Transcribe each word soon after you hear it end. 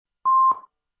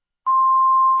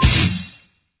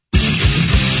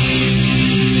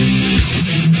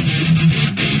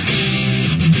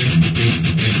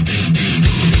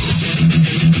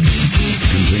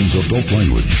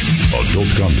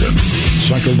adult content,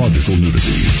 psychological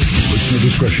nudity. Listener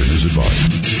discretion is advised.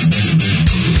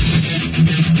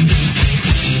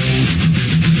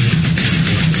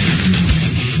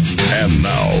 And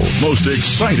now, most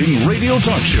exciting radio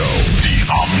talk show, the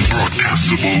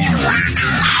unbroadcastable radio.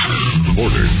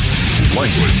 Borders,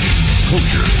 language,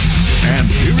 culture, and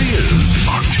here he is,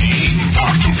 Martin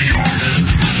Bartolion.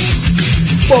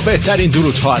 با بهترین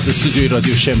درودها از استودیوی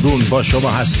رادیو شمرون با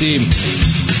شما هستیم.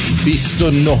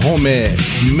 29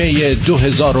 می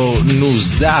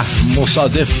 2019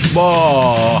 مصادف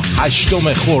با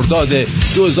 8 خرداد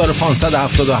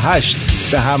 2578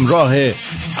 به همراه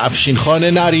افشینخان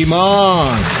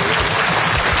نریمان.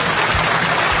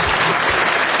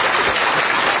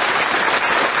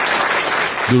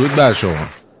 درود بر شما.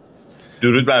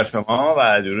 درود بر شما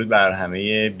و درود بر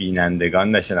همه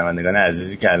بینندگان و شنوندگان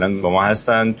عزیزی که الان با ما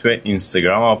هستن تو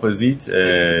اینستاگرام آپوزیت،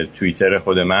 توییتر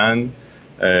خود من،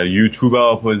 یوتیوب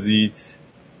آپوزیت،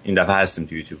 این دفعه هستیم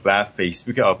تو یوتیوب و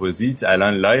فیسبوک آپوزیت.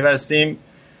 الان لایو هستیم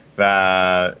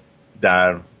و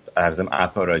در ارزم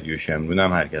اپ رادیو شمرون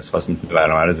هم هر کس خواست میتونه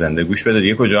برنامه رو زنده گوش بده.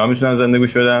 دیگه کجاها میتونن زنده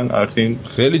گوش بدن آرتین؟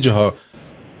 خیلی جاها،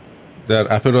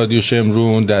 در اپ رادیو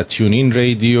شمرون، در تیونین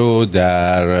رادیو،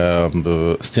 در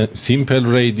سیمپل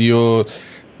رادیو،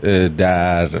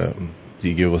 در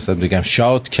دیگه واسه بگم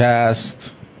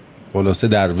شاوتکست، خلاصه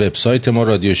در وبسایت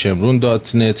ما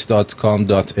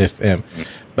radioshemrun.net.com.fm.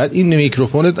 بعد این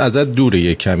میکروفونت ازت دوره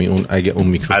یه کمی، اون اگه اون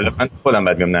میکروفون من خودم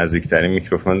بعد میام نزدیک‌ترین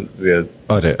میکروفون زیاد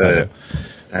آره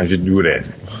همینجوری دوره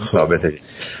ثابته.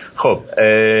 خب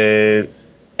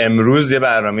امروز یه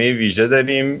برنامه ویژه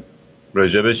داریم.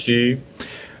 راجع به چی؟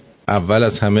 اول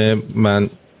از همه من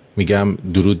میگم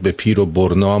درود به پیر و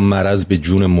برنا، مرض به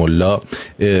جون ملا.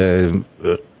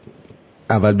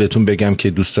 اول بهتون بگم که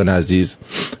دوستان عزیز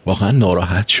واقعا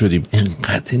ناراحت شدیم،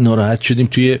 انقدر ناراحت شدیم.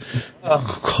 توی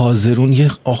کازرون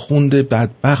یه آخوند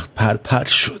بدبخت پرپر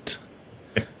شد.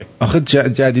 آخه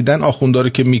جدیدن آخوندها رو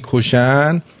که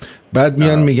میکشن بعد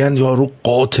میان میگن یارو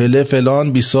قاتله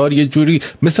فلان بیسار، یه جوری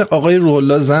مثل آقای روح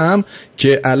الله زم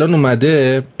که الان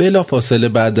اومده بلا فاصله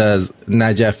بعد از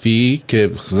نجفی که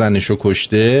زنشو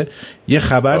کشته یه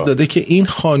خبر داده که این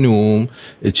خانوم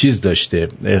چیز داشته،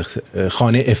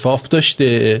 خانه عفاف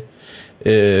داشته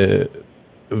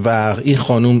و این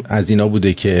خانوم از اینا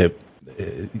بوده که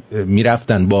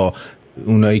میرفتن با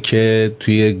اونایی که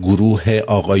توی گروه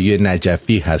آقای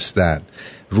نجفی هستن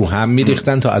رو هم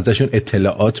میریختن تا ازشون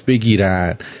اطلاعات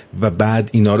بگیرن و بعد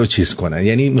اینا رو چیز کنن.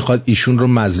 یعنی میخواد ایشون رو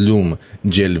مظلوم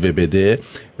جلوه بده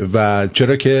و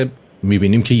چرا که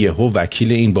میبینیم که یهو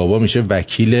وکیل این بابا میشه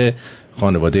وکیل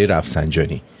خانواده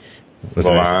رفسنجانی.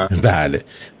 بله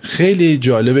خیلی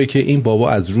جالبه که این بابا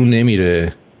از رو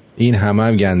نمیره، این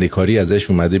هم گنده‌کاری ازش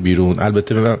اومده بیرون.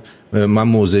 البته من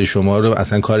موضع شما رو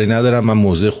اصلا کاری ندارم، من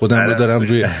موضع خودم رو دارم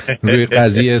روی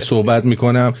قضیه صحبت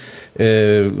میکنم.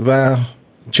 و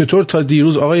چطور تا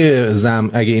دیروز آقای زم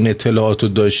اگه این اطلاعاتو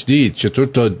داشتید، چطور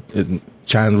تا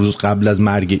چند روز قبل از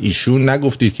مرگ ایشون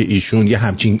نگفتید که ایشون یه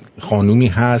همچین خانومی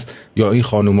هست یا این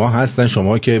خانوما هستن؟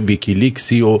 شما که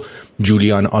ویکیلیکسی و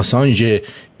جولیان آسانژ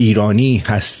ایرانی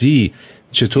هستی،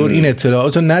 چطور این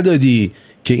اطلاعاتو ندادی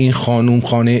که این خانوم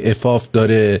خانه عفاف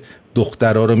داره،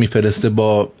 دخترها رو میفرسته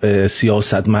با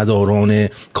سیاستمداران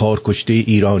کارکشته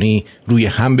ایرانی روی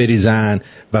هم بریزن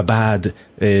و بعد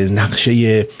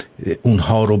نقشه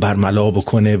اونها رو برملا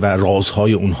بکنه و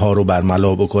رازهای اونها رو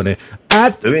برملا بکنه؟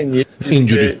 ببین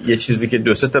یه چیزی که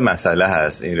دو سه تا مسئله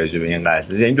هست این راجع به این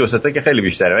قتل، این دو سه تا که خیلی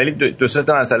بیشتره ولی دو سه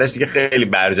تا مسئلهش دیگه خیلی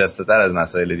برجسته تر از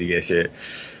مسائل دیگه شه.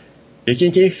 یکی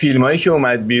اینکه این فیلمایی که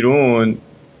اومد بیرون،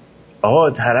 آقا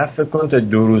طرف فکر کن تا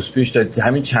 2 روز پیش، تا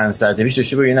همین چند ساعت پیش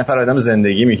داشته با یه نفر آدم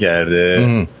زندگی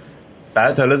میکرده،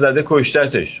 بعد حالا زده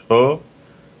کشتتش. خب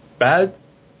بعد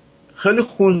خیلی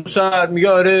خونسرد میگه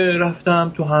آره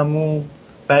رفتم تو همون،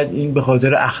 بعد این به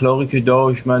خاطر اخلاقی که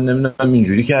داشت من نمیدونم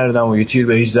اینجوری کردم و یه تیر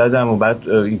بهش زدم و بعد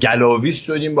گلاویز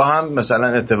شدیم با هم، مثلا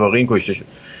اتفاقی این کشته شد.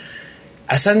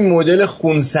 اصلا مدل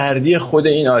خونسردی خود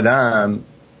این آدم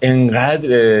انقدر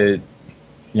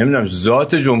نمیدونم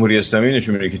ذات جمهوری اسلامی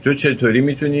نشون میده که تو چطوری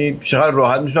میتونی، چقدر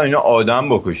راحت میتونن اینا آدم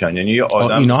بکشن. یعنی یه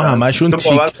آدم اینا همشون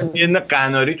یه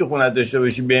قناری تو خونت داشته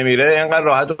باشی بمیره اینقدر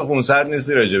راحت و خونسرد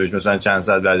نیستی راجبش مثلا چند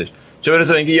ساعت بعدش، چه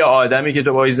برسه اینکه یه آدمی که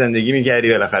تو باهاش زندگی میکردی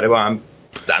بالاخره با هم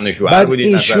زن و شوهر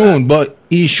بودید. ایشون با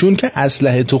ایشون که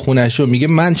اسلحه تو خونه‌شو میگه،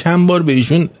 من چند بار به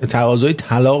ایشون تقاضای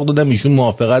طلاق دادم ایشون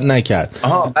موافقت نکرد.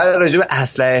 راجب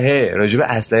اسلحه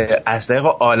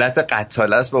آلت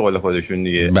قتاله است به قول خودشون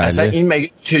دیگه. بله. اصلا این مگه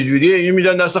چجوریه؟ این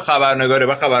میدن دست خبرنگاره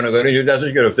و خبرنگار اینجوری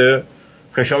دستش گرفته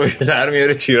خشابش در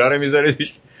میاره تیرا رو میذاره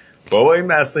توش. بابا این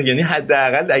مسئله، یعنی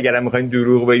حداقل اگرم میخواین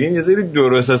دروغ بگین یه سری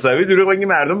درست حسابی دروغ بگین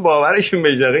مردم باورشون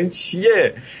بشه. این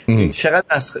چیه؟ این چقدر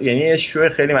یعنی یه شو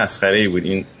خیلی مسخره‌ای بود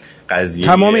این قضیه.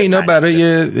 تمام اینا برای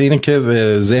اینه که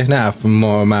ذهن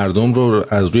مردم رو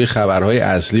از روی خبرهای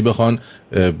اصلی بخوان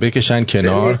بکشن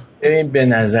کنار. به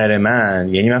نظر من،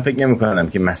 یعنی من فکر نمی‌کنم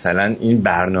که مثلا این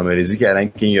برنامه‌ریزی کردن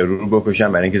که این یارو رو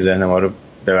بکشن برای اینکه ذهن ما رو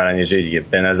ببرن یه جای دیگه.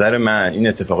 به نظر من این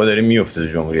اتفاقا داره میفته تو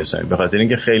جمهوری اسلامی، به خاطر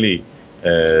اینکه خیلی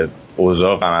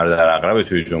اوضاع قمر در عقرب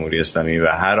توی جمهوری اسلامی و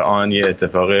هر آن یه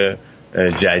اتفاق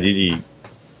جدیدی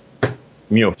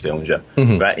میفته اونجا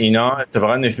و اینا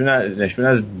اتفاقا نشون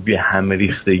از به هم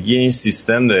ریختگی این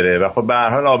سیستم داره و خب به هر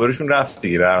حال آبروشون رفت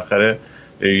دیگه. بالاخره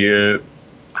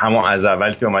همون از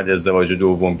اول که اومد ازدواج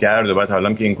دوم کرد و بعد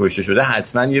حالا که این کشته شده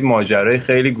حتما یه ماجرای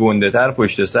خیلی گنده‌تر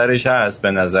پشت سرش هست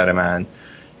به نظر من،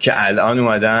 که الان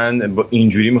اومدن با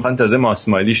اینجوری میخوان تازه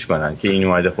ماسمالیش کنن که این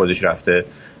اومده خودش رفته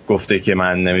گفته که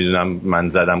من نمیدونم من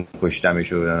زدم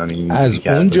کشتمش و از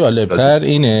اون جالبتر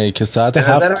اینه که ساعت 7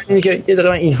 به نظر من اینه که یه دقیقه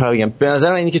من این حرف بگم، به نظر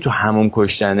من اینه که تو همون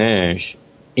کشتنش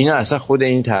اینا اصلا خود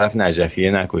این طرف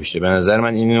نجفیه نکشته. به نظر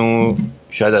من اینو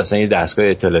شاید اصلا یه دستگاه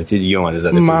اطلاعاتی دیگه اومده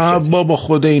زده ما بابا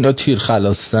خود اینا تیر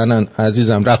خلاصتن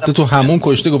عزیزم، رفته تو همون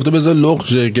کشته گفته بذار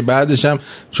لغشه که بعدش هم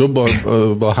چون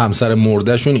با همسر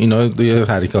مردهشون اینا یه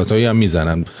حرکاتایی هم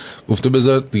میزنن، گفته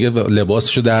بذار دیگه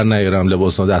لباسشو در نیارم،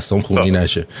 لباسا دستام خونی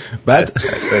نشه. بعد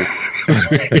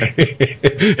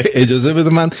اجازه بده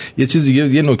من یه چیز دیگه،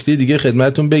 یه نکته دیگه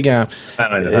خدمتتون بگم.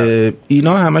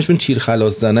 اینا همشون تیر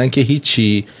خلاص زدن که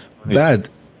هیچی. بعد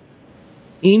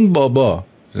این بابا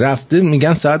رفته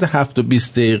میگن ساعت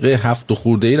 7:20 7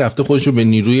 خورده‌ای رفته خودشو به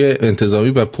نیروی انتظامی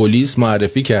و پلیس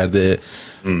معرفی کرده.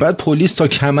 بعد پلیس تا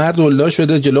کمر دلا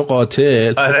شده جلو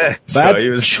قاتل.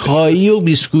 بعد چای و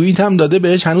بیسکویت هم داده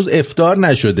بهش، هنوز افطار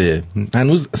نشده،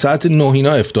 هنوز ساعت 9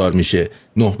 اینا افطار میشه،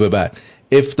 9 به بعد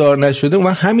افطار نشده و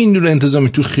همین نیروی انتظامی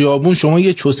تو خیابون شما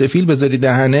یه چوسه فیل بذاری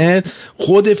دهنت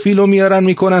خود فیلو میارن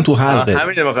میکنن تو حلقه.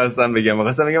 همین رو می‌خواستم بگم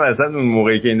اصلا اون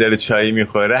موقعی که این داره چای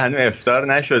میخوره هنوز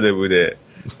افطار نشده بوده.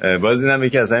 باز اینم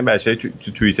یکی از این بچهای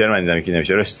تو توییتر من دیدم که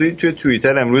نمیشه راستی تو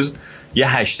توییتر امروز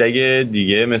یه هشتگ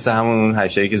دیگه مثل همون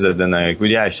هشتگی که زده نایک بود،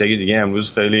 یه هشتگ دیگه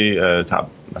امروز خیلی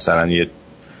مثلا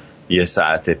یه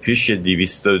ساعت پیش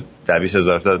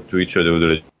 200,000 تا توییت شده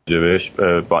بود راجبش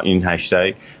با این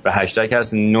هشتگ و هشتگ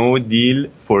هست No Deal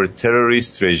for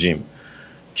Terrorist Regime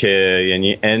که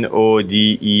یعنی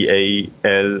NODEAL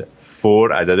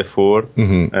 4 عدد 4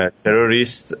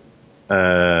 terrorist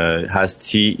هست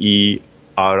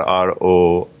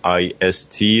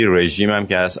TERROIST رژیم هم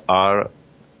که هست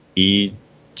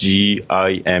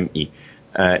REGIME.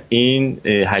 این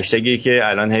هشتگی که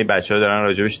الان هی بچه‌ها دارن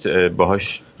راجبش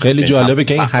باهاش خیلی جالبه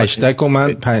که این هشتگ رو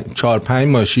من 4-5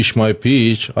 ماه 6 ماه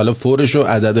پیش حالا فورش رو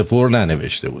عدد فور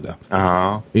ننوشته بودم.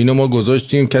 اینو ما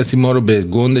گذاشتیم کسی ما رو به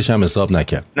گندش هم حساب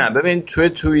نکرد. نه ببین توی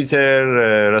توییتر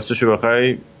راستشو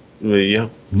بخوای یه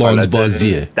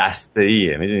باندبازیه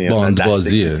دسته‌ایه، میدونی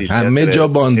باندبازیه، همه جا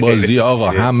باندبازی آقا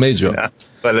همه جا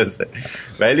خلاصه.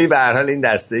 ولی به هر حال این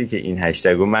دسته‌ای که این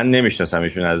هشتگو من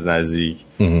نمیشناسمشون از نزدیک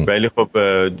ولی خب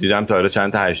دیدم تا حالا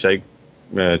چند تا هشتگ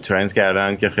ترند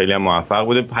کردن که خیلی هم موفق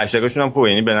بوده. هشتگاشون هم خوبه،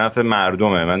 یعنی به نفع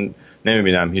مردمه. من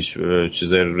نمیبینم هیچ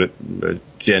چیز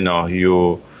جناحی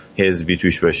و حزبی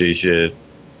توش باشه، هیچ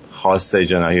خاصه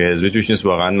جناحی و حزبی توش نیست،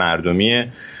 واقعا مردمیه.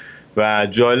 و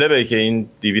جالبه که این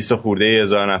 200 خورده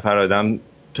هزار نفر آدم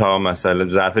تا مثلا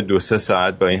ظرف 2-3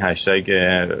 ساعت با این هشتگ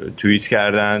توییت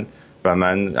کردن و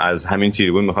من از همین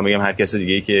تریبون میخوام بگم هر کس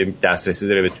دیگه‌ای که دسترسی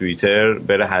داره به توییتر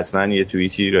بره حتما یه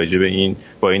توییتی راجع به این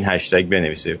با این هشتگ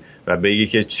بنویسه و بگه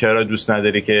که چرا دوست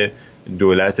نداره که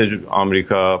دولت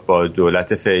آمریکا با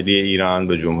دولت فعلی ایران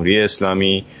با جمهوری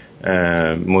اسلامی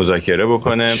مذاکره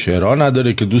بکنه. چرا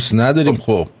نداره که دوست نداریم؟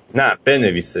 خب نه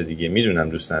بنویسه دیگه، میدونم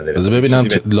دوست نداره. بذار ببینم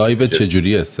لایو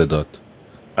چجوریه صدات.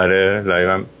 آره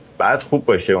لایوم بعد خوب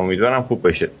باشه، امیدوارم خوب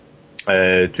باشه.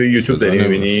 تو یوتیوب داری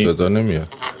می‌بینی؟ صدا نمیاد.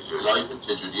 لایو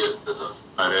چجوریه صدات؟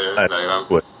 آره لایوم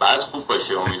خوب بعد خوب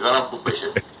باشه، امیدوارم خوب باشه.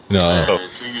 نه تو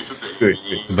یوتیوب داری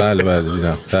می‌بینی؟ بله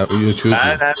دیدم. یوتیوب.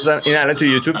 این الان تو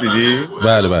یوتیوب دیدی؟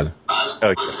 بله.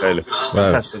 اوکی خیلی.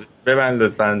 ببند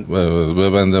لطفاً.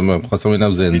 ببندم. خواستم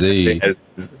اینم زنده ای.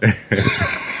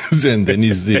 زنده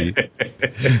نیستی.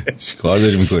 چیکار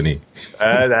داری میکنی؟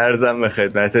 عرضم به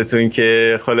خدمتتون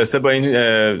که خلاصه با این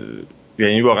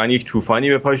یعنی واقعا یک طوفانی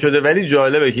به پا شده. ولی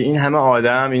جالبه که این همه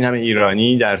آدم، این همه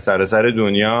ایرانی در سراسر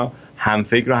دنیا هم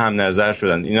فکر و هم نظر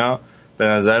شدن. اینا به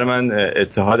نظر من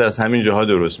اتحاد از همین جاها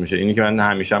درست میشه. اینی که من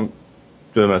همیشه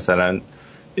تو مثلا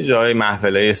جای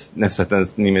محفلای نسبتا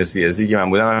نیمه سیاسی که من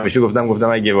بودم همیشه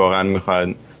گفتم اگه واقعا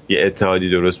میخوان یه اتحادی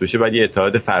درست بشه باید یه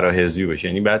اتحاد فراحزبی باشه،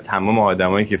 یعنی باید تمام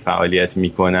آدمایی که فعالیت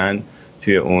میکنن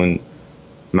توی اون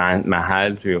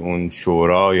محل، توی اون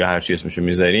شورا یا هر چی اسمشو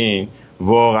میذارین،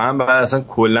 واقعا باید اصلا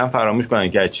کلا فراموش کنن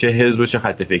که از چه حزب و چه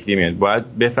خط فکری میاد. باید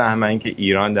بفهمن که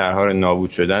ایران در حال نابود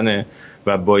شدنه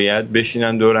و باید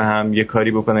بشینن دور هم یه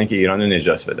کاری بکنن که ایران رو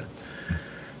نجات بدن.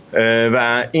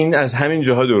 و این از همین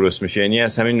جاها درست میشه، یعنی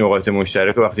از همین نقاط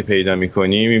مشترک وقتی پیدا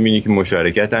میکنی میبینی که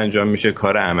مشارکت انجام میشه،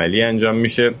 کار عملی انجام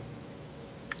میشه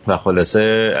و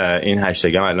خلاصه این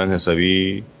هشتگ هم الان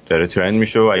حسابی داره ترند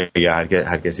میشه و اگه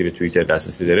هر کسی به توییتر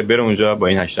دسترسی داره بره اونجا با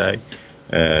این هشتگ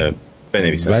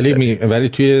بنویسه. ولی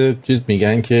توی چیز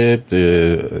میگن که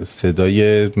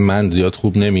صدای من زیاد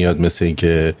خوب نمیاد، مثل این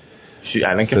که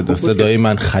صدای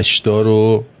من خشدار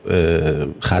و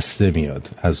خسته میاد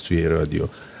از توی رادیو.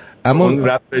 اما اون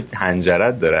رپ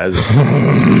حنجرت داره از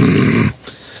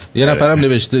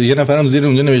یه نفرم زیر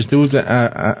اونجا نوشته بود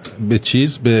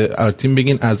به آرتین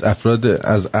بگین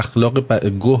از اخلاق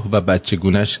گوه و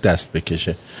بچگونش دست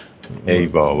بکشه. ای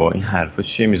بابا این حرفا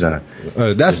چیه میزنن؟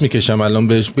 دست میکشم الان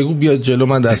بهش، بگو بیا جلو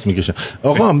من دست میکشم.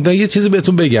 آقا یه چیزی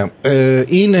بهتون بگم،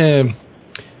 این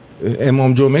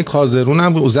امام جمعه کازرون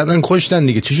هم زدن کشتن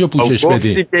دیگه، چیشو پوشش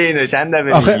بدین؟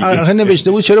 آخه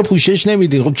نوشته بود چرا پوشش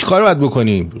نمیدین؟ خب چیکار باید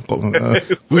بکنیم؟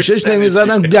 پوشش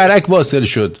نمیزدن درک واصل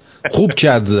شد. خوب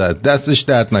کرد زد، دستش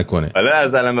درد نکنه. حالا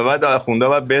از الان به بعد آخوندا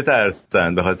باید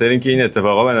بترسن، به خاطر اینکه این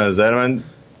اتفاقا به نظر من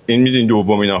این میدونین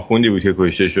دومین آخوندی بود که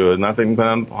کشته شد. من فکر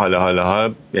میکنم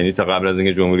حالا یعنی تا قبل از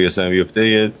اینکه جمهوری اسلامی بیفته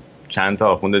یه چند تا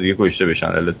آخوند دیگه کشته بشن.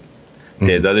 حالا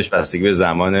تعدادش بستگی به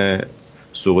زمان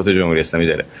سقوط جمهوری اسلامی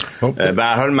داره. به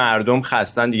هر حال مردم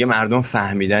خستن دیگه، مردم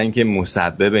فهمیدن که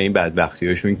مسبب این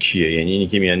بدبختیاشون کیه. یعنی اینی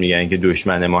که میگن که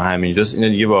دشمن ما همینجاست، اینا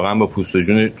دیگه واقعا با پوست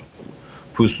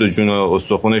و جون و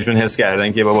استخونشون حس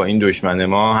کردن که بابا این دشمن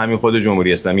ما همین خود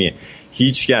جمهوری اسلامیه.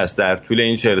 هیچ کس در طول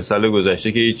این 40 سال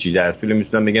گذشته که هیچی، در طول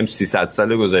میتونم بگم 300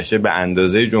 سال گذشته به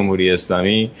اندازه جمهوری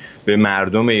اسلامی به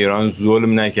مردم ایران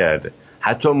ظلم نکرده.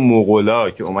 حتی مغولا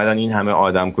که اومدن این همه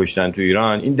آدم کشتن تو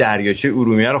ایران، این دریاچه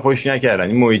ارومیه رو خوش نکردن،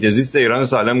 این محیط زیست ایران رو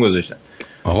سالم گذاشتن.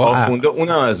 آخونده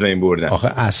اونم از بین بردن. آخه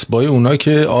اسبای اونا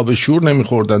که آب شور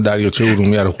نمیخوردن دریاچه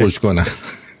ارومیه رو خوش کنن.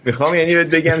 میخوام یعنی بهت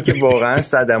بگم که واقعا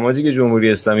صدماتی که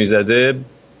جمهوری اسلامی زده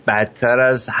بدتر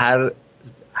از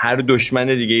هر دشمن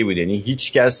دیگه‌ای بود. یعنی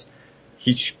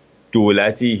هیچ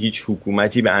دولتی، هیچ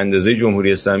حکومتی به اندازه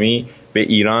جمهوری اسلامی به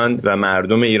ایران و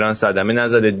مردم ایران صدمه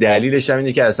نزده. دلیلش هم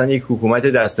اینه که اصلا یک حکومت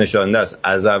دست نشانده است.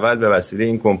 از اول به وسیله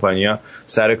این کمپانیا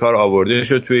سر کار آورده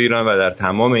شد تو ایران و در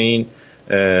تمام این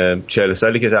 40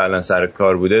 سالی که تا الان سر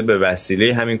کار بوده به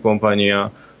وسیله همین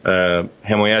کمپانیا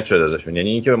حمایت شده ازشون. یعنی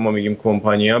این که ما میگیم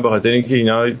کمپانیا به خاطر اینکه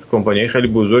اینا کمپانیای خیلی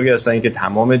بزرگی هستن که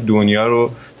تمام دنیا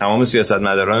رو، تمام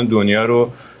سیاستمداران دنیا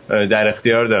رو در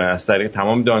اختیار دارن، از طریق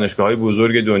تمام دانشگاه‌های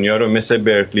بزرگ دنیا رو مثل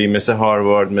برکلی، مثل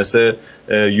هاروارد، مثل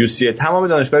UCLA، تمام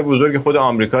دانشگاه‌های بزرگ خود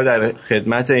آمریکا در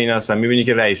خدمت ایناست و می‌بینی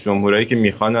که رئیس جمهورایی که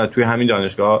میخوان توی همین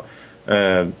دانشگاه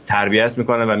تربیت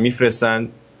میکنن و میفرستن،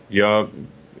 یا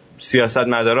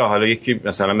سیاستمدارا، حالا یکی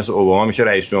مثلا مثل اوباما میشه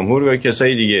رئیس جمهور و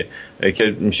کسای دیگه که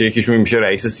میشه، یکیشون میشه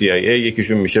رئیس CIA،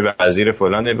 یکیشون میشه وزیر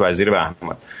فلان، وزیر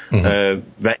بهمان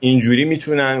و اینجوری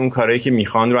میتونن اون کارهایی که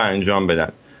میخوان رو انجام بدن.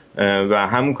 و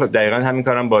دقیقاً همین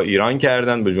کارم با ایران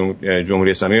کردن، با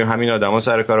جمهوری اسلامی و همین آدما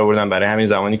سر کار آوردن. برای همین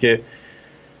زمانی که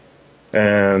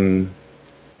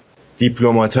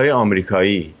دیپلمات‌های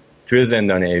آمریکایی توی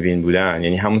زندان اوین بودن،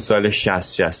 یعنی همون سال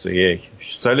 61،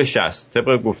 سال 60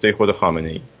 طبق گفته خود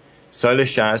خامنه‌ای، سال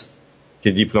 60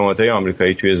 که دیپلمات‌های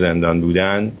آمریکایی توی زندان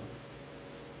بودن،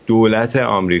 دولت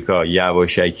آمریکا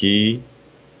یواشکی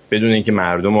بدون اینکه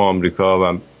مردم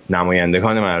آمریکا و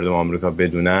نمایندگان مردم آمریکا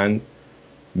بدونن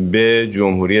به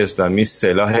جمهوری اسلامی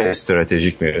سلاح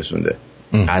استراتژیک میرسونده.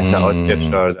 قطعات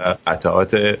F-14،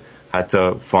 قطعات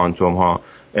حتی فانتوم ها.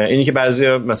 اینی که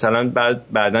بعضیا مثلا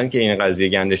بعدن که این قضیه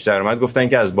گندش در اومد گفتن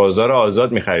که از بازار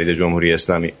آزاد میخریده جمهوری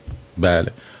اسلامی.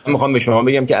 بله. من میخوام به شما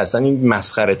بگم که اصلا این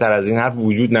مسخره تر از این حرف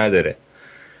وجود نداره.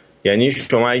 یعنی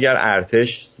شما اگر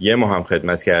ارتش یه ماه هم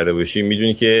خدمت کرده باشی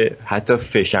میدونی که حتی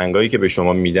فشنگایی که به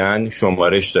شما میدن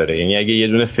شمارش داره. یعنی اگه یه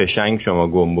دونه فشنگ شما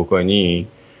گم بکنی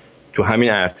تو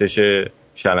همین ارتش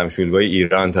شلمشولبای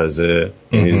ایران، تازه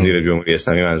یعنی زیر جمهوری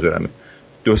اسلامی منظورمه،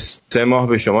 2-3 ماه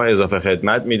به شما اضافه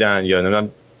خدمت میدن یا نمیدونم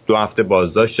 2 هفته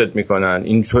بازداشتت میکنن.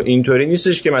 اینطوری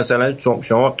نیستش که مثلا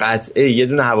شما قطعه یه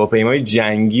دونه هواپیمای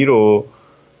جنگی رو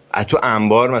تو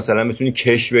انبار مثلا بتونی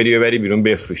کش بری بیرون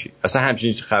بفروشی. اصلا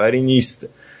همچین خبری نیست.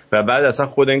 و بعد اصلا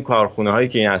خود این کارخونه هایی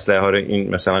که این اسلحه ها رو، این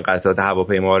مثلا قطعات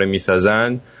هواپیما رو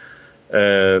میسازن،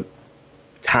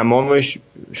 تمامش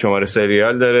شماره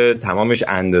سریال داره، تمامش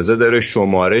اندازه داره،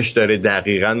 شمارش داره،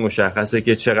 دقیقاً مشخصه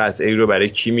که چه قطعه‌ای رو برای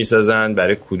کی میسازن،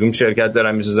 برای کدوم شرکت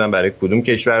دارن میسازن، برای کدوم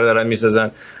کشور دارن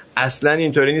میسازن. اصلا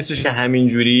اینطوری نیستش که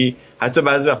همینجوری، حتی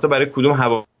بعضی وقتا برای کدوم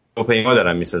هواپیما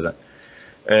دارن میسازن،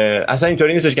 اصلا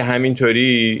اینطوری نیستش که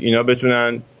همینطوری اینا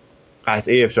بتونن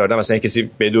قطعه F-14 مثلا کسی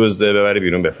بدزده ببره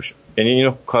بیرون بفروشه. یعنی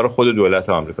اینو کار خود دولت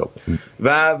آمریکا بود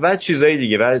و چیزای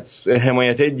دیگه و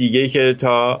حمایتای دیگه‌ای که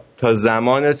تا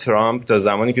زمان ترامپ، تا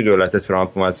زمانی که دولت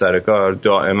ترامپ اومد سر کار،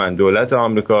 دائما دولت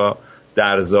آمریکا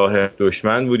در ظاهر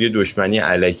دشمن بود، یه دشمنی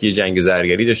الکی جنگ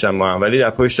زرگری داشتن با هم، ولی در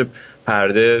پشت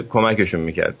پرده کمکشون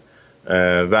میکرد.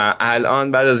 و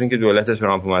الان بعد از اینکه دولت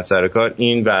ترامپ اومد سر کار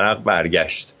این ورق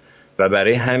برگشت و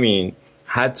برای همین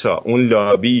حتی اون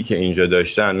لابی که اینجا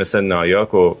داشتن مثل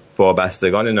نایاک و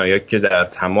وابستگان نایاک که در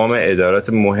تمام ادارات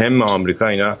مهم آمریکا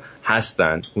اینا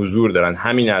هستن، حضور دارن،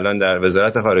 همین الان در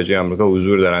وزارت خارجه آمریکا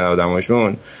حضور دارن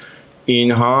آدماشون،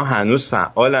 اینها هنوز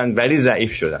فعالن ولی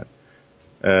ضعیف شدن،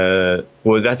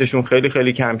 قدرتشون خیلی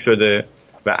خیلی کم شده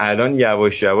و الان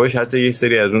یواش یواش حتی یک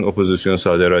سری از اون اپوزیسیون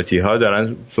صادراتی ها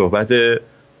دارن صحبت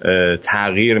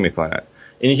تغییر میکنن.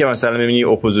 اینی که مثلا می‌بینی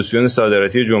اپوزیسیون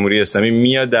صادراتی جمهوری اسلامی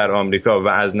میاد در آمریکا و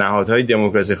از نهادهای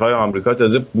دموکراسی‌خواه آمریکا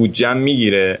تازه بودجه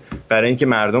میگیره برای اینکه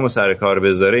مردم رو سر کار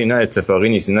بذاره، اینا اتفاقی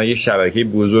نیست، اینا یه شبکه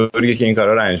بزرگی که این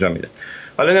کارا رو انجام میده.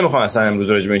 حالا نمیخوام اصلا امروز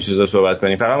راجع به این چیزا صحبت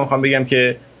کنیم، فقط میخوام بگم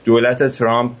که دولت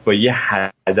ترامپ با یه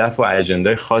هدف و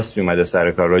اجندای خاصی اومده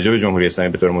سر کار راجع به جمهوری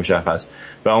اسلامی به طور مشخص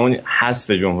و اون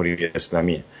حذف جمهوری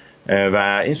اسلامیه.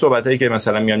 و این صحبتایی که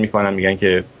مثلا میگن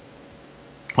که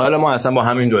حالا ما اصلا با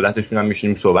همین دولتشون هم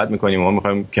میشینیم صحبت میکنیم و ما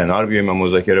میخوایم کنار بیایم و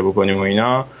مذاکره بکنیم و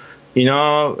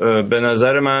اینا به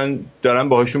نظر من دارن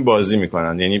باهاشون بازی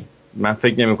میکنن. یعنی من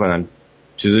فکر نمیکنم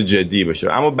چیز جدی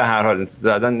باشه، اما به هر حال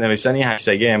نوشتن این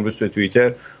هشتگ امروز تو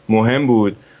توییتر مهم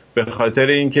بود به خاطر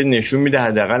اینکه نشون میده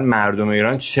حداقل مردم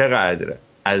ایران چقدر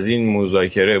از این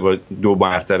مذاکره با دو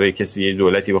مرتبه کسی یه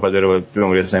دولتی بخواد با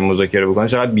جمهوری اسلامی مذاکره بکنه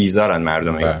چقدر بیزارن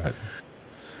مردم ایران.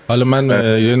 حالا من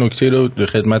یه نکته رو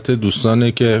خدمت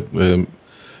دوستانه که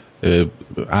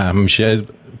همیشه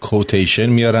کوتیشن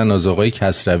میارن از آقای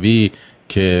کسروی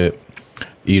که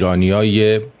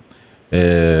ایرانیای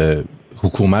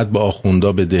حکومت با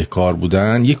آخوندا بدهکار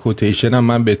بودن، یه کوتیشن هم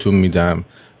من بهتون میدم.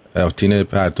 آرتین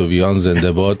پرتویان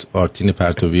زنده باد، آرتین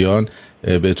پرتویان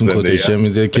بهتون کوتیشن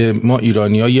میده که ما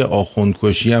ایرانیای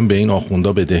آخوندکشی هم به این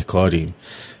آخوندا بدهکاریم،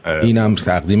 این هم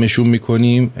تقدیمشون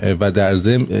میکنیم و در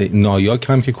ضمن نایاک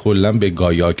هم که کلا به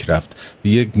گایاک رفت.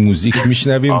 یک موزیک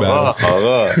میشنویم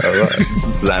آقا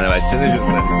زن بچه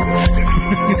نشستن.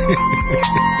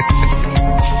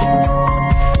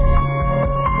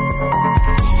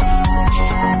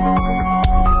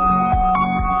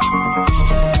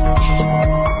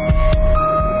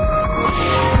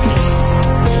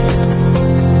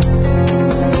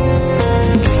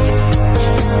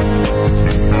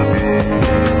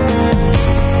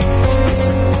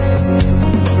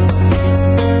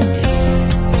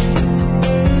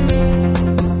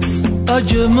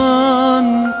 اگه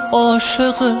من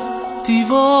عاشق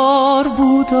دیوار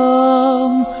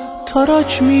بودم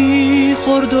ترک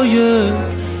میخورد و یه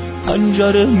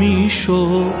پنجره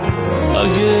میشد،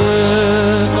 اگه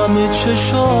غم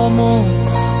چشامو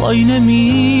آینه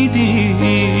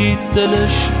میدید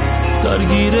دلش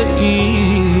درگیر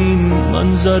این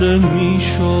منظره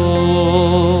میشد،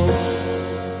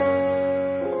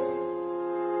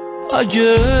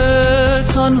 اگه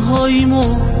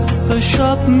تنهاییمو به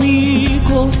شب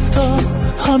میگفتم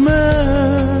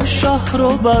همه شهر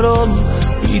رو برام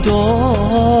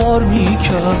بیدار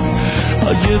میکرد،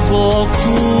 اگه با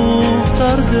کوه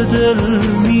درد دل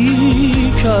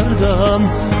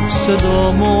میکردم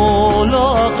صدامو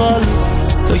لااقل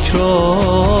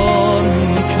تکرار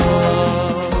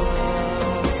میکرد.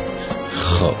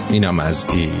 خب اینم از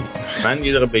این. من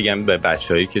یه دقیقه بگم به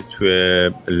بچه‌هایی که توی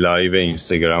لایو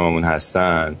اینستاگراممون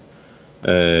هستن،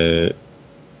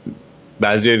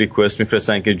 بعضی ریکوست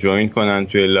میفرستن که جوین کنن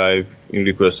توی لایو، این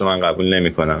ریکوست رو من قبول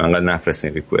نمی‌کنم، انقدر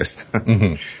نفرستین ریکوست.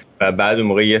 و بعد اون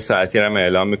موقع یه ساعتی رو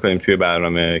اعلام می‌کنیم توی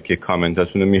برنامه که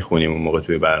کامنتاتون رو می‌خونیم. اون موقع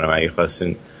توی برنامه اگه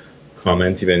خواستین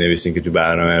کامنتی بنویسین که توی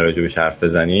برنامه راجعش حرف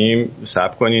بزنیم،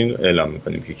 صبر کنین اعلام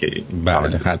می‌کنیم که کی.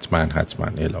 بله حتما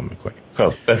اعلام می‌کنیم.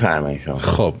 خب بفرمایید شما.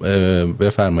 خب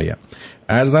بفرمایید.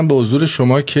 عرضم به حضور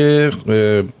شما که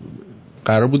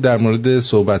قرار بود در مورد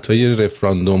صحبت‌های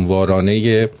رفراندوم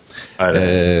وارانه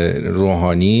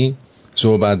روحانی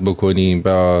صحبت بکنیم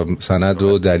با سند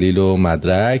و دلیل و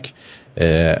مدرک.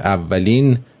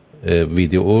 اولین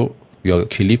ویدیو یا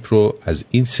کلیپ رو از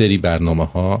این سری برنامه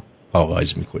ها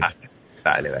آغاز میکنیم.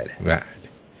 بله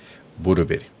برو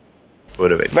بریم.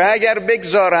 و اگر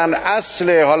بگذارن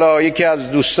اصل، حالا یکی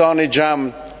از دوستان جمع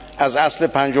از اصل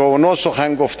 59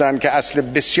 سخن گفتن که اصل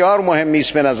بسیار مهمی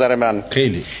است به نظر من.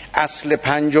 خیلی اصل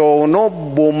 59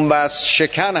 بنبست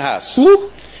شکن هست.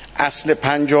 اصل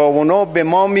 59 به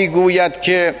ما میگوید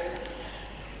که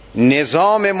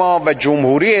نظام ما و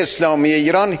جمهوری اسلامی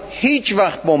ایران هیچ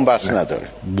وقت بنبست نداره.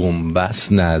 بنبست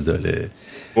نداره.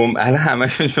 الان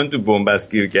همشون چون تو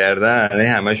بنبست گیر کردن،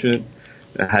 همشون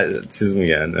چیز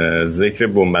میگن، ذکر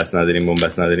بنبست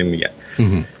نداریم میگن.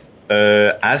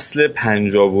 اصل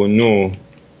 59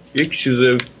 یک چیز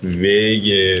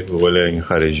ویگه به قول این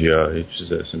خارجی ها، یک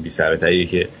چیز اصلا بی سر و تهیه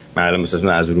که من الان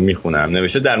مثلا از رو میخونم.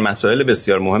 نوشته در مسائل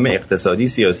بسیار مهم اقتصادی،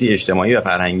 سیاسی، اجتماعی و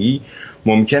فرهنگی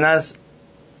ممکن است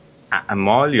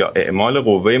اعمال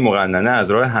قوه مقننه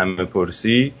از راه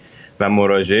همه‌پرسی و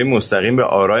مراجعه مستقیم به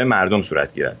آراء مردم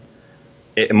صورت گیرد.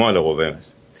 اعمال قوه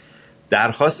مثلا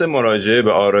درخواست مراجعه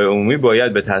به آراء عمومی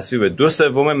باید به تصویب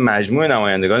 2/3 مجموع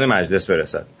نمایندگان مجلس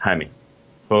برسد. همین.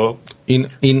 خب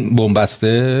این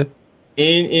بنبسته.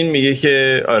 این میگه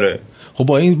که آره. خب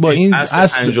با این اصل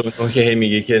 59 که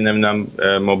میگه که نمیدونم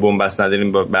ما بنبست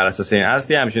نداریم بر اساس این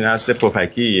اصلی، همچین اصل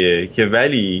پفکیه که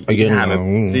ولی همه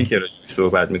پرسی که راجعش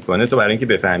صحبت میکنه، تو برای اینکه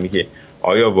بفهمی که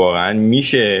آیا واقعا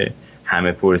میشه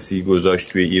همه پرسی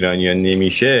گذاشت توی ایران یا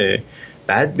نمیشه،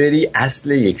 بعد بری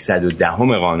اصل 110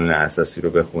 قانون اساسی رو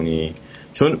بخونی،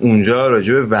 چون اونجا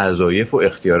راجع به وظایف و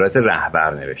اختیارات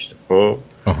رهبر نوشته. خب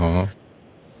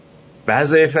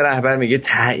وظایف رهبر میگه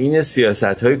تعیین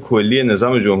سیاست‌های کلی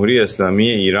نظام جمهوری اسلامی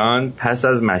ایران پس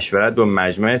از مشورت با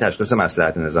مجمع تشخیص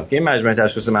مصلحت نظام، که این مجمع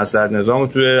تشخیص مصلحت نظام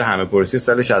توی همه پرسی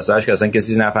سال 68 که اصلا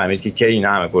کسی نفهمید که کی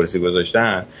اینا همه پرسی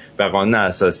گذاشتن و قانون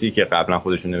اساسی که قبلا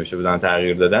خودشون نوشته بودن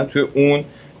تغییر دادن، توی اون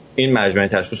این مجمع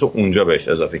تشخیص رو اونجا بهش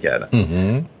اضافه کردن.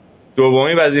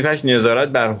 دومی وظیفش نظارت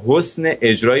بر حسن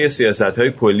اجرای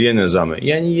سیاست‌های کلی نظامه،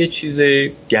 یعنی یه چیز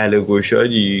گله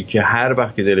گشادی که هر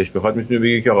وقت که دلش بخواد میتونه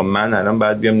بگه که آقا من الان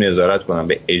باید بیام نظارت کنم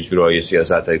به اجرای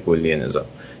سیاست‌های کلی نظام.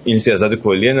 این سیاست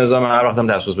کلی نظام، هر وقت هم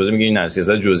تخصص بده میگه این نه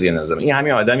سیاست جزئی نظام. این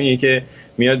همین آدمیه که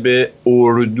میاد به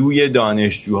اردوی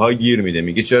دانشجوها گیر میده،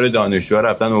 میگه چرا دانشجوها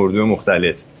رفتن اردوی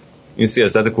مختلط، این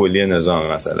سیاست کلی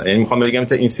نظام مثلا. یعنی میخوام بگم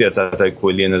تا این سیاست‌های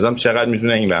کلی نظام چقدر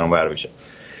میتونه این برانور بشه.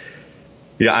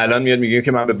 یا الان میاد میگه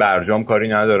که من به برجام کاری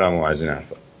ندارم و از این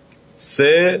حرفا.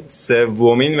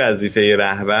 سومین وظیفه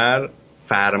رهبر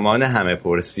فرمان همه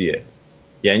پرسیه،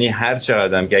 یعنی هر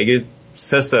چقدرم که اگه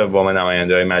 3/3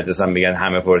 نماینده‌های مجلس هم بگن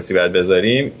همه پرسی باید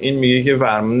بذاریم، این میگه که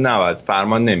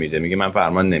فرمان نمیده، میگه من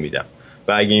فرمان نمیدم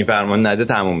و اگه این فرمان نده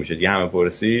تموم میشه دیگه همه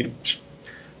پرسی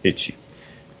هیچی.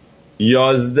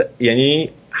 یعنی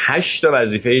 8 تا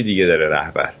وظیفه دیگه داره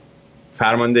رهبر: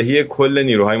 فرماندهی کل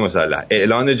نیروهای مسلح،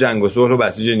 اعلان جنگ و صلح و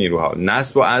بسیج نیروها،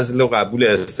 نصب و عزل و قبول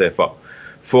استعفا،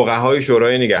 فقهای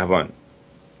شورای نگهبان.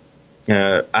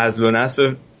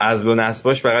 عزل و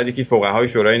نصباش فقط یکی فقهای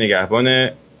شورای نگهبان،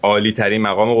 عالی ترین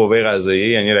مقام قوه قضاییه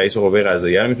یعنی رئیس قوه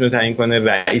قضاییه رو میتونه تعیین کنه.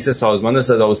 رئیس سازمان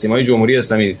صدا و سیمای جمهوری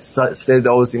اسلامی،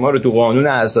 صدا و سیما رو تو قانون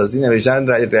اساسی نوشتن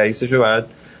رئیسش رو باید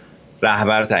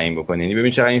رهبر تعیین بکنه. یعنی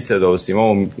ببین چقدر این صدا و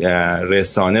سیما و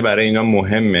رسانه برای اینا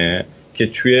مهمه که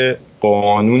توی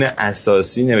قانون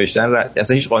اساسی نوشتن.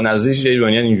 اصلا هیچ قانون اساسی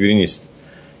دنیا اینجوری نیست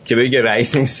که بگه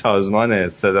رئیس این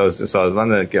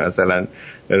سازمان که مثلا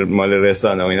مال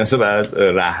رسانه و ایناسو بعد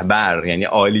رهبر، یعنی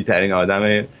عالی ترین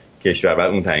آدم کشور،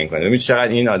 بعد اون تعیین کنه. ببین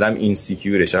چقدر این آدم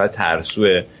اینسیکیوره، چقدر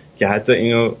ترسوه که حتی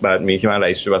اینو بعد میگه که من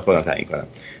رئیسش رو بعد خودم تعیین کنم.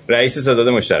 رئیس ستاد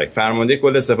مشترک، فرمانده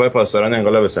کل سپاه پاسداران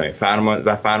انقلاب اسلامی،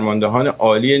 و فرماندهان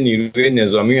عالی نیروی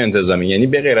نظامی و انتظامی. یعنی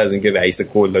به غیر از اینکه رئیس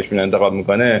کلشون انتخاب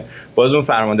میکنه، باز اون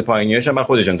فرمانده پایینیاش هم بعد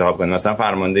خودش انتخاب کنه. مثلا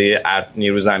فرمانده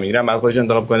نیرو زمینی هم بعد خودش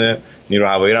انتخاب کنه، نیرو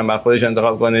هوایی هم بعد خودش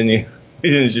انتخاب کنه.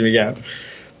 میدونی چی میگم؟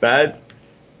 بعد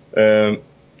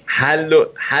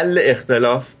حل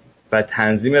اختلاف و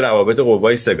تنظیم روابط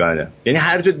قوای سگانه، یعنی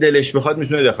هر جا دلش بخواد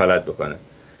میتونه دخالت بکنه.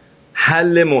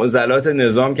 حل معضلات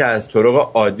نظام که از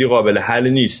طرق عادی قابل حل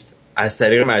نیست از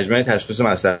طریق مجمع تشخیص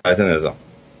مصلحت نظام.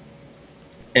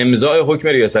 امضای حکم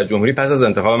ریاست جمهوری پس از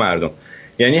انتخاب مردم،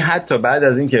 یعنی حتی بعد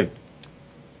از اینکه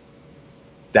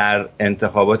در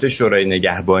انتخابات شورای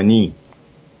نگهبانی،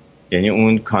 یعنی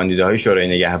اون کاندیداهای شورای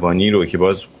نگهبانی رو که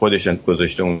باز خودش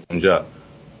گذاشته اونجا،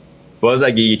 باز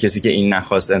اگه یه کسی که این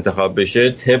نخواست انتخاب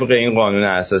بشه، طبق این قانون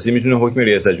اساسی میتونه حکم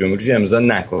ریاست جمهوری رو امضا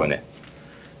نکنه.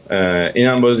 این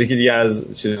هم باز یکی دیگه از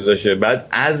چیزاشه. بعد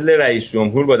عزل رئیس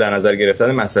جمهور با در نظر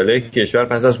گرفتن مسائل کشور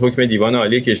پس از حکم دیوان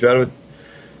عالی کشور،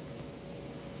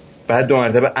 بعد 2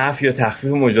 مرتبه عفو یا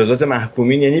تخفیف مجازات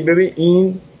محکومین. یعنی ببین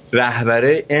این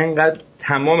رهبره انقدر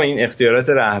تمام این اختیارات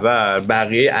رهبر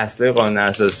بقیه اصل قانون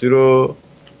اساسی رو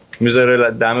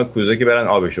میذاره دم کوزه که برن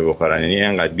آبشو بخورن، یعنی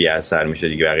اینقدر بی اثر میشه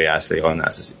دیگه بقیه اصلی قانون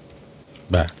اساسی.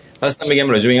 بله خواستم بگم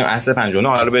راجع به این اصل 59.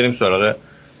 حالا بریم سراغ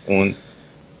اون.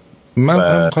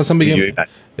 من خواستم بگم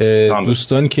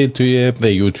دوستان که توی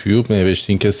یوتیوب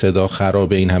نوشتین که صدا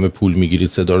خرابه، این همه پول میگیرید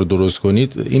صدا رو درست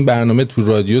کنید، این برنامه تو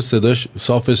رادیو صداش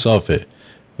صافه.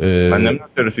 من نمیدونم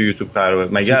چرا تو یوتیوب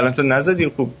خرابه. مگه الان تو نزدی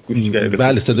خوب گوش کردی؟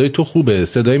 بله صدای تو خوبه،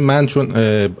 صدای من چون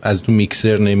از تو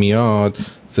میکسر نمیاد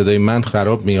صدای من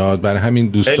خراب میاد، برای همین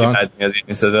دوستان خیلی بد میاد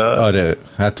این صدا. آره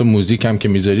حتی موزیک هم که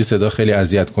میذاری صدا خیلی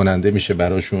اذیت کننده میشه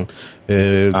براشون.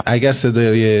 اگر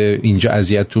صدای اینجا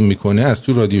اذیتتون میکنه از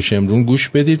تو رادیو شمرون گوش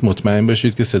بدید، مطمئن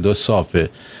باشید که صدا صافه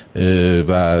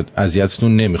و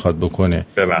اذیتتون نمیخواد بکنه.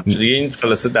 ببخشید دیگه این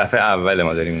خلاصه دفعه اول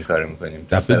ما داریم این کارو میکنیم.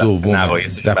 دفعه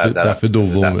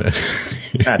دومه.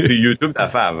 نه تو یوتیوب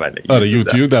دفعه اوله. آره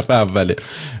یوتیوب دفعه اوله.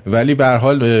 ولی به هر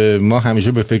حال ما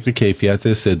همیشه به فکر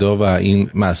کیفیت صدا و این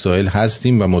مسائل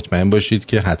هستیم و مطمئن باشید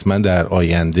که حتما در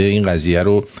آینده این قضیه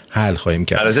رو حل خواهیم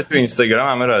کرد. البته تو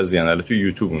اینستاگرام همه راضیان، البته تو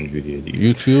یوتیوب اونجوریه دیگه.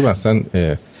 یوتیوب اصلا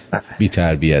بی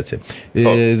تربیته.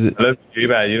 حالا ویدیوی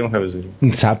بعدی رو می‌خوام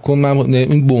بذاریم. صبر کن، من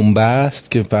این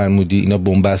بنبست که فرمودی اینا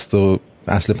بنبست و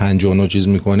اصل 59 چیز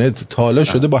میکنه، تا حالا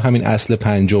شده با همین اصل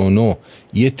 59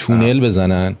 یه تونل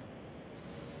بزنن؟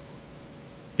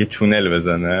 یه تونل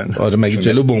بزنن؟ آره مگه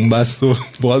جلو بنبست رو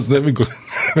باز نمیکنه؟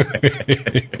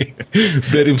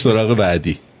 بریم سراغ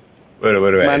بعدی.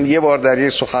 برو. من یه بار در یه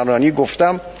سخنرانی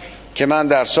گفتم که من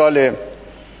در سال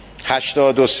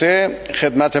 83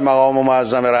 خدمت مقام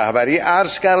معظم رهبری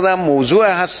عرض کردم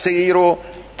موضوع هسته‌ای رو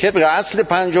طبق اصل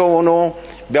 59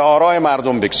 به آراء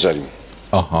مردم بگذاریم.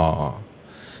 آها،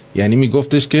 یعنی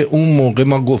میگفتش که اون موقع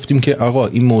ما گفتیم که آقا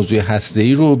این موضوع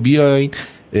هسته‌ای رو بیاین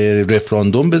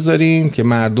رفراندوم بذاریم که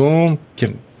مردم که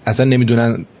اصلا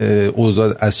نمیدونن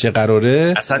اوضاع از چه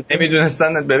قراره، اصلا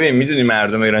نمیدونستن. ببین میدونی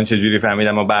مردم ایران چجوری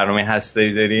فهمیدن ما برنامه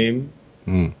هسته‌ای داریم؟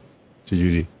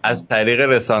 چجوری؟ از طریق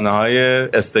رسانه‌های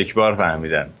استکبار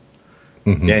فهمیدن.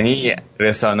 یعنی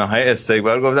رسانه‌های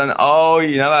استکبار گفتن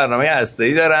اینا برنامه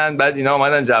هسته‌ای دارن، بعد اینا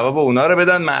اومدن جواب اونا رو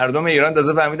بدن، مردم ایران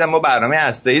تازه فهمیدن ما برنامه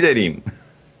هسته‌ای داریم.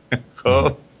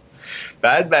 خب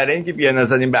بعد برای اینکه بیان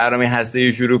اصلا این برنامه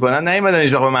هسته‌ای شروع کنن نیومدن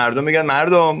اینجا به مردم بگن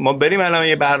مردم ما بریم الان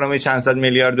یه برنامه چند صد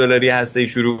میلیارد دلاری هسته‌ای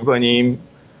شروع کنیم.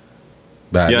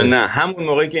 بله. یا نه همون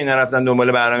موقعی که اینا رفتن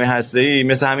دنبال برنامه هسته‌ای،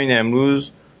 مثل همین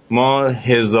امروز ما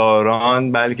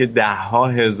هزاران بلکه ده‌ها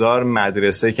هزار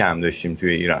مدرسه کم داشتیم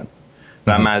توی ایران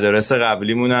و مدارس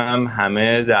قبلیمون هم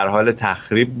همه در حال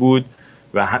تخریب بود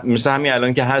و مثل همین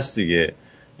الان که هست دیگه،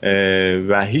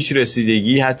 و هیچ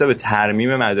رسیدگی حتی به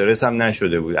ترمیم مدارس هم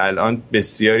نشده بود. الان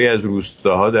بسیاری از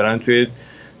روستاها دارن توی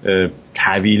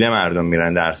طویله مردم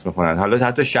میرن درس میخونن، حالا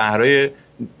حتی شهرهای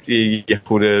یه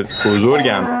خورده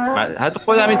بزرگم، حتی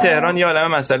خود همین تهران یه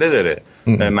عالمه مسئله داره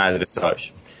مدرسه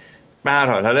هاش. به هر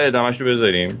حال حالا ادامه‌شو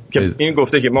بذاریم که این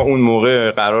گفته که ما اون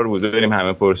موقع قرار بود بریم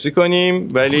همه پرسی کنیم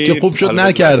ولی که خوب شد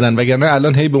نکردن، وگرنه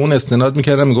الان هی به اون استناد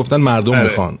میکردن میگفتن مردم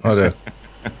میخوان. آره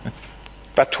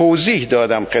و توضیح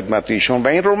دادم خدمت ایشون و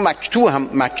این رو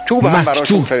مکتوب هم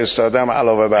براشون فرستادم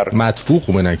علاوه بر مدفوع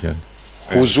خوبه نکرد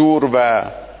حضور و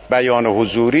بیان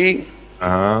حضوری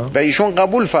و ایشون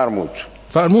قبول فرمود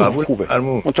خوبه.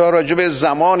 منتها راجع به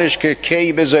زمانش که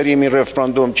کی بذاریم این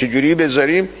رفراندوم چجوری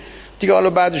بذاریم دیگه، حالا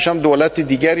بعدش هم دولت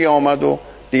دیگری آمد و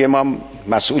دیگه من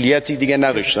مسئولیتی دیگه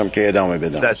نداشتم که ادامه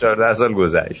بدم. 14 سال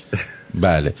گذشت.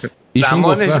 بله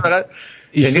زمانش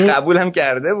یعنی قبول هم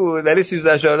کرده بود ولی 13-14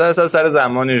 سال سر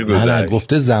زمانش گذشت. نه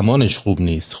گفته زمانش خوب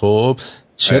نیست. خب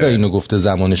چرا اینو گفته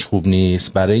زمانش خوب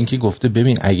نیست؟ برای اینکه گفته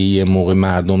ببین اگه یه موقع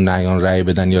مردم نیان رأی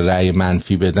بدن یا رأی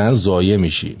منفی بدن ضایع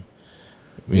میشی.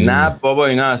 نه بابا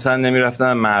اینا اصلا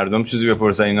نمیرفتن مردم چیزی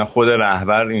بپرسن. اینا خود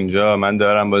رهبر اینجا من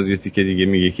دارم باز یه تیکه دیگه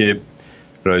میگه که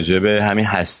راجبه همین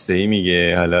هسته‌ای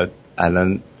میگه. حالا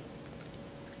الان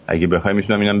اگه بخوای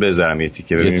میتونم اینم بذارم یه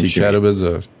تیکه ببینیم. یه تیکه رو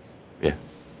بذار.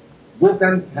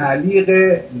 گفتن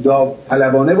تعلیق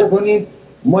داوطلبانه بکنید،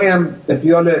 ما هم به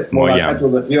خیال موقت و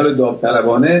به خیال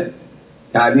داوطلبانه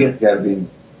تعلیق کردیم.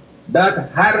 بعد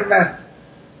هر وقت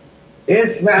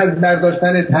اسم از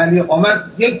برداشتن تعلیق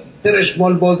آمد یک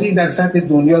ترشمال بازی در سطح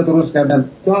دنیا درست کردن.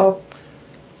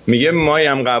 میگه ما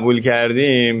هم قبول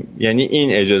کردیم، یعنی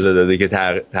این اجازه داده که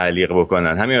تعلیق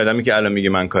بکنن. همین آدمی که الان میگه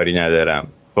من کاری ندارم،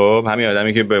 خب همین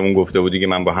آدمی که به اون گفته بودی که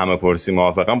من با همه پرسی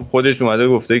موافقم، خودش اومده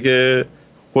گفته که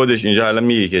خودش اینجا الان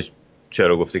میگه که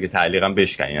چرا گفته که تعلیقم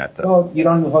بشکنین. حتی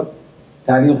ایران میخواد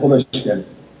تعلیق خوبش کنه.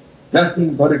 وقتی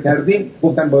این کارو کردیم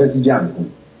گفتن باید جمع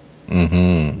کنیم.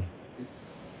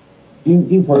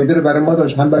 این فایده رو برای ما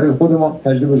داشت، هم برای خود ما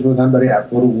تجربه شد، هم برای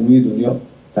افکار عمومی دنیا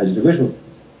تجربه شد.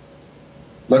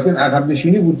 لیکن عقب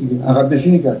نشینی بود دیگه، عقب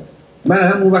نشینی کرد. من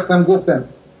همون وقتم گفتم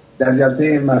در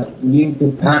جلسه مسئولین که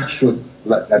پخش شد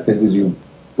در تلویزیون،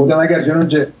 گفتم اگر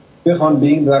چنانچه بخوان به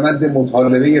این روند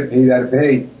مطالبه پی در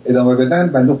پی ادامه بدن،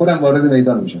 بنده خودم وارد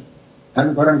میدان میشم.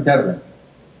 همین کارم کردم.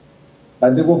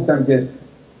 بنده گفتم که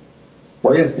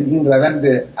باید این روند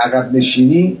عقب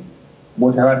نشینی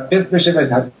متوقف بشه و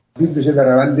تبدیل بشه به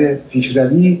روند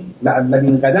پیشروی و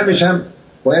اولین قدمش هم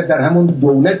باید در همون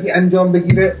دولتی انجام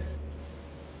بگیره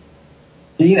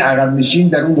که این عقب نشین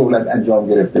در اون دولت انجام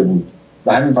گرفته بود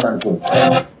و همین کارم شد.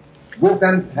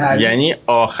 گفتن یعنی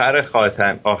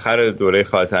آخر دوره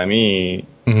خاتمی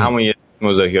همون یه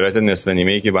مذاکرات نصف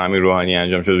نیمه‌ای که با همین روحانی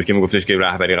انجام شد که میگفتش که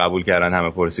رهبری قبول کردن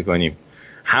همه پرسی کنیم،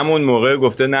 همون موقع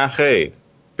گفته نه خیر،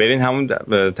 برین همون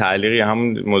تعلیقی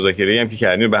همون مذاکره‌ای هم که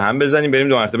کردین به هم بزنیم، بریم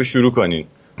دو مرتبه شروع کنین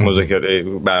مذاکره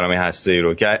برنامه هسته‌ای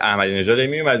رو. که احمدی نژاد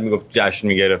میومد میگفت جشن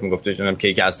میگرفت، میگفتش نمیدونم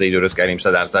کیک هسته‌ای درست کردیم،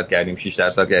 100% کردیم،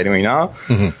 6% کردیم و اینا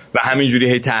و همینجوری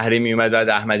هی تحریم میومد. بعد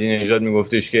احمدی نژاد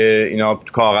میگفتش که اینا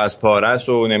کاغذ پاره است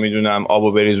و نمیدونم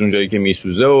آبو بریز اون جایی که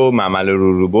میسوزه و ممل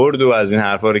رو برد و از این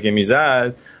حرفا رو که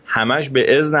میزد، همش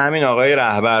به اذن همین آقای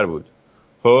رهبر بود.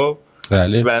 خب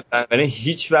بله. و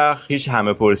هیچ وقت هیچ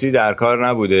همه پرسی در کار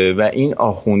نبوده و این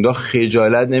آخوندا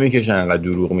خجالت نمیکشن انقدر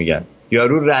دروغ میگن.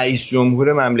 یارو رئیس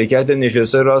جمهور مملکت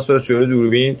نشسته راست جلوی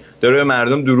دوربین داره به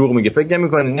مردم دروغ میگه، فکر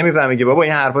نمیکنه نمیفهمه که بابا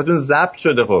این حرفاتون ضبط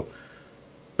شده. خب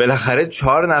بالاخره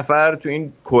 4 نفر تو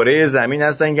این کره زمین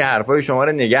هستن که حرفای شما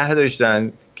رو نگه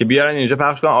داشتن که بیارن اینجا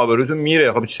پخش کنن، آبروتون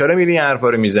میره. خب چرا میری این حرفا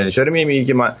رو میزنی؟ چرا میگی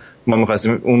که ما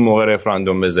می‌خواستیم اون موقع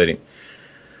رفراندوم بذاریم؟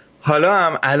 حالا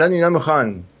هم الان اینا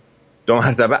میخوان 2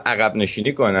 مرتبه عقب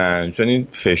نشینی کنن، چون این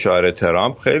فشار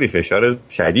ترامپ خیلی فشار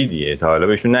شدیدیه. تا حالا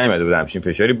بهشون نیومده بود همچین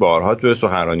فشاری. بارها تو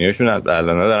سخنرانیاشون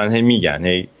الان دارن هی میگن،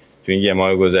 هی تو این 1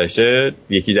 ماه گذشته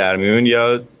یکی در میون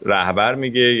یا رهبر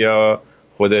میگه یا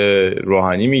خود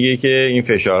روحانی میگه که این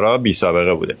فشارها بی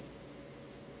سابقه بوده.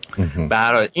 به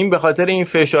هر حال این به خاطر این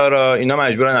فشارها اینا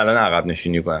مجبورن الان عقب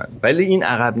نشینی کنن، ولی این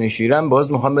عقب نشینی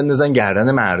باز میخوان بندازن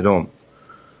گردن مردم.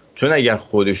 چون اگر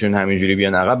خودشون همینجوری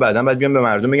بیان عقب، بعداً باید بیان به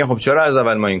مردم بگن خب چرا از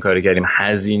اول ما این کارو کردیم؟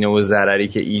 هزینه و ضرری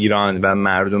که ایران و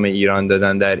مردم ایران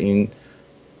دادن در این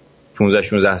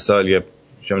 15-16 سال یا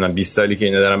چه 20 سالی که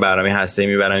اینا دارن برنامه هسته‌ای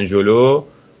میبرن جلو،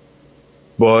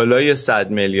 بالای 100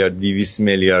 میلیارد 200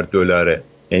 میلیارد دلاره.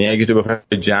 یعنی اگه تو بخوای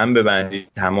جمع ببندی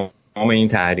تمام این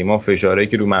تحریما و فشارهایی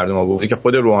که رو مردم آورده، که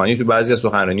خود روحانی تو بعضی از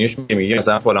سخنرانیاش میگه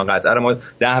مثلا فلان قطعه رو ما 10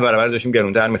 برابر داشتیم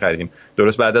گرونتر می‌خریدیم،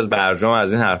 درست بعد از برجام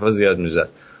از این حرفا زیاد میزد.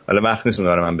 حالا وقت نیست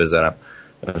اونها رو من بذارم،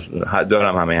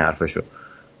 دارم همه این حرفشو.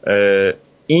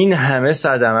 این همه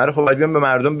صدمه رو خب باید بیان به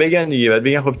مردم بگن دیگه. باید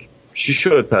بگن خب چی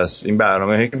شد پس این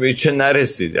برنامه که به چه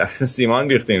نرسید، اصلا سیمان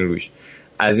ریختین روش.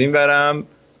 از این برم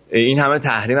این همه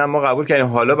تحریم هم ما قبول کردیم،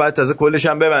 حالا بعد تازه کلش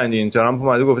هم ببندین. ترامپ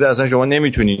اومده گفته اصلا شما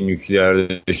نمیتونین نیوکلیر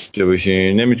داشته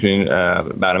باشین، نمیتونین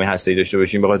برنامه هسته‌ای داشته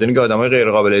باشین، به خاطر اینکه آدمای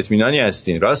غیر قابل اطمینانی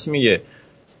هستین. راست میگه.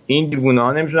 این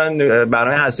دیوونه‌ها نمیتونن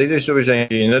برنامه هسته‌ای داشته باشن.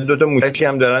 اینا 2 تا موشکی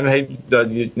هم دارن،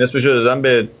 نصفشو دادن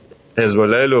به حزب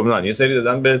الله لبنان، یه سری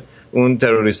دادن به اون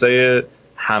تروریستای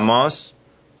حماس،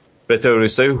 به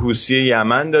تروریستای حوثی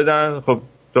یمن دادن. خب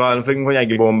تو الان فکر می‌کنی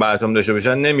اگه بمب اتم داشته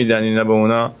باشن نمیدن اینا به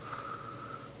اونا؟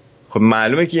 خب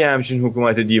معلومه که همچین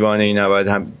حکومت دیوانه ای نباید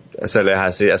هم اسلحه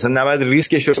هسته‌ای، اصلا نباید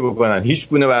ریسکش رو بکنن. هیچ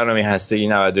گونه برنامه هسته‌ای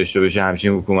نباید داشته باشه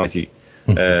همچین حکومتی.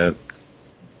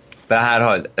 به هر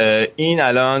حال این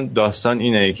الان داستان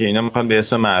اینه که اینا میخوان به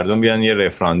اسم مردم بیان یه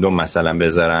رفراندوم مثلا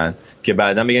بذارن که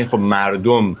بعدا بگن خب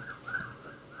مردم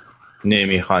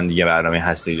نمیخوان دیگه برنامه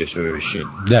هسته‌ای داشته باشین.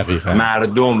 دقیقاً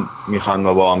مردم میخوان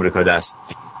ما با آمریکا دست.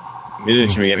 میدونی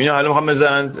چی میگم؟ اینا حالا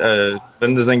میخوان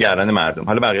بندازن گردن مردم.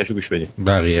 حالا بقیه‌شو گوش بدیم.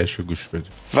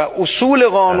 و اصول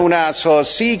قانون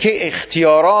اساسی که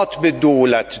اختیارات به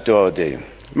دولت داده.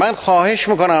 من خواهش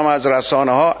میکنم از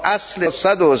رسانه ها اصل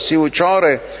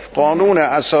 134 قانون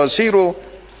اساسی رو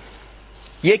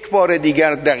یک بار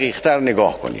دیگر دقیق‌تر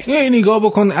نگاه کنید. یه نگاه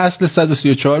بکن اصل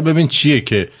 134 ببین چیه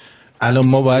که الان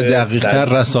ما باید دقیق‌تر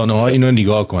رسانه ها اینو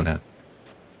نگاه کنن.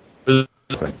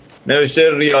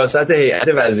 نوشته ریاست هیئت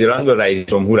وزیران به رئیس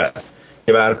جمهور است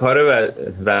که بر کار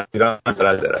وزیران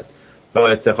مسئولیت دارد و با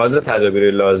اتخاذ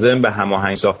تدابیر لازم به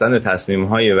هماهنگ ساختن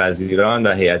تصمیم‌های وزیران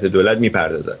و هیئت دولت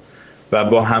می‌پردازد و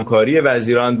با همکاری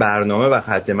وزیران برنامه و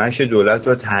خط مشی دولت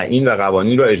را تعیین و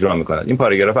قوانین را اجرا می‌کند. این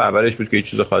پاراگراف اولش بود که هیچ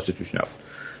چیز خاصی توش نبود.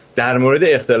 در مورد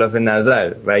اختلاف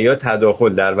نظر و یا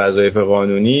تداخل در وظایف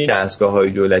قانونی دستگاه‌های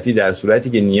دولتی در صورتی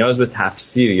که نیاز به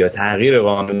تفسیر یا تغییر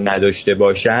قانون نداشته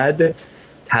باشد،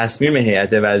 تصمیم هیئت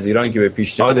وزیران که به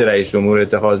پیشنهاد رئیس جمهور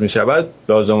اتخاذ می‌شود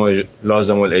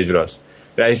لازم الاجراست.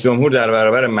 رئیس جمهور در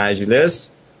برابر مجلس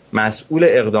مسئول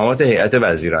اقدامات هیئت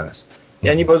وزیران است.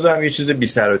 یعنی بازم یه چیز بی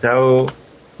سر و ته و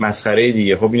مسخره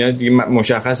دیگه. خب اینا دیگه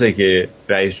مشخصه که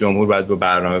رئیس جمهور باید با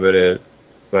برنامه بره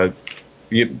و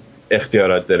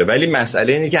اختیارات داره، ولی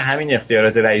مسئله اینه که همین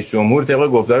اختیارات رئیس جمهور طبق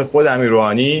گفتار خود امیر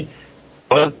روحانی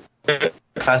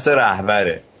خاص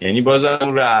رهبره. یعنی باز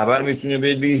اون رهبر میتونه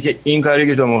بگه که این کاری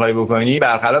که تو میخوای بکنی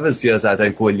برخلاف سیاست‌های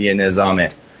کلی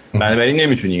نظامه، بنابراین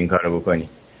نمیتونی این کارو بکنی.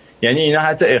 یعنی اینا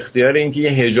حتی اختیار این که یه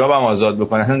حجاب هم آزاد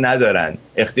بکنن ندارن،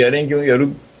 اختیار این که اون یارو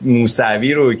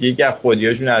موسوی رو که یکی از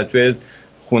خودیاشون از توی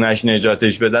خونش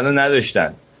نجاتش بدن رو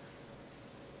نداشتن.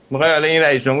 میخوای حالا این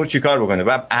رئیس جمهور چیکار بکنه؟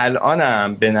 و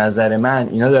الانم به نظر من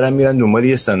اینا دارن میرن دنبال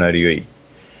یه سناریویی،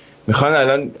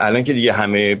 میخوان الان که دیگه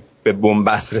همه به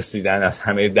بنبست رسیدن، از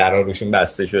همه درا روشون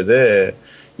بسته شده،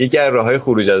 یکی از راههای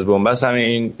خروج از بنبست همین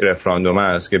این رفراندوم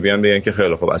است که بیان بگن که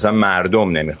خیلی خوب اصلا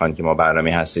مردم نمیخوان که ما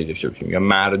برنامه هسته‌ای داشته باشیم، یا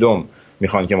مردم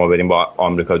میخوان که ما بریم با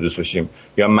آمریکا دوست باشیم،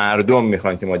 یا مردم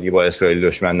میخوان که ما دیگه با اسرائیل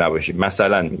دشمن نباشیم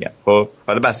مثلا میگن. خب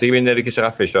حالا بستگی به این داره که چقدر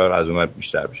فشار از اون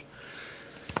بیشتر بشه،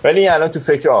 ولی الان تو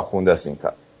فکر آخونده است این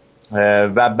کار.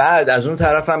 و بعد از اون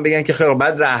طرف هم بگن که خیلی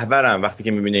بعد رهبرم وقتی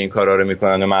که میبینه این کارا رو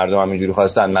میکنن و مردم هم اینجوری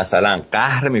خواستن مثلا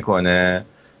قهر میکنه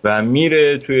و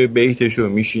میره توی بیتش و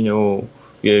میشینه و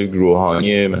یه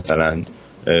روحانی مثلا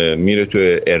میره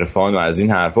توی عرفان و از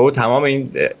این حرفا و تمام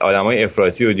این آدمای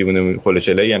افراطی و دیوونه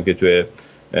خلوچلایی هم که توی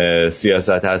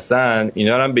سیاست هستن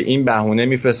اینا هم به این بهونه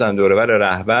میفرستن دور و بر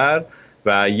رهبر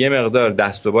و یه مقدار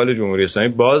دست و بال جمهوری اسلامی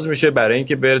باز میشه برای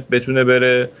اینکه بتونه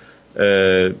بره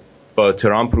با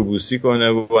ترامپ روبوسی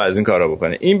کنه و از این کارا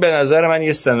بکنه. این به نظر من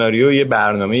یه سناریو، یه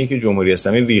برنامه‌ای که جمهوری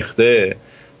اسلامی ریخته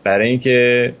برای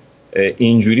اینکه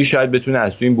اینجوری شاید بتونه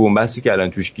از تو این بنبستی که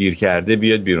الان توش گیر کرده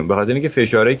بیاد بیرون، به خاطر اینکه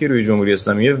فشارهایی که روی جمهوری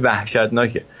اسلامی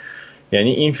وحشتناکه.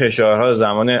 یعنی این فشارها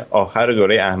زمان آخر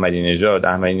دوره احمدی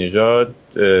نژاد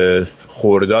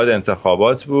خرداد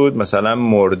انتخابات بود، مثلا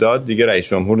مرداد دیگه رئیس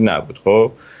جمهور نبود.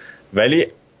 خب ولی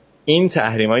این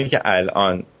تحریمایی که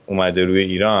الان اومده روی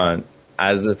ایران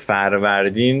از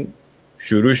فروردین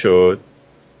شروع شد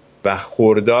و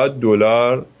خرداد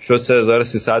دلار شد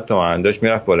 3300 تومان، داشت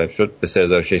میرفت بالا، شد به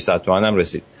 3600 تومان هم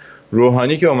رسید.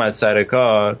 روحانی که اومد سر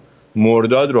کار،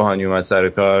 مرداد روحانی اومد سر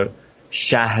کار،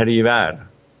 شهریور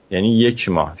یعنی یک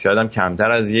ماه، شاید هم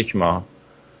کمتر از یک ماه،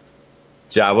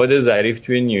 جواد ظریف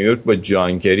توی نیویورک با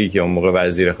جان کری که اون موقع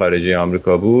وزیر خارجه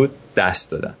آمریکا بود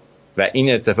دست دادن و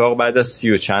این اتفاق بعد از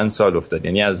 30 و چند سال افتاد.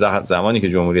 یعنی از زمانی که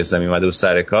جمهوری اسلامی اومده بود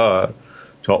سر کار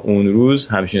تا اون روز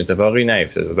همچین اتفاقی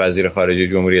نیفتاد. وزیر خارجه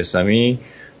جمهوری اسلامی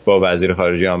با وزیر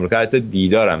خارجه آمریکا حتی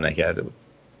دیدارم نکرده بود.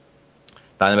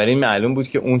 بنابراین معلوم بود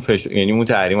که یعنی اون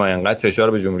تحریم‌ها انقدر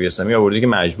فشار به جمهوری اسلامی آورده که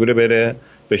مجبوره بره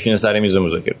بشینه سر میز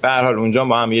مذاکره. به هر حال اونجا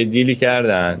با هم یه دیلی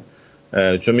کردن،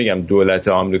 چون میگم دولت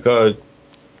آمریکا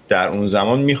در اون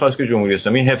زمان میخواست که جمهوری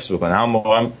اسلامی حفظ بکنه. هم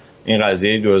موقع هم این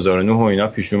قضیه 2009 و اینا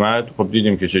پیش اومد، خب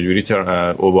دیدیم که چجوری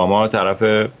اوباما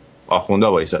طرف آخونده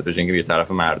وایساد به جای اینکه یه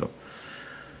طرف مردم.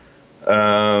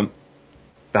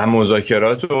 و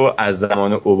مذاکرات رو از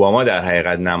زمان اوباما در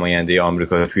حقیقت نماینده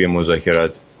آمریکا توی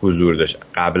مذاکرات حضور داشت.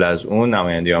 قبل از اون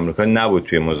نماینده آمریکا نبود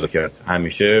توی مذاکرات،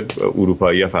 همیشه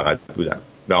اروپایی‌ها فقط بودن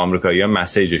و آمریکایی‌ها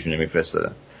مسیجشون رو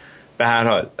میفرستادن. به هر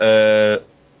حال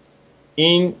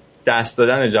این دست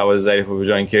دادن جواد ظریف و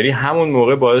جان کری همون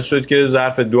موقع باعث شد که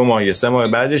ظرف 2 ماه یا 3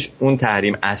 ماه بعدش اون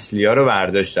تحریم اصلی‌ها رو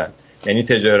برداشتن، یعنی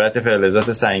تجارت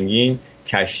فلزات سنگین،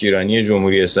 کشتیرانی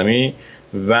جمهوری اسلامی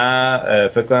و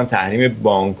فکر کنم تحریم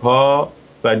بانک‌ها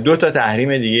و 2 تا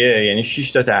تحریم دیگه، یعنی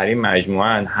 6 تا تحریم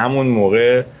مجموعاً همون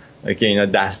موقع که اینا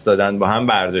دست دادن با هم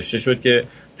برداشته شد که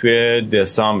توی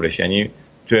دسامبرش، یعنی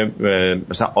توی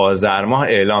مثلا آذر ماه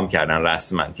اعلام کردن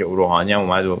رسما که روحانی هم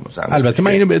اومد و مثلا. البته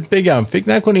من اینو بهت بگم، فکر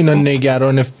نکن اینا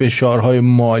نگران فشارهای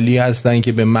مالی هستن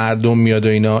که به مردم میاد و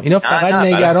اینا فقط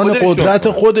نگران قدرت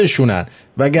خودشونن،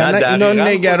 وگرنه اینا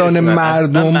نگران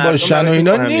مردم باشن و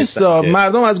اینا نیست.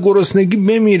 مردم از گرسنگی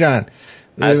بمیرن،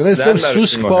 مثل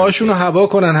سوسک پاهاشون رو هوا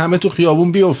کنن، همه تو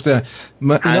خیابون بیفته.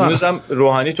 هنوزم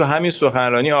روحانی تو همین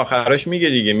سخنرانی آخرش میگه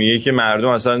دیگه، میگه که مردم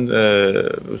اصلا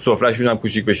سفرهشون هم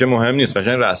کوچیک بشه مهم نیست،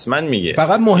 قشنگ رسما میگه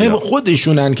فقط مهم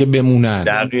خودشونن که بمونن.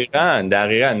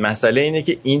 دقیقاً مسئله اینه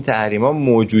که این تحریما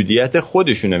موجودیت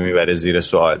خودشونو میبره زیر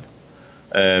سوال.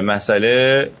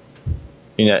 مسئله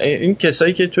این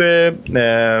کسایی که توی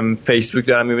فیسبوک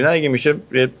دارن میبینن اگه میشه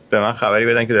به من خبری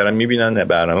بدن که دارن میبینن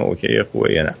برنامه اوکیه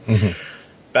خوبه یا نه.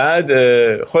 بعد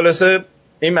خلاصه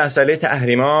این مسئله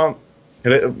تحریما،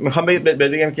 میخوام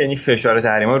بگم که این فشار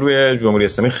تحریما روی جمهوری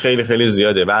اسلامی خیلی خیلی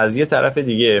زیاده و از یه طرف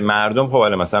دیگه مردم خب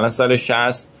مثلا سال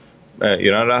 60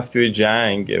 ایران رفت توی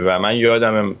جنگ و من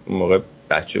یادم موقع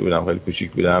بچه بودم، خیلی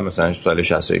کوچیک بودم، مثلا سال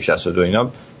 61 62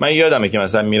 اینا، من یادمه که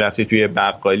مثلا میرفتی توی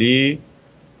بقالی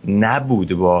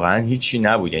نبود، واقعا هیچی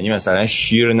نبود، یعنی مثلا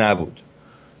شیر نبود،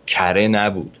 کره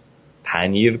نبود،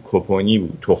 پنیر کپونی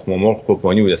بود، تخم مرغ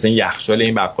کپونی بود، اصلا یخچال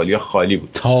این بقالیا خالی بود.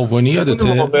 تعاونی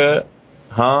یادته؟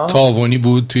 ها تعاونی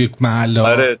بود توی محله.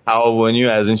 آره تعاونی و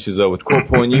از این چیزا بود،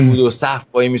 کپونی بود و صف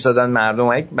وای میسادن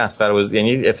مردم، یک مسخره بود،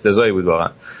 یعنی افتضاحی بود واقعا.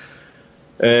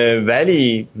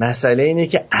 ولی مسئله اینه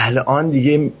که الان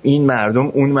دیگه این مردم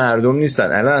اون مردم نیستن،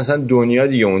 الان اصلا دنیا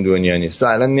دیگه اون دنیا نیست. تو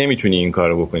الان نمیتونی این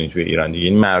کارو بکنی توی ایران دیگه،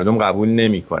 این مردم قبول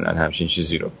نمیکنن همچین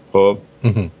چیزی رو. خب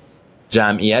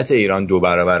جمعیت ایران 2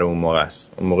 برابر اون موقع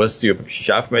است. اون موقع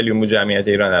 36 میلیون بود جمعیت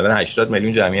ایران، الان 80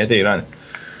 میلیون جمعیت ایرانه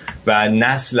و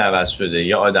نسل عوض شده،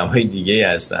 یا آدمای دیگه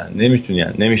هستن،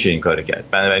 نمیشه این کارو کرد.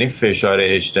 بنابراین فشار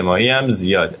اجتماعی هم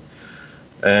زیاده.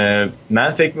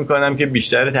 من فکر میکنم که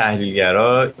بیشتر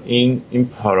تحلیلگرا این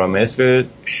پارامتر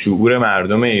شعور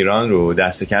مردم ایران رو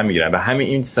دست کم میگیرن و همین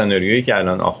این سناریویی که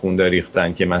الان آخوندا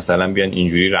ریختن که مثلا بیان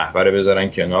اینجوری رهبر بذارن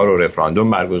کنار و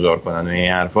رفراندوم برگزار کنن و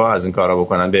این حرفا، از این کارا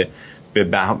بکنن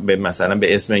به مثلا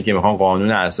به اسم اینکه میخوان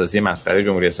قانون اساسی مسخره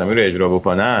جمهوری اسلامی رو اجرا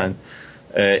بکنن،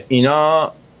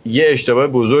 اینا یه اشتباه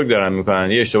بزرگ دارن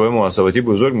میکنن، یه اشتباه محاسباتی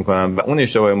بزرگ میکنن و اون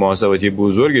اشتباه محاسباتی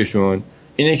بزرگشون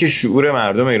اینه که شعور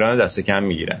مردم ایران دست کم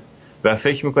میگیرن و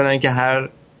فکر میکنن که هر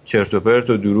چرت و پرت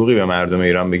و دروغی به مردم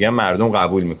ایران بگن مردم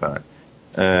قبول میکنن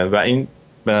و این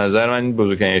به نظر من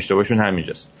بزرگترین اشتباهشون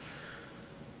همینجاست.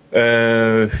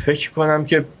 فکر کنم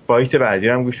که بایت بعدی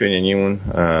هم گوش بدین، یعنی اون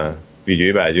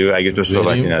ویدیوی بعدی رو اگه تو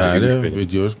صحبتی نداری گوش بدین.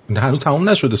 ویدیو هنوز تموم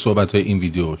نشده صحبت‌های این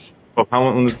ویدیوش. خب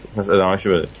همون اون ادامه‌شو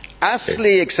بده.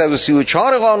 اصل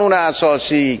 134 قانون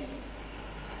اساسی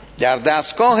در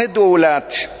دستگاه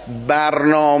دولت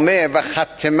برنامه و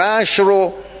خط مشی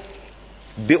رو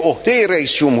به عهده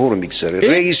رئیس جمهور میگذاره.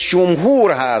 رئیس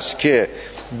جمهور هست که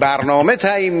برنامه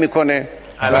تعیین میکنه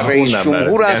و رئیس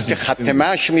جمهور هست که خط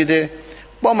مشی میده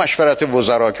با مشورت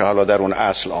وزرا که حالا در اون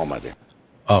اصل آمده.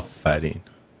 آفرین.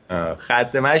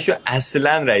 خط مشی رو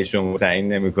اصلا رئیس جمهور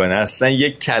تعیین نمیکنه، اصلا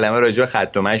یک کلمه راجع به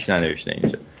خط مشی ننوشته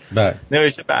اینجا. بله.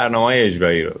 نوشته برنامه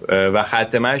اجرایی رو و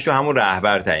خط مشی رو همون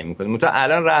رهبر تعیین میکنه. مثلا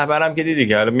الان رهبرم که دیدی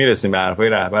که حالا میرسیم به حرفای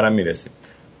رهبرم میرسیم.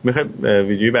 میخوای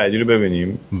ویدیو بعدی رو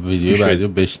ببینیم؟ ویدیو بعدی رو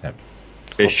بشنویم.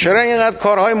 چرا اینقدر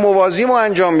کارهای موازی ما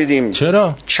انجام میدیم؟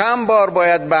 چرا؟ چند بار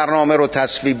باید برنامه رو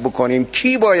تصویب بکنیم؟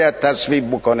 کی باید تصویب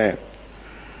بکنه؟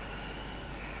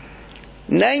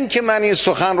 نه اینکه من این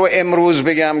سخن رو امروز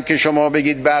بگم که شما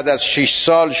بگید بعد از 6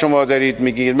 سال شما دارید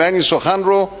میگید. من این سخن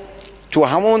رو تو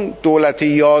همون دولت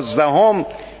 11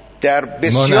 در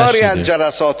بسیاری از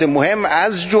جلسات مهم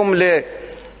از جمله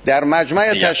در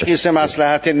مجمع تشخیص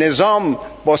مصلحت نظام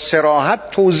با صراحت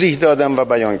توضیح دادم و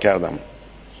بیان کردم.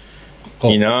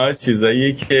 اینا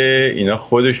چیزایی که اینا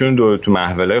خودشون تو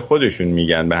محولای خودشون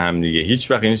میگن به هم دیگه.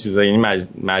 هیچ وقت این چیزایی، یعنی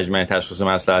مجمع تشخیص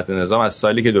مصلحت نظام از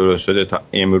سالی که درست شده تا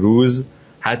امروز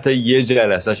حتی یه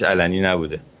جلسهش علنی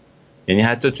نبوده. یعنی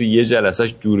حتی تو یه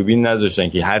جلسهش دوربین نذاشتن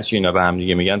که هر چی اینا به هم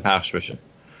دیگه میگن پخش بشه.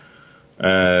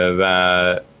 و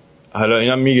حالا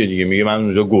اینا میگه دیگه، میگه من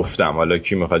اونجا گفتم، حالا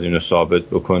کی میخواد اینو ثابت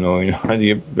بکنه و اینا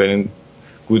دیگه برین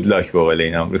گود لاک به قول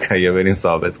این آمریکایی‌ها برین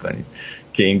ثابت کنید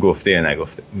که این گفته یا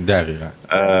نگفته. دقیقاً.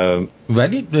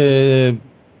 ولی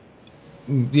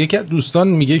یکی از دوستان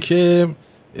میگه که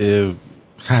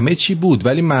همه چی بود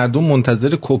ولی مردم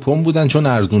منتظر کپون بودن چون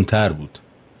ارزونتر بود.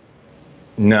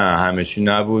 نه همه چی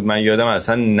نبود. من یادم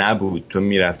اصلا نبود. تو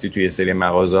میرفتی توی سری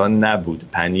مغازه‌ها نبود،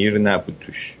 پنیر نبود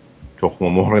توش، تخم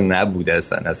مرغ نبود،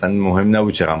 اصلا مهم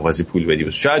نبود چقدر خاصی پول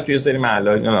بدی. شاید توی سری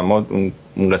محلات ما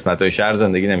اون قسمت‌های شهر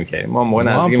زندگی نمی‌کردیم، ما موقع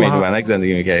نزدیک میدونک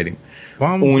زندگی می‌کردیم،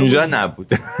 اونجا نبود.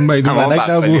 میدونک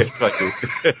نبود.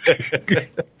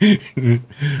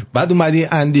 بعد اومدی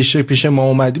اندیشه پیش ما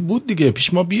اومدی بود دیگه،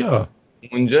 پیش ما بیا.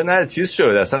 اونجا نه چیز شد،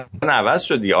 اصلا عوض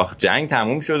شد دیگه. جنگ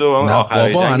تموم شد و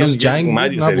آخر جنگ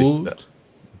اومدی نبود.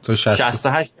 تو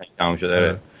 68 جنگ تموم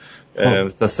شد.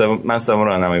 من سوم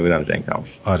راهنمایی بودم جنگ تموم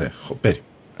شد. آره خب بریم.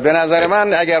 به نظر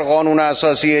من اگر قانون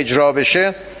اساسی اجرا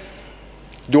بشه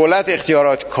دولت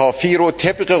اختیارات کافی رو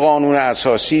طبق قانون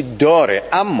اساسی داره،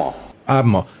 اما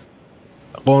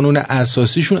قانون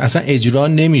اساسیشون اصلا اجرا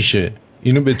نمیشه.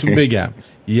 اینو بهتون بگم.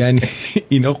 یعنی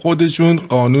اینا خودشون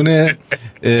قانون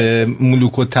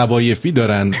ملوک و طوایفی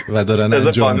دارن و دارن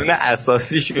انجام. قانون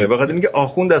اساسیشونه، بخاطر اینکه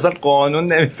آخوند اصلا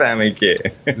قانون نمیفهمه که.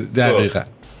 دقیقاً.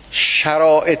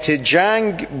 شرایط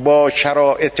جنگ با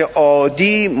شرایط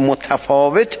عادی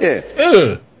متفاوته.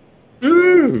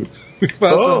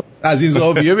 از این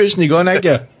زاویه بهش نگاه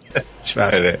نکرد.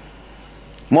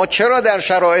 ما چرا در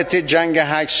شرایط جنگ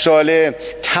 8 ساله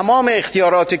تمام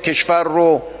اختیارات کشور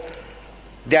رو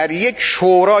در یک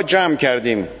شورا جمع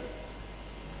کردیم؟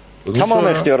 تمام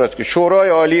اختیارات که شورای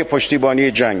عالی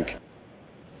پشتیبانی جنگ.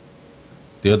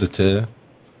 یادته؟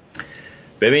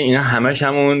 ببین اینا همش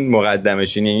همون مقدمه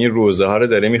چینی، این روزه ها رو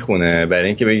داره میخونه برای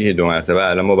اینکه بگه 2 مرتبه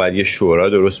الان ما باید یه شورا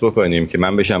درست بکنیم که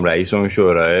من بشم رئیس اون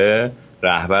شوراه،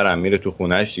 رهبرم میره تو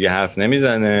خونهش دیگه حرف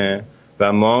نمیزنه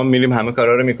و ما میریم همه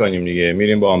کارا رو میکنیم دیگه،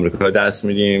 میریم با آمریکا دست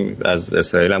میدیم، از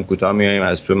اسرائیل هم کوتاه میایم،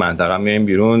 از تو منطقه میایم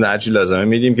بیرون، هر چی لازمه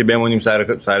میدیم که بمونیم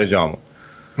سر جامو.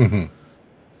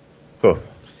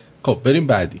 خب بریم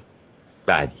بعدی.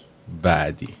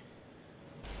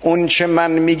 اون چه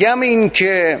من میگم این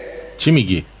که چی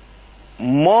میگی؟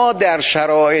 ما در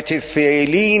شرایط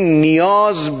فعلی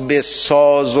نیاز به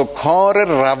ساز و کار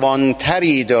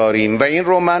روانتری داریم و این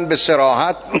رو من به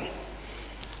صراحت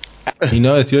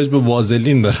اینا احتیاج به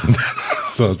وازلین دارن.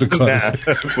 ساز و کار.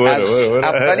 از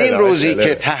اولین روزی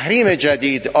که تحریم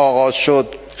جدید آغاز شد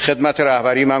خدمت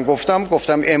رهبری من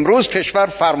گفتم امروز کشور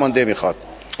فرمانده میخواد.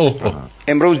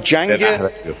 امروز جنگ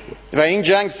و این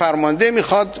جنگ فرمانده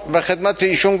میخواد و خدمت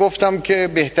ایشون گفتم که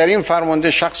بهترین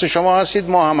فرمانده شخص شما هستید،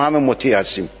 ما هم همه مطیع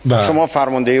هستیم. شما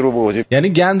فرماندهی رو بودید. یعنی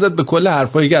گند زد به کل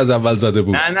حرفایی که از اول زده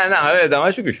بود. نه حالا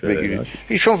ادامه‌شو گوش بده.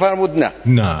 ایشون فرمود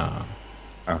نه.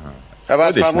 و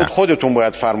بعد فرمود خودتون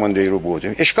باید فرماندهی رو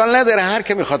بودید. اشکال نداره، هر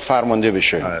که میخواد فرمانده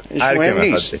بشه. مهم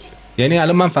نیست. یعنی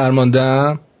الان من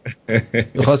فرمانده‌ام.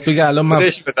 میخواست بگه الان من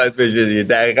خودش میخواد بشه دیگه.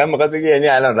 دقیقاً میخواد بگه یعنی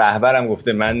الان رهبرم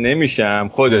گفته من نمیشم،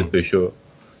 خودت بشو.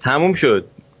 تموم شد.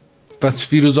 پس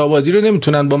فیروزآبادی رو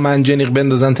نمیتونن با منجنیق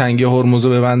بندازن تنگه هرمز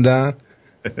رو ببندن؟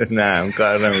 نه اون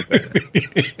کار نمیکنه.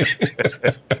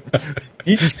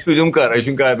 هیچ کدوم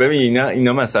کاراشون کار. ببین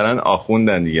اینا مثلا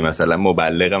آخوندن دیگه، مثلا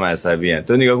مبلغ مذهبی ان.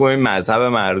 تو نگاه کن این مذهب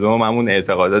مردم، همون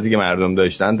اعتقاداتی که مردم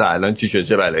داشتن تا الان چی شد،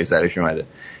 چه بلایی سرش اومده.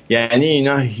 یعنی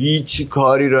اینا هیچ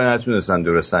کاری رو نتونستن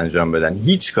درست انجام بدن،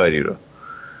 هیچ کاری رو.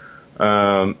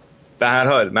 به هر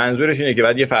حال منظورش اینه که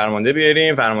بعد یه فرمانده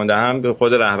بیاریم، فرمانده هم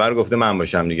خود رهبر گفته من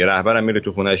باشم دیگه، رهبرم میره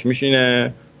تو خونش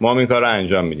میشینه، ما این کار رو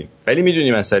انجام میدیم. ولی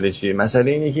میدونی مسئله چیه؟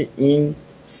 مسئله اینه که این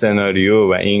سناریو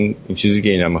و این چیزی که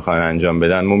اینا میخوان انجام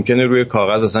بدن ممکنه روی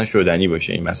کاغذ اصلا شدنی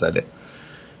باشه این مسئله،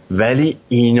 ولی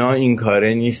اینا این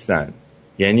کاره نیستن.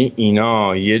 یعنی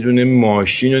اینا یه دونه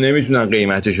ماشین رو نمیتونن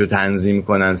قیمتش رو تنظیم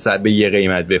کنن به یه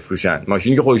قیمت بفروشن،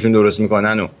 ماشینی که خودشون درست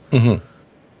میکنن و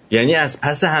یعنی از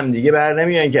پس همدیگه بر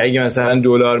نمیان که اگه مثلا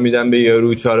دلار میدن به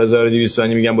یارو 4200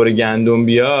 تومانی میگن برو گندم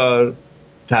بیار،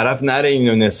 طرف نره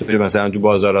اینو نصف مثلا تو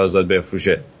بازار آزاد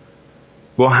بفروشه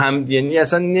با هم. یعنی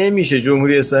اصلا نمیشه.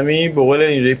 جمهوری اسلامی به قول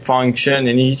اینجوری فانکشن،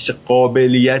 یعنی هیچ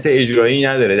قابلیت اجرایی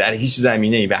نداره در هیچ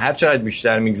زمینه‌ای و هر چقدر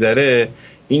بیشتر میگذره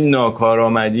این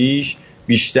ناکارآمدیش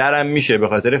بیشتر هم میشه به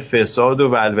خاطر فساد و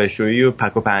ولوشویی و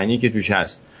پک و پهنی که توش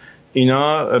هست.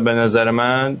 اینا به نظر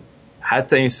من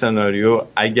حتی این سناریو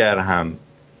اگر هم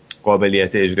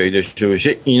قابلیت اجرایی داشته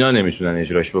باشه اینا نمیتونن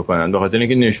اجراش بکنن، به خاطر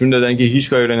اینکه نشون دادن که هیچ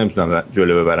کاری رو نمیتونن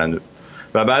جلو ببرن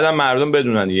و بعدم مردم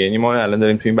بدونن دیگه. یعنی ما الان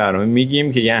داریم تو این برنامه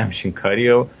میگیم که یه همچین کاری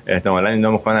رو احتمالاً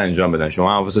اینا میخوان انجام بدن،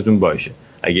 شما حواستون باشه.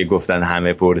 اگه گفتن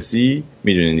همه پرسی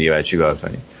میدونین دیگه بعد چیکار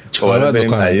کنین. چیکار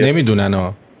بکنن؟ نمیدونن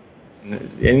ها.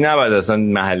 یعنی نباید اصلا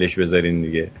محلش بذارین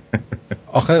دیگه.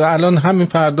 آخه الان همین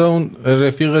فردا اون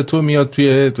رفیق تو میاد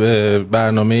توی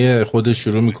برنامه خودش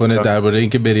شروع میکنه درباره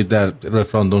اینکه برید در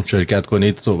رفراندوم شرکت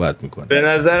کنید صحبت میکنه. به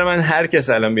نظر من هر کس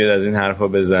الان بیاد از این حرفا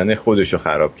بزنه خودشو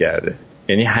خراب کرده.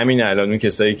 یعنی همین الان اون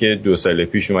کسایی که 2 سال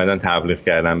پیش اومدن تبلیغ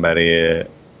کردن برای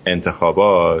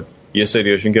انتخابات، یه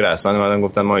سریاشون که رسما اومدن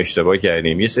گفتن ما اشتباه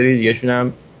کردیم، یه سری دیگه‌شون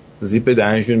هم زیپ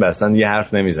دهنشون بستن یه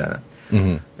حرف نمیزنن.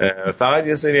 فقط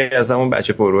یه سری از همون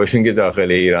بچه پرواشون که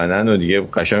داخل ایرانن و دیگه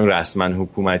قشنگ رسما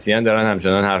حکومتی ان دارن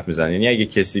همچنان حرف میزنن. یعنی اگه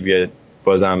کسی بیاد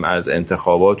بازم از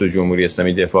انتخابات و جمهوری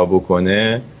اسلامی دفاع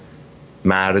بکنه،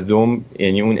 مردم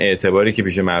یعنی اون اعتباری که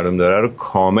پیش مردم داره رو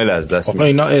کامل از دست میده.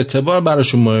 اینا اعتبار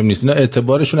براشون مهم نیست، اینا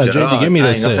اعتبارشون از جای دیگه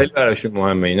میرسه. اینا خیلی براشون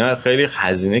مهمه، اینا خیلی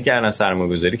هزینه کردن،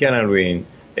 سرمایه‌گذاری کردن روی این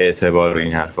اعتبار و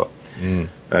این حرفا،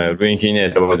 روی اینکه این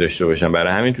اعتبار داشته باشن.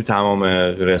 برای همین تو تمام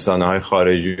رسانه‌های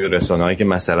خارجی و رسانه‌هایی که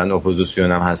مثلا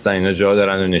اپوزیسیون هم هستن اینا جا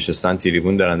دارن و نشستن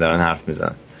تریبون دارن حرف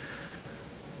میزنن.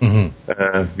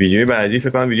 ویدیوی بعدی فکر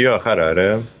کنم ویدیو آخر.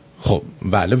 آره خب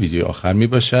بله ویدیو آخر می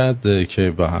باشد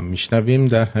که با هم میشنویم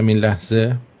در همین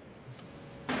لحظه.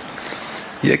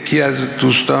 یکی از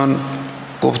دوستان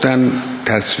گفتن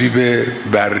تصویب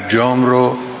برجام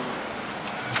رو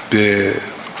به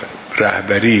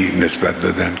رهبری نسبت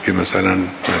دادن که مثلا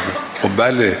خب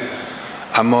بله،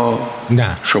 اما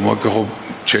نه شما که خب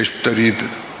چشم دارید،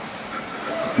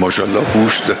 ماشاءالله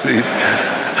هوش دارید،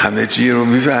 همه چی رو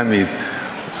میفهمید.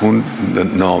 اون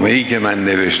نامه‌ای که من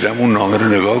نوشتم اون نامه رو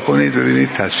نگاه کنید ببینید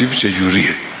تصویب چجوریه،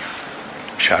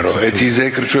 شرایطی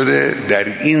ذکر شده، در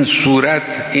این صورت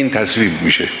این تصویب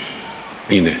میشه.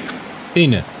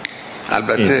 اینه.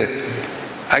 البته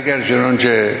اگر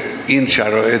چنانچه این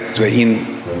شرایط و این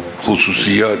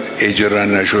خصوصیات اجرا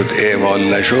نشد،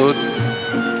 اعمال نشد،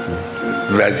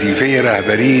 وظیفه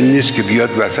رهبری این نیست که بیاد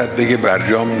وسط بگه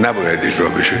برجام نباید اجرا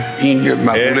بشه. این یه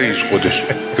مقوله ایست خودش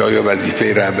که آیا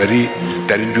وظیفه رهبری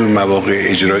در این جور مواقع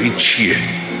اجرایی چیه.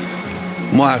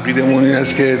 ما عقیدمون این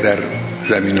است که در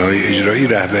زمینه‌های اجرایی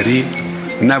رهبری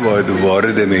نباید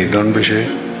وارد میدان بشه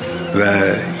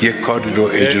و یک کاری رو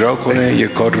اجرا کنه،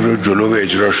 یک کاری رو جلو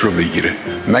اجراش رو بگیره،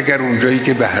 مگر اونجایی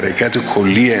که به حرکت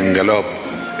کلی انقلاب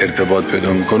ارتباط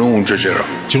پیدا میکنه اونجا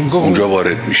اونجا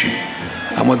وارد میشیم،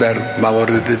 اما در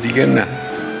موارد دیگه نه.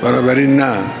 بنابراین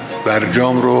نه،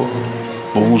 برجام رو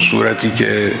به اون صورتی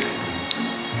که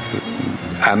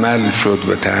عمل شد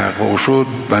و تحقق شد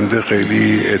بنده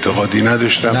خیلی اعتقادی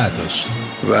نداشت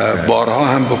و بارها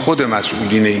هم به خود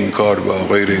مسئولین این کار، به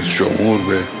آقای رئیس جمهور،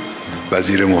 به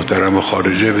وزیر محترم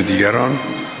خارجه، به دیگران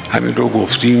همین رو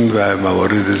گفتیم و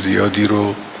موارد زیادی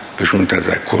رو بهشون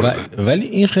تذکر دادیم. ولی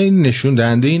این خیلی نشون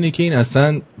دهنده اینه که این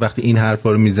اصلا وقتی این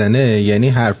حرفا رو میزنه یعنی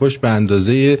حرفاش به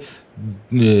اندازه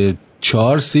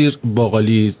 4 سیر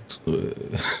باقالی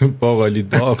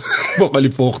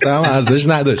پخته هم ارزش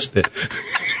نداشته.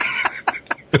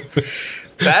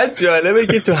 بعد جالبه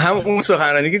که تو هم اون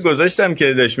سخنرانی که گذاشتم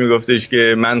که داشت میگفتش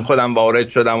که من خودم وارد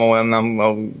شدم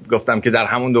و گفتم که در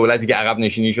همون دولتی که عقب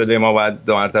نشینی شده ما باید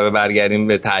 2 مرتبه برگردیم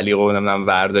به تعلیق و نمیدونم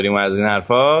ورداریم و از این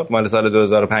حرفا، مال سال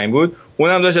 2005 بود.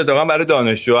 اونم داشت اتفاقا برای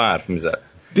دانشجوها حرف میزد.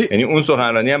 یعنی اون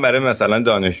سخنرانی هم برای مثلا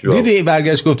دانشجوها. دیدی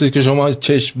برگشت گفتید که شما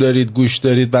چشم دارید، گوش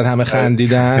دارید، بعد همه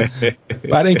خندیدن.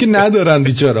 برای اینکه ندارن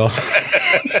بیچارا.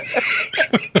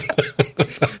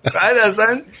 بعد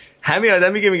اصلا همین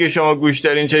آدمی که میگه شما گوش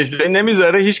دارین چشم دارین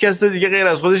نمیذاره هیچ کس دیگه غیر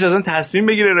از خودش اصلا تصمیم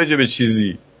بگیره راجع به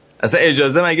چیزی. اصلا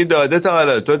اجازه مگه داده تا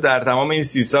حالا؟ تو در تمام این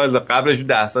 30 سال قبلش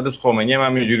 10 سال خمینی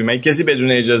هم اینجوری مگه کسی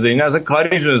بدون اجازه اینا اصلا کاری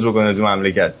نمیتونه بکنه تو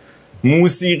مملکت؟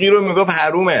 موسیقی رو میگفت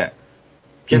حرومه،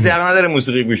 کسی حق نداره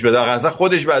موسیقی گوش بده. اصلا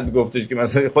خودش بعد گفتش که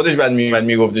مثلا خودش بعد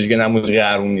میگفتش که نه موسیقی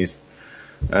حروم نیست.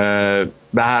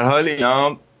 به هر حال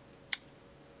اینا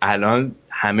الان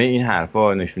همه این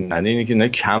حرفا نشون دهنده اینه که اینا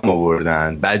کم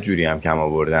آوردن، بدجوری هم کم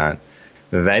آوردن،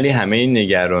 ولی همه این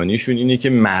نگرانیشون اینه که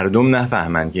مردم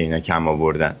نفهمن که اینا کم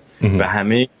آوردن و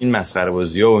همه این مسخره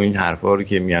بازی‌ها و این حرفا رو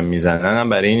که میزنن هم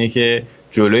برای اینه که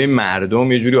جلوی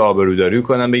مردم یه جوری آبروداری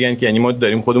کنن، بگن که یعنی ما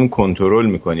داریم خودمون کنترل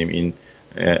میکنیم این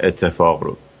اتفاق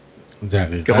رو.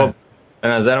 دقیقاً. که خب به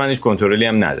نظر من هیچ کنترلی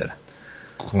هم ندارن.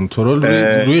 کنترل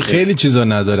روی خیلی چیزا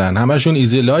ندارن، همشون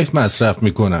ایزی لایف مصرف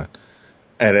میکنن.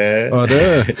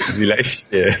 آره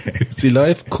ایزی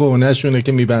لایف کونه‌شونه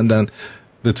که میبندن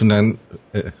بتونن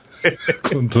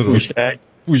کنترل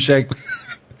پوشک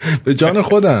به جان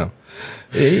خودم.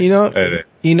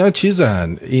 اینا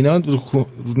چیزن، اینا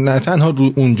نه تنها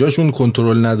رو اونجاشون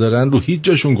کنترل ندارن، رو هیچ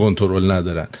جاشون کنترل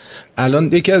ندارن.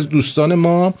 الان یکی از دوستان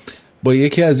ما با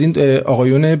یکی از این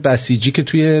آقایون بسیجی که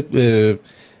توی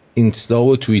اینستا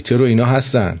و توییتر و اینا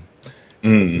هستن،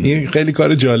 این خیلی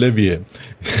کار جالبیه.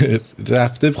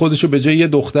 رفته خودشو به جای یه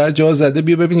دختر جا زده،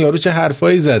 بیا ببین یارو چه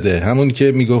حرفایی زده، همون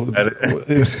که میگه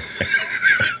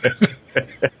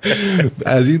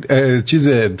از این چیز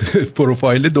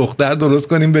پروفایل دختر درست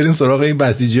کنیم برین سراغ این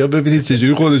بسیجی‌ها ببینید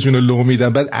چجوری خودشونو لو میدن،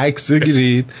 بعد عکس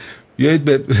بگیرید بیایید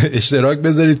به اشتراک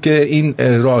بذارید که این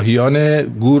راهیان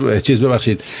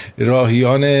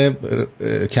راهیان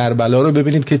کربلا رو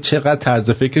ببینید که چقدر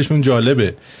طرز فکرشون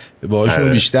جالبه،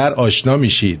 باهاشون بیشتر آشنا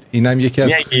میشید. اینم یکی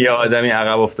از یه آدمی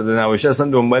عقب افتاده نباشه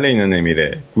اصلا دنبال اینا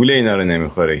نمیره، گول اینا رو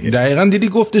نمیخوره. دقیقاً دیدی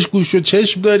گفتش گوش و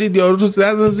چشم دارید، یارو رو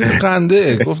زد زیر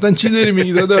خنده. گفتن چی داری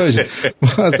میگی داداش؟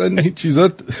 اصلا این چیزا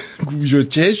گوش و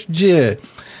چشم چیه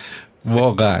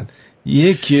واقعا؟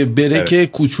 یک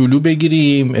بریک کوچولو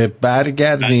بگیریم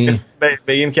برگردیم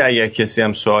بگیم که اگه کسی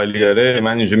هم سوالی داره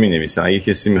من اینجا مینویسم، اگه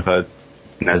کسی میخواد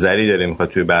نظری داره میخواد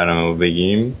توی برنامه رو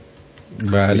بگیم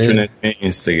بله میتونه توی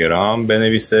اینستاگرام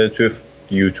بنویسه، توی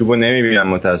یوتیوب رو نمیبینم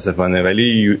متاسفانه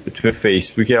ولی توی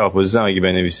فیسبوک اپوزیسم اگه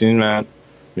بنویسین من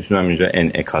میتونم اینجا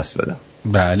انعکاس بدم.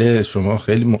 بله شما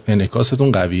خیلی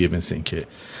انعکاستون قویه، مثل این که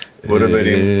برو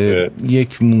بریم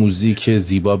یک موزیک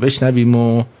زیبا بشنویم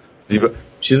و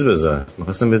چیز بذار.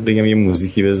 میخواستم بگم یه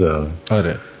موزیکی بذار.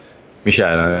 آره میشه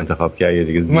الان انتخاب کرد یا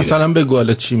دیگه مثلا بگو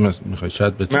حالا چی میخوای؟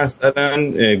 شاید بتونی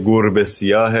مثلا گربه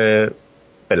سیاه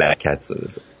بلکت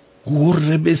بذار.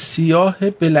 گربه سیاه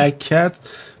بلکت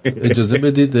اجازه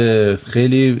بدید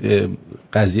خیلی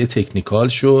قضیه تکنیکال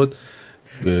شد.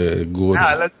 نه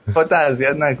حالا خودت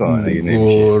اذیت نکن اگه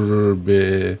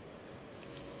نمیشه.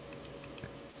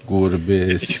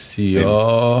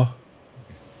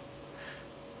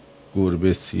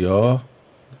 گربه سیاه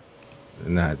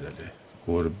نداره.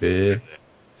 گربه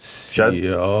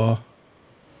سیاه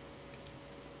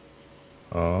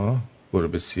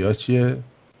گربه سیاه چیه؟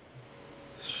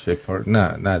 شپارد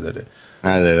نداره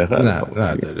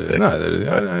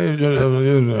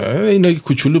اینا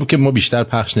کوچولو که ما بیشتر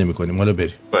پخش نمی کنیم. حالا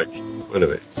بریم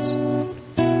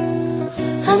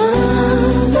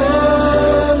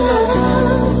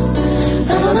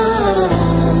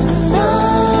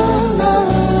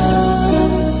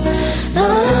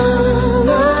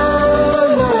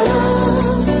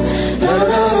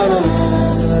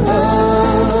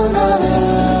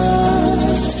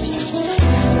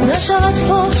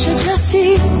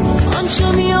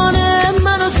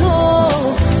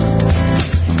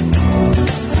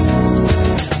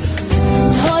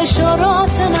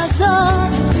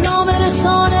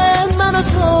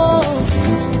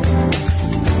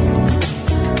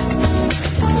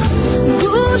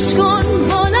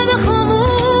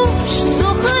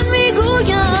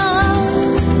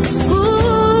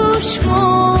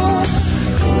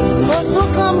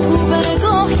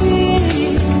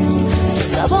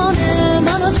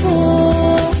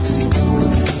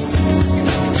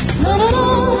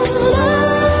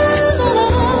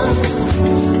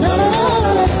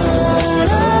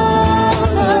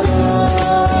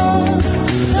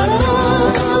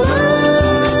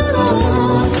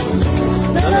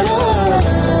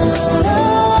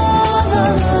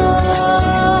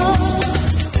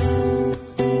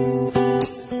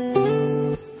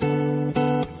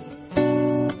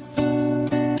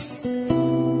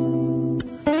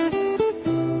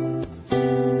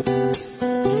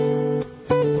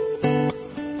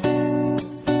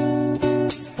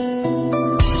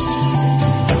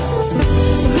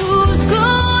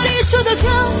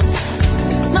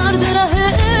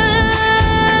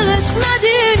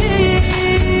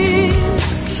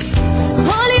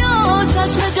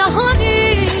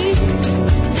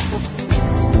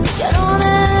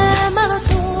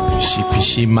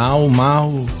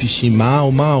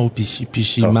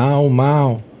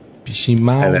پیشی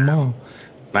ماو.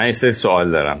 من یه سری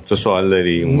سوال دارم. تو سوال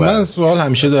داری؟ من سوال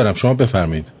همیشه دارم، شما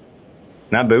بفرمایید.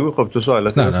 نه بگو. خب تو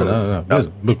سوالات نه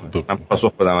بگو. من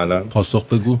پاسخ بدم الان.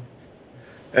 پاسخ بگو.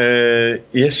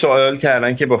 یه سوال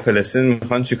کردن که با فلسطین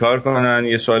میخوان چیکار کنن.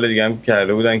 یه سوال دیگه هم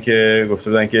کرده بودن که گفته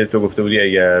بودن که تو گفته بودی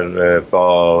اگر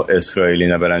با اسرائیلی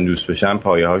نبرن دوست بشن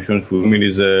پایه هاشون فرو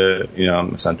میریزه. اینا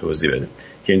مثلا توضیح بده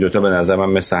که این دوتا به نظر من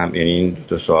مثل هم، یعنی این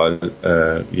دوتا سوال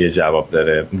یه جواب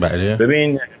داره. بله.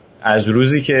 ببین از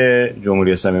روزی که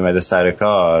جمهوری اسلامی اومده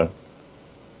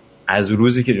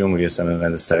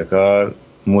سر کار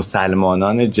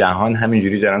مسلمانان جهان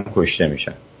همینجوری دارن کشته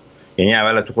میشن. یعنی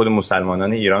اول تو خود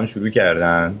مسلمانان ایران شروع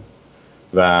کردن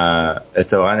و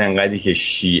اتفاقا انقدری که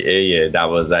شیعه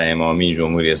 12 امامی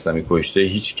جمهوری اسلامی کشته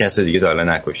هیچ کس دیگه تا حالا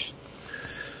نکشت.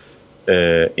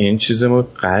 این چیزمو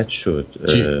قطع شد.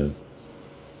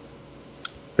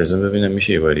 بذار ببینم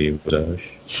میشه یه باری بوداش.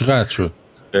 چی قطع شد؟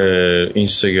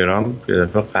 اینستاگرام یه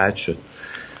دفعه قطع شد.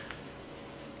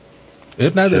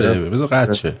 اب نداره بذار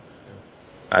قطع شه.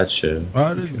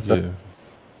 آره دیگه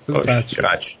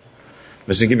قطع شد.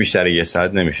 مثل اینکه بیشتر یه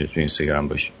ساعت نمیشه تو اینستاگرام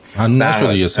باشی. هنوز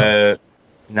نشده یه ساعت.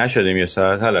 نشدیم یه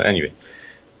ساعت. حالا anyway.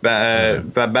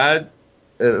 و بعد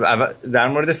در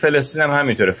مورد فلسطین هم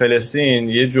همینطوره. فلسطین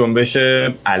یه جنبش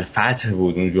الفتح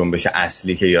بود، اون جنبش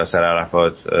اصلی که یاسر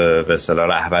عرفات به اصطلاح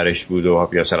رهبرش بود و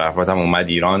یاسر عرفات هم اومد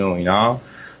ایران و اینا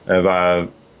و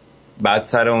بعد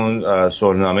سر اون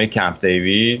صلحنامه کمپ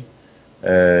دیوید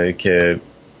که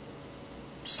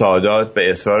سادات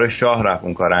به اصرار شاه رفت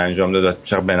اون کار انجام داد،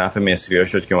 به نفع مصری‌ها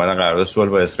شد که اومدن قرارداد صلح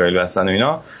با اسرائیل بستن و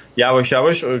اینا. یواش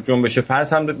یواش جنبش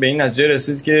فلسطین هم به این نتیجه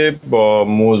رسید که با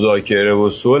مذاکره و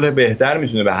صلح بهتر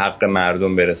میتونه به حق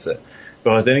مردم برسه، به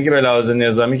خاطر اینکه به لحاظ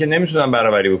نظامی که نمیتونن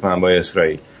برابری بکنن با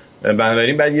اسرائیل،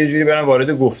 بنابراین بعد یه جوری برن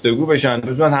وارد گفتگو بشن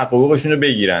بتونن حق حقوقشون رو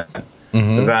بگیرن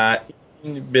و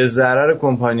این به ضرر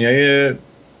کمپانی‌های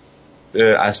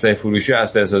اسلحه فروشی و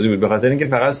اسلحه سازی بود، به خاطر اینکه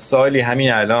فقط سالی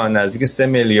همین الان نزدیک 3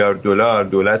 میلیارد دلار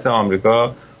دولت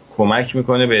آمریکا کمک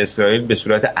میکنه به اسرائیل به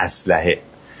صورت اسلحه.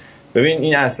 ببین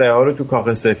این اسلحه ها رو تو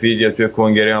کاخ سفید یا تو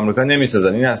کنگره آمریکا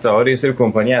نمیسازن، این اسلحه ها رو یه سری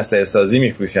کمپانی اسلحه سازی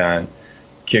میفروشن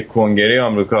که کنگره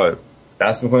آمریکا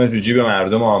دست میکنه تو جیب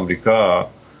مردم آمریکا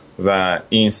و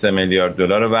این 3 میلیارد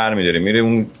دلار رو برمی‌داره میره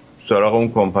اون سراغ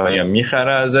اون کمپانی‌ها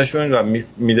میخره ازشون و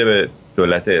میده به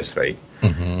دولت اسرائیل.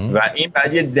 و این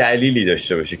بعد یه دلیلی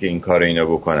داشته باشه که این کار اینا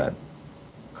بکنن.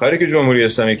 کاری که جمهوری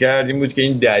اسلامی کرد این بود که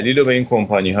این دلیل رو به این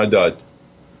کمپانی‌ها داد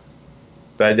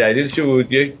و دلیل چی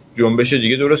بود؟ یک جنبش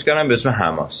دیگه درست کردن به اسم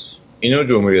حماس. اینو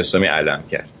جمهوری اسلامی علم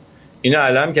کرد. اینو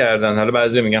علم کردن، حالا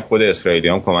بعضی میگن خود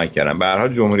اسرائیلی‌ها کمک کردن. به هر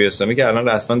حال جمهوری اسلامی که الان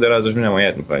رسما داره ازشون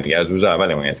حمایت می‌کنه، از روز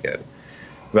اول حمایت کرده.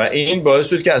 و این باعث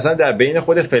شد که اصلا در بین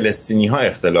خود فلسطینی ها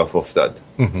اختلاف افتاد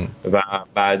و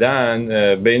بعداً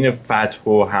بین فتح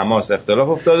و حماس اختلاف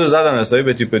افتاد و زدن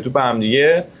حسابی به توپ هم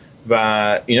دیگه و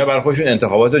اینا برای خودشون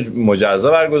انتخابات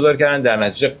مجزا برگزار کردن، در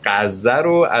نتیجه غزه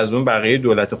رو از اون بقیه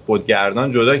دولت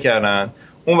خودگردان جدا کردن.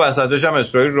 اون وسطش هم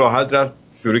اسرائیل راحت رفت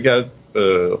شروع کرد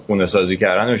خونه سازی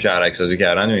کردن و شهرک سازی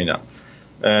کردن و اینا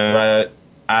و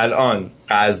الان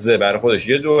غزه برای خودش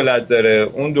یه دولت داره،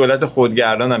 اون دولت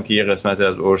خودگردان هم که یه قسمت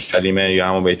از اورشلیمه یا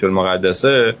همون بیت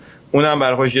المقدسه اونم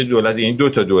برای خودش یه دولت، یعنی دو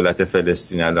تا دولت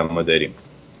فلسطین الان ما داریم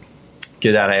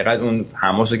که در حقیقت اون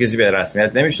حماس رو کسی به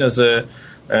رسمیت نمیشناسه،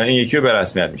 این یکی رو به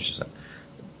رسمیت میشناسن.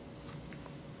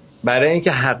 برای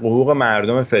اینکه حق و حقوق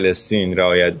مردم فلسطین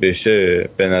رعایت بشه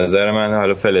به نظر من،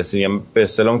 حالا فلسطینی به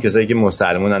اصطلاح کسایی که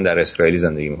مسلمانن در اسرائیل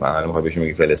زندگی میکنن، الان میخوام بهشون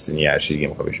بگی فلسطینی هر چیزی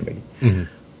میخوام بهشون بگی،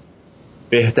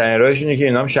 بهترین راهش اینه که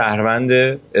اینا هم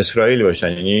شهروند اسرائیل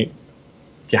باشن، یعنی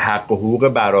که حق و حقوق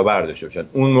برابر داشته باشن.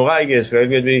 اون موقع اگه اسرائیل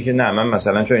بیاد بگه که نه من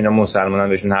مثلا چون اینا مسلمانن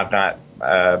بهشون حق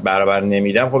برابر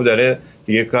نمیدم، خب داره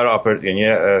دیگه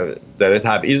یعنی داره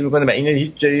تبعیض میکنه و این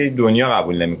هیچ جای دنیا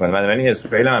قبول نمیکنه. بنابراین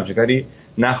اسرائیل هم همچین کاری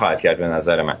نخواهد کرد به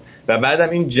نظر من. و بعدم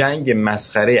این جنگ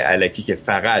مسخره الکی که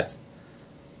فقط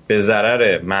به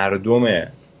ضرر مردم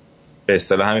به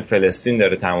اصطلاح همین فلسطین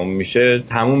داره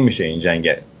تموم میشه این جنگ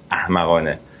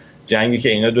احمقانه، جنگی که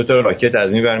اینا 2 تا راکت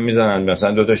از این ور میزنن،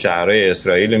 مثلا 2 تا شهرهای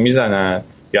اسرائیل میزنن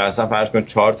یا اصلا فرض کن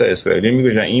 4 تا اسرائیلی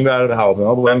میکشن، این ور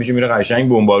هواپیما بلند میشه میره قشنگ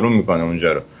بمبارون میکنه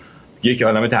اونجا رو، یک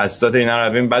عالمه تاسیسات اینا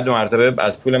رو ببین، بعد 2 مرتبه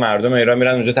از پول مردم ایران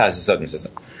میرن اونجا تاسیسات میسازن.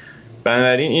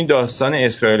 بنابراین این داستان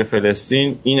اسرائیل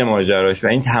فلسطین این ماجراش و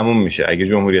این تموم میشه اگه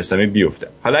جمهوری اسلامی بیفته.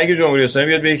 حالا اگه جمهوری اسلامی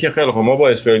بیاد بگه که خیلی خوب ما با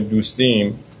اسرائیل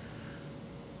دوستیم،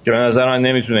 که به نظر من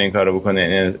نمیتونه این کارو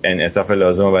بکنه، انعطاف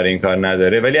لازمه برای این کار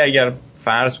نداره، ولی اگر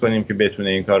فرض کنیم که بتونه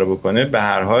این کارو بکنه، به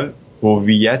هر حال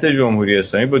هویت جمهوری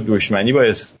اسلامی با دشمنی با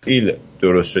اسرائیل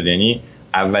درست شد. یعنی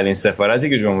اولین سفارتی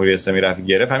که جمهوری اسلامی رفت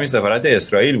گرفت همین سفارت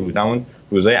اسرائیل بود. همون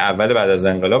روزهای اول بعد از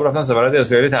انقلاب رفتن سفارت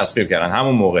اسرائیل تسخیر کردن،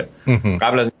 همون موقع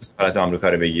قبل از سفارت آمریکا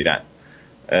رو بگیرن.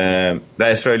 و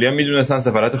اسرائیلی‌ها میدونستن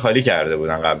سفارت خالی کرده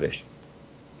بودن قبلش.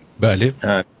 بله.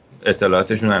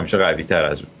 اطلاعاتشون همیشه قوی تر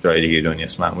از جای دیگه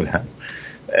دنیاست معمولا.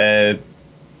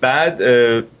 بعد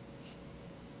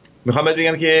میخوام بهت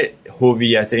بگم که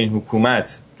هویت این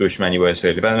حکومت دشمنی با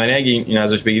اسرائیل. بنابراین اگه این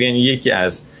ازش بگیری، یعنی یکی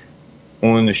از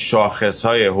اون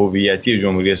شاخصهای هویتی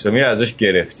جمهوری اسلامی رو ازش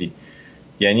گرفتی،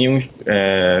 یعنی اون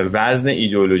وزن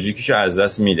ایدئولوژیکیشو از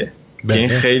دست میده که این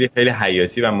خیلی خیلی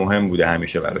حیاتی و مهم بوده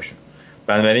همیشه براشون.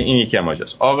 بنابراین این یکی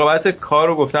ماجراست. عاقبت کار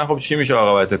رو گفتن، خب چی میشه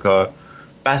عاقبت کار؟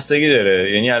 بستگی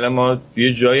داره. یعنی الان ما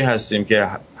یه جایی هستیم که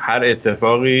هر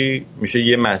اتفاقی میشه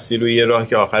یه مسیر و یه راه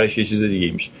که آخرش یه چیز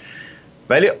دیگه میشه،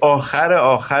 ولی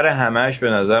آخر همش به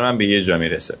نظر من به یه جا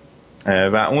میرسه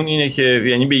و اون اینه که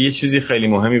یعنی به یه چیزی خیلی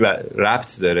مهمی ربط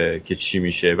داره که چی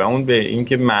میشه، و اون به این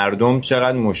که مردم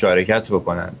چقدر مشارکت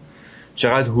بکنن،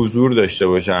 چقدر حضور داشته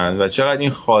باشن و چقدر این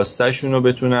خواستشون رو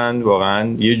بتونن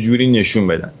واقعا یه جوری نشون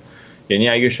بدن. یعنی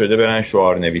اگه شده برن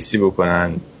شعار نویسی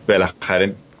بکنن،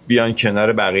 بالاخره بیان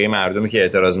کنار بقیه مردمی که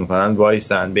اعتراض میکنن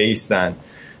بیستن،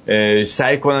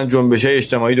 سعی کنن جنبش‌های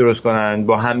اجتماعی درست کنن،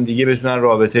 با هم دیگه بتونن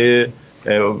رابطه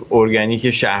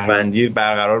ارگانیک شهروندی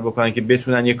برقرار بکنن که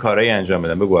بتونن یه کارایی انجام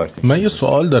بدن. بگو آرتین. من یه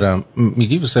سوال دارم.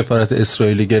 میگی سفارت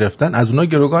اسرائیلی گرفتن، از اونا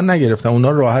گروگان نگرفتن،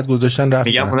 اونا راحت گذاشتن رفتن؟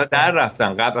 میگم اونا در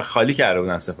رفتن، قبل خالی کرده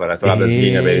بودن سفارت قبل از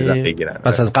اینکه بریزن بگیرن.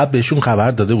 پس از قبل بهشون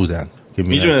خبر داده بودن که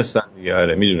میدونستن دیگه.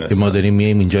 آره میدونستن که ما داریم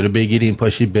میایم اینجا رو بگیریم،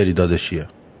 پاشید برید داداشیه.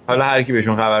 حالا هر کی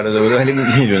بهشون خبر داده بود ولی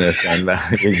میدونستن و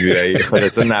یه جورایی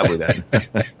خلاصا نبودن.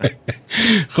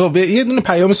 خب یه دونه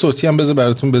پیام صوتی هم بذار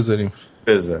براتون بذاریم.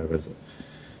 بذار.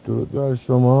 درود بر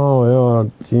شما آقای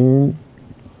آرتین،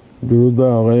 درود بر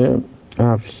آقای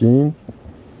افشین،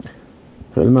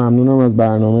 خیلی ممنونم از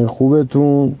برنامه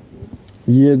خوبتون.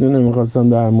 یه دونه میخواستم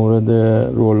در مورد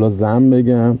رولا زن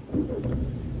بگم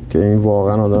که این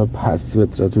واقعا آدم پس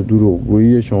فطرت و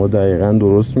دروغگوییه. شما دقیقاً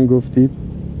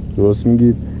درست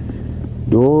میگید.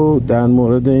 دو، در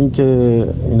مورد این که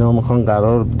اینا میخوان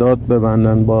قرار داد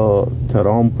ببندن با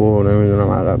ترامپ و نمیدونم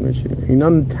عقب نشینه،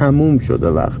 اینا تموم شده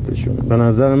وقتشون. به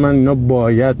نظر من اینا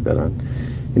باید برن،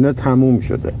 اینا تموم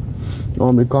شده.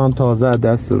 آمریکا هم تازه از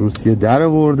دست روسیه در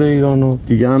آورده ایرانو،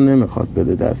 دیگه هم نمیخواد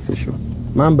بده دستشون.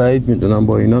 من بعید میدونم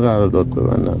با اینا قرارداد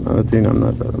ببندن. البته اینم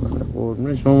نظر منه.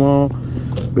 قربون شما،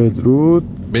 بدرود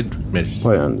مرسی،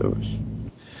 پاینده باش.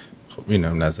 خب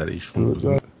اینم نظر ایشون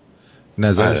بود.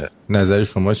 نظر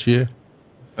شما چیه؟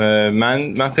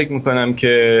 من فکر میکنم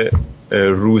که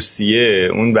روسیه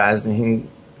اون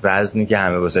وزنی که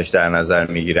همه واسش در نظر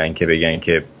میگیرن که بگن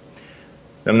که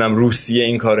نمیدونم روسیه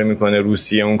این کارو میکنه،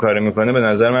 روسیه اون کارو میکنه. به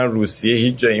نظر من روسیه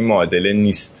هیچ جای این معادله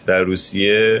نیست و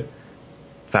روسیه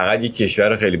فقط یک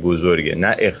کشور خیلی بزرگه،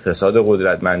 نه اقتصاد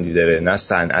قدرتمندی داره، نه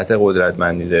صنعت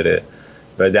قدرتمندی داره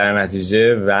و در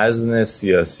نتیجه وزن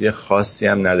سیاسی خاصی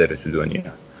هم نداره تو دنیا.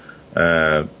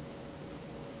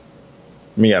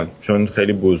 میگم چون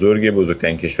خیلی بزرگه،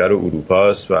 بزرگترین کشور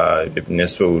اروپاست و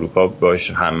نصف اروپا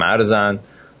باش هم مرزن،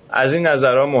 از این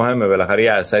نظرها مهمه، بالاخره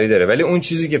یه اثری داره. ولی اون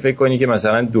چیزی که فکر کنی که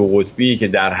مثلا دو قطبی که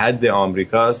در حد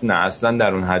آمریکاست، نه اصلا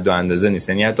در اون حد و اندازه نیست.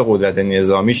 یعنی حتی قدرت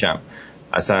نظامیش هم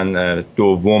اصلا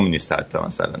دوم نیست. حتی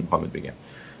مثلا میخوام بگم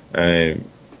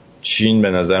چین، به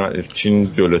نظر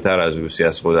چین جلوتر از روسیه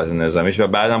از قدرت نظامیش و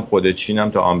بعدم خود چین هم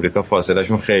تا آمریکا فاصله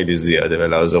شون خیلی زیاده به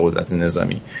لحاظ قدرت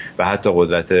نظامی و حتی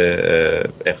قدرت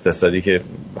اقتصادی که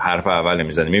حرف اول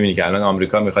میزنه. میبینی که الان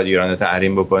آمریکا میخواد ایران رو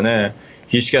تحریم بکنه،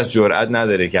 هیچکس جرئت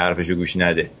نداره که حرفشو گوش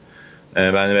نده.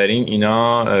 بنابراین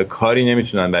اینا کاری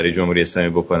نمیتونن برای جمهوری اسلامی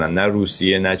بکنن، نه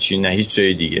روسیه نه چین نه هیچ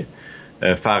جای دیگه،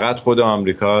 فقط خود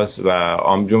آمریکاست و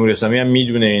جمهوری اسلامی هم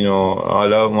میدونه اینو.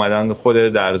 حالا اومدن خود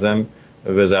در ضمن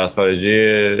وزارت خارجه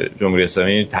جمهوری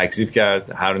اسلامی تکذیب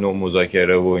کرد هر نوع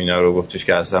مذاکره و اینا رو، گفتش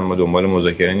که اصلا ما دنبال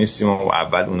مذاکره نیستیم و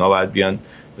اول اونا باید بیان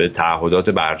به تعهدات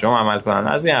برجام عمل کنن.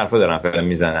 از این حرفا دارن فعلا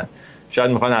میزنن،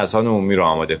 شاید میخوان اذهان عمومی رو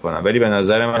آماده کنن. ولی به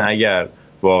نظر من اگر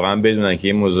واقعا بدونن که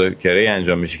این مذاکره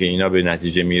انجام میشه که اینا به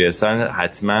نتیجه میرسن،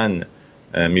 حتما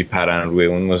میپرن روی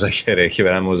اون مذاکره که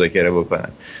برن مذاکره بکنن.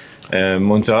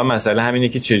 منتها مسئله همینه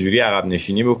که چجوری عقب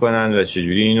نشینی بکنن و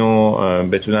چجوری اینو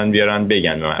بتونن بیارن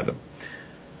بگن به مردم.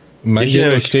 من یه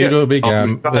نکته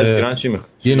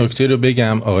رو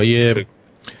بگم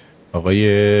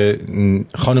آقای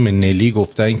خانم نلی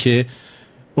گفتن که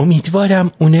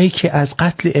امیدوارم اونایی که از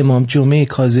قتل امام جمعه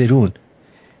کازرون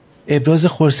ابراز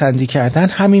خرسندی کردن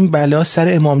همین بلا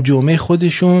سر امام جمعه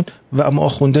خودشون و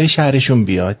آخوندهای شهرشون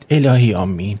بیاد. الهی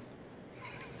آمین.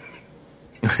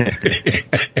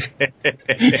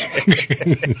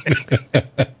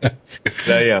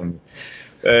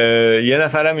 یه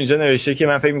نفرم اینجا نوشته که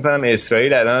من فکر میکنم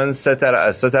اسرائیل الان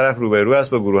از سه طرف روبرو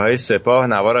است با گروه‌های سپاه،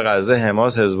 نوار غزه،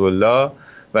 حماس، حزب الله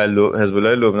و حزب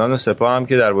الله لبنان و سپاه هم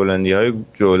که در بلندی‌های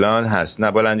جولان هست.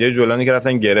 نه بلندی‌های جولانی که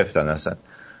رفتن گرفتن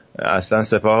اصلا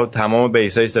سپاه تمام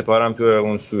بیسای سپاه هم تو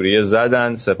اون سوریه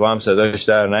زدن، سپاه هم صداش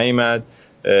در نیامد.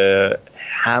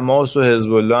 حماس و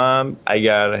حزب الله هم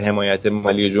اگر حمایت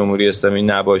مالی جمهوری اسلامی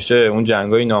نباشه، اون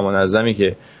جنگای نامنظمی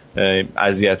که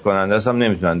اذیت کننده است هم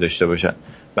نمیتونن داشته باشن.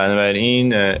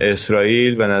 بنابراین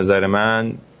اسرائیل به نظر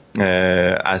من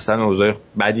اصلا اوضاع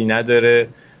بدی نداره،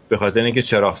 به خاطر اینکه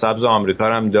چراغ سبز آمریکا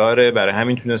هم داره، برای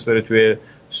همین تونست بره توی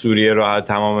سوریه راحت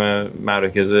تمام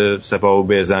مراکز سپاهو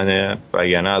بزنه،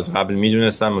 وگرنه از قبل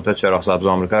میدونستن متا چراغ سبز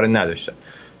آمریکا رو نداشتن.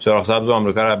 چراغ سبز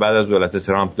آمریکا رو بعد از دولت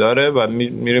ترامپ داره و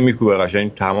میره میکوبه،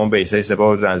 قشنگ تمام بیسای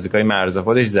سپاه رو نزدیکای مرز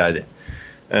خودش زده.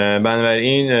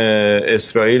 بنابراین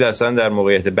اسرائیل اصلا در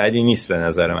موقعیت بدی نیست به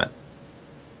نظر من.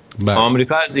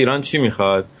 آمریکا از ایران چی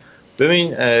میخواد؟ ببین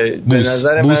به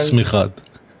نظر من بوس میخواد.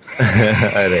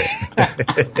 آره.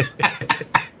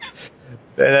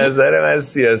 به نظر من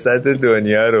سیاست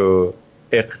دنیا رو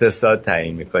اقتصاد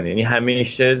تعیین میکنه. یعنی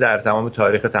همیشه در تمام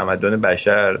تاریخ تمدن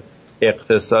بشر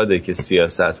اقتصاده که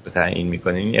سیاست رو تعیین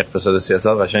میکنه. این اقتصاد و سیاست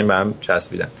قشنگ به هم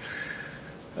چسبیدن،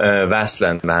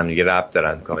 وصلن به هم دیگه، ربط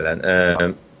دارن کاملا.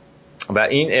 و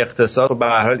این اقتصاد به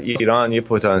هر حال ایران یه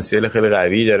پتانسیل خیلی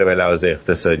قوی داره به لحاظ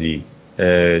اقتصادی،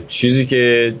 چیزی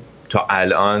که تا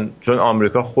الان چون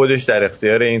آمریکا خودش در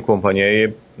اختیار این کمپانی‌های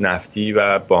نفتی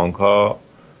و بانک‌ها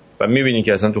و می‌بینی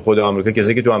که اصلا تو خود آمریکا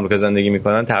کسایی که تو آمریکا زندگی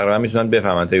می‌کنن تقریبا میتونن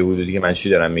بفهمن تا حدودی که من چی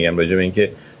دارم میگم راجع به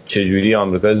اینکه چجوری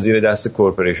آمریکا زیر دست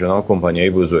کورپوریشن‌ها و کمپانی‌های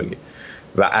بزرگه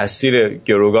و اسیر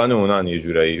گروگان اونان. یه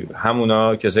جورایی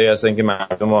همونا کسایی هستن که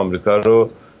مردم آمریکا رو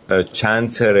چند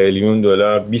تریلیون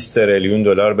دلار، 20 تریلیون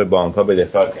دلار به بانک‌ها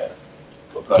بدهکار کردن.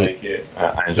 کاری که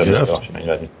انجام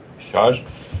دادن شارژ.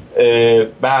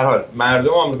 به هر حال مردم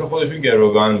آمریکا خودشون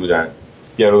گروگان بودن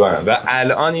و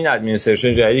الان این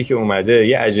ادمنستریشن جدیدی که اومده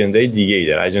یه اجندای دیگه‌ای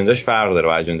داره، اجنداش فرق داره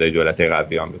با اجندای دولت‌های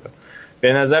قبلی آمریکا.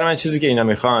 به نظر من چیزی که اینا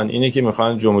میخوان اینه که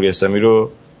میخوان جمهوری اسلامی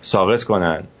رو ساقط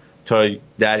کنن تا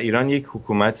در ایران یک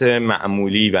حکومت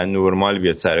معمولی و نرمال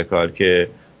بیاد سر کار که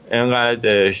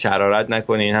اینقدر شرارت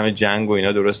نکنه، این همه جنگ و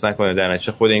اینا درست نکنه. در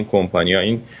نتیجه خود این کمپانی‌ها،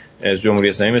 این جمهوری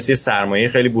اسلامی مثل سرمایه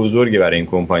خیلی بزرگی برای این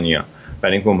کمپانی‌ها،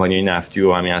 برای این کمپانی نفتی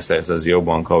و همین اسلحه‌سازی و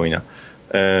بانک‌ها و اینا.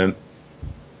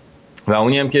 و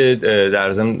اونی هم که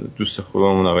در ضمن دوست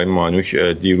خوبمون آقای مانوک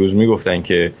دیروز میگفتن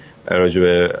که راجع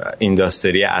به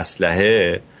اینداستری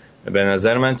اسلحه، به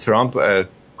نظر من ترامپ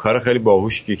کار خیلی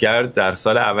باهوشی کرد در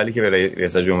سال اولی که به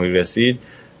ریاست جمهوری رسید،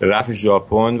 رفت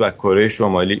ژاپن و کره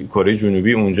شمالی، کره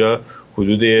جنوبی، اونجا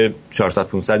حدود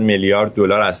 400-500 میلیارد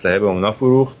دلار اسلحه به اونا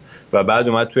فروخت و بعد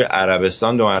اومد توی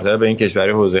عربستان 2 مرتبه به این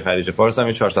کشور حوزه خلیج فارس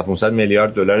هم 400-500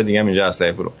 میلیارد دلار دیگه هم اینجا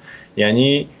اسلحه فروخت.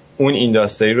 یعنی اون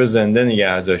اینداستری رو زنده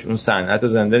نگه داشت، اون صنعت رو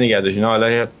زنده نگه داشت. اینا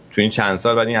حالا تو این چند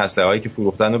سال بعد این اسلحه هایی که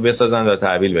فروختن رو بسازن و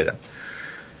تحویل بدن.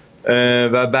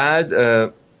 و بعد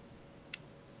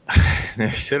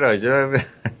نوشته راجع به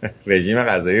رژیم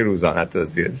غذایی روزانه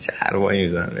توصیه چه حرفایی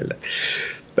میزنن ملت.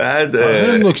 بعد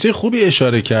نکته خوبی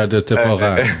اشاره کرده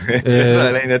اتفاقا.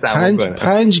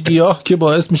 5 گیاه که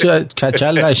باعث میشه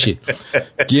کچل نشید.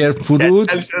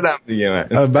 گرپفروت شدم دیگه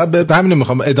من. بعد همین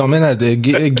میخوام ادامه نده.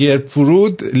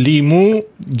 گرپفروت، لیمو،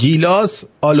 گیلاس،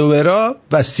 آلوورا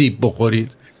و سیب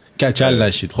بخورید کچل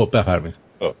نشید. خب بفرمایید.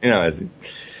 اینم از این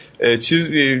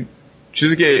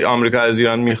چیزی که آمریکا از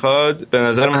ایران میخواد به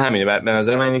نظر من همینه. به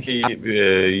نظر من اینه که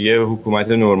یه حکومت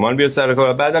نرمال بیاد سر کار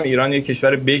و بعدم ایران یه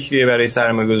کشور بکریه برای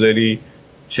سرمایه‌گذاری.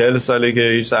 40 ساله که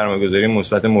هیچ سرمایه‌گذاری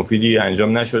مثبت مفیدی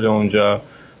انجام نشده اونجا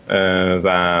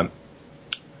و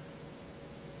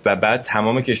بعد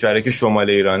تمام کشورهایی که شمال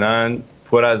ایرانن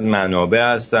پر از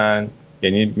منابع هستن،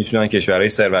 یعنی میتونن کشورهای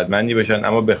ثروتمندی بشن،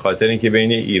 اما به خاطر اینکه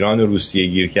بین ایران و روسیه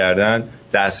گیر کردن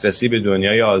دسترسی به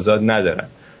دنیای آزاد ندارن،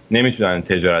 نمیتونن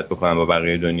تجارت بکنن با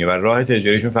بقیه دنیا و راه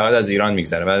تجاریشون فقط از ایران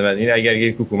میگذره. بعد این اگر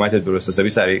یک حکومت درست حسابی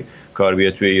سر کار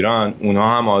بیاد توی ایران،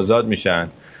 اونها هم آزاد میشن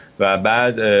و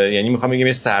بعد یعنی میخوام بگم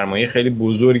یه سرمایه خیلی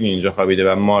بزرگی اینجا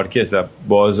خوابیده و مارکت و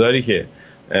بازاری که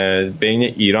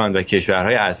بین ایران و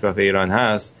کشورهای اطراف ایران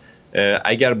هست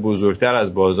اگر بزرگتر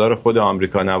از بازار خود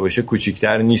آمریکا نباشه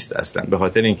کوچیکتر نیست اصلا، به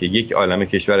خاطر اینکه یک عالمه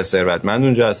کشور ثروتمند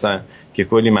اونجا هستن که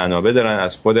کلی منابع دارن،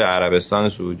 از خود عربستان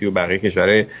سعودی و بقیه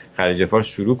کشورهای خلیج فارس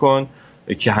شروع کن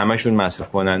که همشون مصرف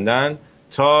کنندن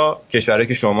تا کشورهایی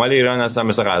که شمال ایران هستن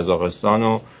مثل قزاقستان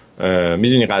و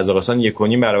میدونی قزاقستان 1.5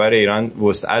 برابر ایران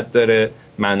وسعت داره،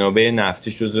 منابع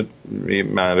نفتیش جزو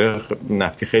منابع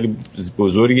نفتی خیلی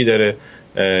بزرگی داره،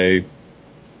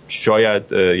 شاید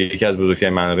یکی از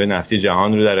بزرگترین منابع نفتی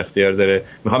جهان رو در اختیار داره.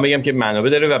 میخوام بگم که منابع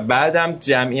داره و بعدم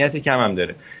جمعیت کم هم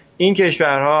داره. این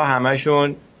کشورها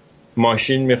همشون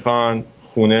ماشین میخوان،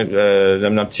 خونه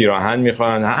نمیدونم تیراهن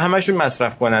میخوان، همشون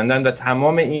مصرف کنندن و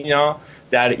تمام اینا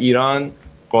در ایران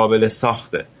قابل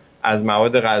ساخته، از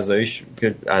مواد غذاییش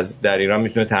که از در ایران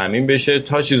میتونه تامین بشه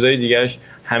تا چیزای دیگه‌اش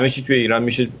همه چی توی ایران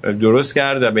میشه درست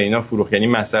کرد و به اینا فروخت. یعنی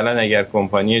مثلا اگر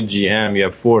کمپانی جی ام یا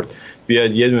فورد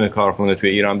بیاد یه دونه کارخونه توی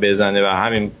ایران بزنه و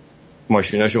همین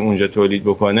ماشیناشو اونجا تولید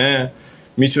بکنه،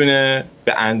 میتونه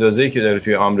به اندازه‌ای که داره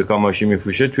توی آمریکا ماشین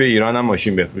میفروشه توی ایران هم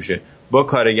ماشین بفروشه، با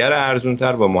کارگر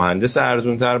ارزونتر، با مهندس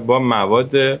ارزونتر، با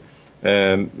مواد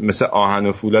مثل آهن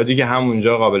و فولادی که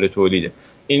همونجا قابل تولیده.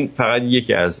 این فقط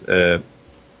یکی از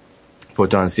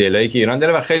پتانسیلایی که ایران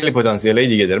داره و خیلی پتانسیلای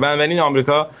دیگه داره. بنابراین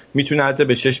آمریکا میتونه حتی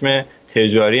به چشم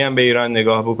تجاری هم به ایران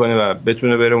نگاه بکنه و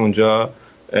بتونه بره اونجا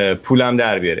پولم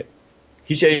در بیاره.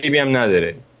 هیچ عیبی هم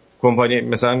نداره. کمپانی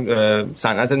مثلا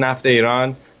صنعت نفت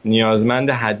ایران نیازمند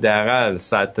حداقل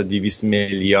 100 تا 200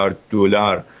 میلیارد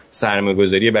دلار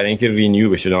سرمایه‌گذاری برای اینکه رینیو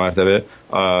بشه، 2 مرتبه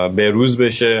به روز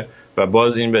بشه و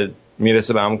باز این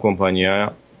میرسه به همون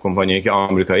کمپانیایی که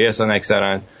آمریکایی هستن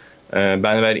اکثرا.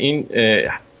 بنابراین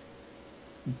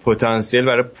پتانسیل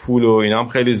برای پول و اینا هم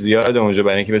خیلی زیاده اونجا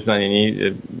برای اینکه بتونن،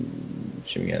 یعنی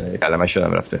چی میگن کلمه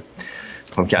شدم رفته،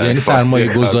 یعنی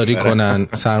سرمایه گذاری کنن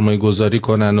و سرمایه گذاری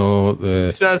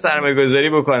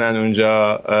بکنن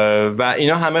اونجا و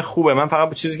اینا همه خوبه. من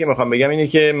فقط چیزی که میخوام بگم اینه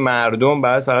که مردم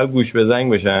باید فقط گوش به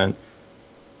زنگ بشن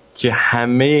که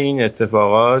همه این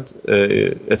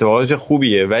اتفاقات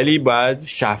خوبیه ولی باید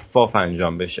شفاف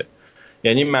انجام بشه.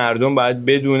 یعنی مردم باید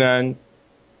بدونن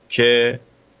که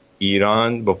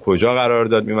ایران با کجا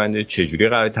قرارداد می‌بنده،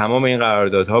 چجوری تمام این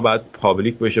قراردادها باید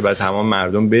پابلیک بشه، باید تمام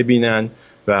مردم ببینن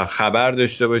و خبر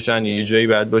داشته باشن. یه جایی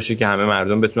باید باشه که همه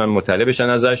مردم بتونن مطلع بشن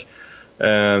ازش.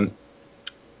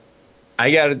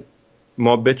 اگر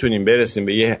ما بتونیم برسیم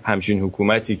به یه همچین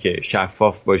حکومتی که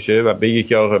شفاف باشه و بگه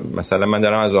که آقا مثلا من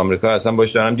دارم از آمریکا هستم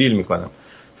باش دارم دیل میکنم،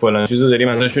 فلان چیزو داریم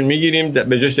ازشون میگیریم،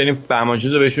 به جاش داریم بهمان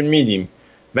چیزو بهشون میدیم،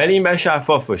 ولی این باید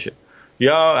شفاف باشه،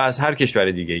 یا از هر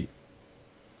کشور دیگه‌ای.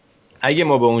 اگه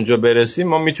ما به اونجا برسیم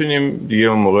ما میتونیم دیگه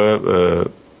اون موقع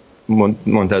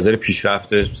منتظر پیشرفت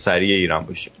سریع ایران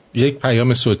باشیم. یک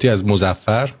پیام صوتی از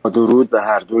مظفر. درود به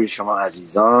هر دوی شما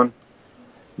عزیزان.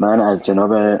 من از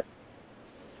جناب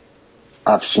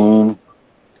افشین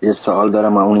یه سوال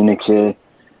دارم و اون اینه که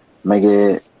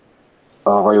مگه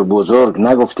آقای بزرگ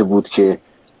نگفته بود که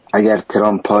اگر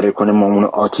ترامپ پاره کنه ما اونو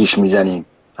آتیش میزنیم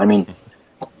همین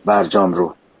برجام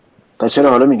رو؟ پس چرا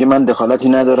حالا میگه من دخالتی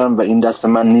ندارم و این دست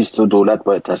من نیست و دولت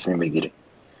باید تصمیم بگیره؟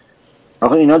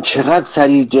 آقا اینا چقدر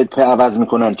سریع جبهه عوض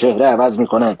میکنن، چهره عوض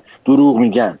میکنن، دروغ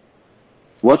میگن.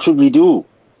 What should we do؟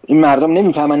 این مردم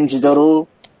نمیفهمن این چیزا رو.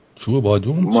 چوه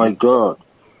بادون؟ My God.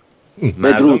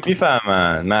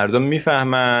 مردم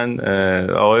میفهمن.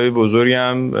 آقای بزرگی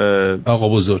هم آقا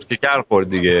بزرگ شکر خورد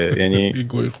دیگه، یعنی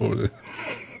گوی خورده.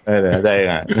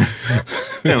 دقیقاً.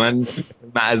 من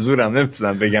معذورم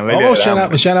نمیتونم بگم، ولی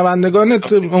آقا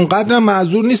شنوندگانت اونقدر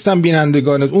معذور نیستن،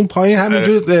 بینندگانت اون پایین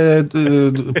همینجور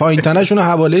پایین تنشون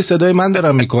حواله صدای من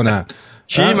دارن میکنن.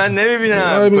 چی؟ من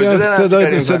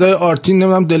نمیبینم. صدای آرتین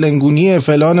نمیدونم دلنگونیه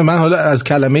فلان. من حالا از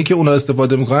کلمه‌ای که اونا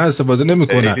استفاده میکنن استفاده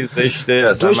نمیکنن.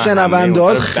 تو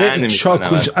شنونده‌ها خیلی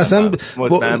چاک اصلا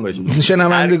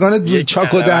شنوندگان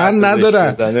چاک و دهن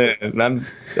ندارن. من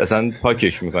اصلا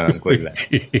پاکش میکنم کلا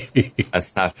از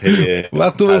صفحه.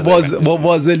 وقتی با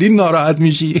وازلین ناراحت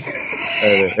میشی.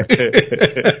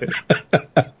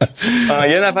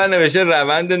 یه نفر نوشته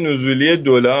روند نزولی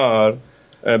دلار.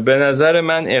 به نظر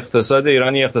من اقتصاد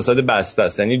ایرانی اقتصاد بسته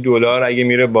است، یعنی دلار اگه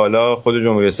میره بالا خود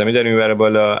جمهوری اسلامی داره میبره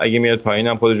بالا، اگه میاد پایین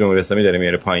هم خود جمهوری اسلامی داره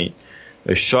میاره پایین.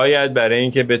 شاید برای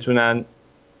اینکه بتونن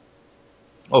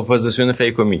اپوزیسیون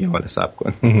فیکو میگم، حالا صبر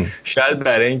کن، شاید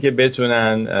برای اینکه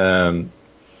بتونن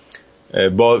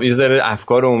با یه ذره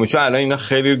افکار عمومی، چون الان اینا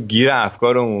خیلی گیر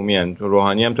افکار عمومی ان.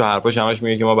 روحانی هم تو حرفاش همش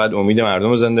میگه که ما باید امید مردم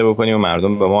رو زنده بکنیم و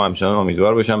مردم به ما همچنان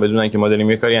امیدوار باشن بدونن که ما داریم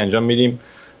یه کاری انجام میدیم.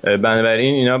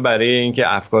 بنابراین اینا برای اینکه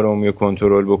افکار عمومی رو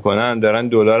کنترل بکنن دارن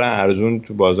دلار ارزون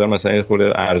تو بازار مثلا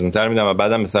خورده ارزونتر میدن و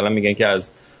بعدم مثلا میگن که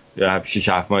از 6-7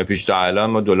 ماه پیش تا الان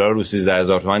ما دلار رو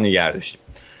 13000 تومان نگه داشتیم.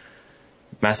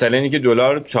 مثلا اینکه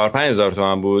دلار 4-5 هزار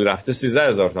تومان بود رفته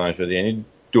 13000 تومان شده، یعنی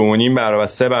 2.5 برابر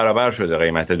 3 برابر شده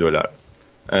قیمت دلار.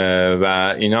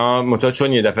 و اینا متا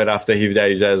چون یه دفعه رفته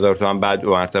 17-18 هزار تومان بعد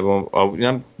مرتبه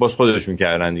اینا باز خودشون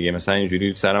کردن دیگه، مثلا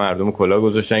اینجوری سر مردم کلا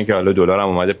گذاشتن که حالا دلار هم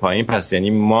اومده پایین، پس یعنی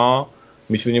ما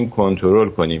میتونیم کنترل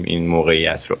کنیم این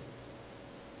موقعیت رو.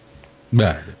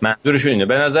 بله منظورشون اینه.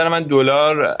 به نظر من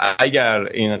دلار اگر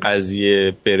این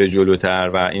قضیه بره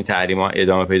جلوتر و این تحریم‌ها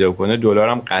ادامه پیدا کنه دلار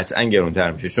هم قطعا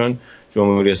گرانتر میشه، چون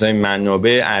جمهوری اسلامی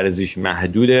منابع ارزیش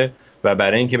محدوده و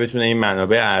برای اینکه بتونه این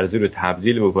منابع ارزی رو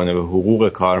تبدیل بکنه به حقوق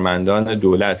کارمندان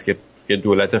دولت که یه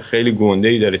دولت خیلی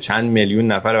گنده‌ای داره، چند میلیون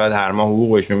نفر بعد هر ماه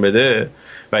حقوقشون بده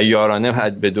و یارانه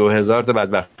بعد به 2000 تا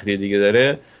بدبختی دیگه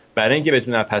داره، برای اینکه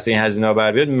بتونه پس این هزینه‌ها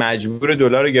بر بیاد مجبور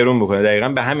دلار رو گرون بکنه. دقیقاً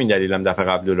به همین دلیل هم دفعه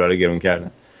قبل دلار رو گرون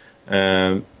کردن.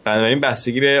 بنابراین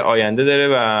بستگی به آینده داره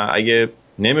و اگه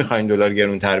نمیخواین دلار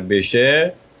گرونتر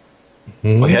بشه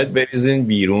باید بریزین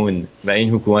بیرون و این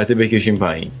حکومت بکشین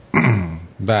پایین.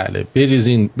 بله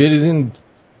بریزین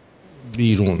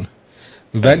بیرون.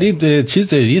 ولی یه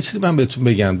چیزی من بهتون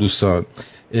بگم دوستان،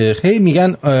 خیلی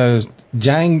میگن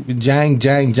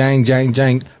جنگ.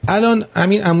 الان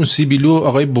همین عمو سیبیلو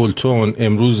آقای بولتون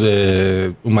امروز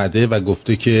اومده و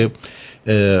گفته که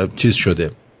چیز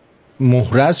شده،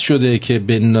 محرز شده که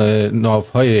به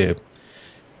ناوهای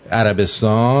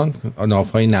عربستان،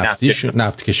 ناوهای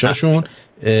نفتکشاشون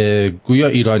گویا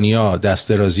ایرانیا دست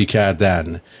درازی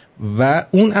کردن و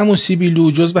اون عمو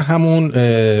سیبیلو جز به همون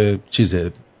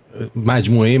چیزه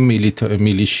مجموعه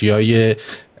میلیشیای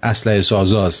اسلحه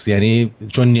سازاست، یعنی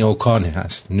چون نیوکان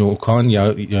هست، نیوکان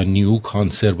یا نیو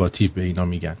کانسرواتیو به اینا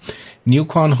میگن.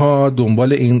 نیوکان ها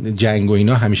دنبال این جنگ و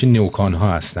اینا همیشه نیوکان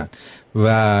ها هستن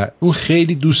و اون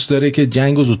خیلی دوست داره که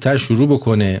جنگ رو زودتر شروع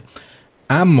بکنه،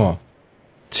 اما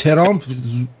ترامپ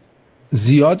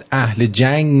زیاد اهل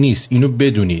جنگ نیست، اینو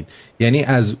بدونید. یعنی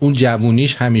از اون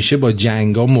جوونیش همیشه با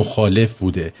جنگا مخالف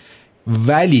بوده،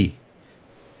 ولی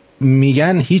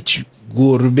میگن هیچ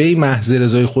گربه محض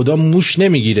رضای خدا موش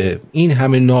نمیگیره. این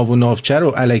همه ناو و ناوچه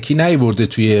رو الکی نیورده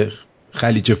توی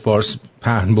خلیج فارس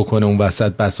پهن بکنه اون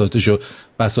وسط بساطشو،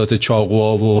 بساط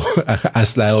چاقوها و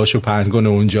اسلحه‌هاشو پهن کنه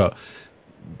اونجا.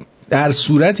 در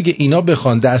صورتی که اینا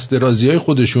بخوان دست درازی‌های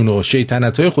خودشونو،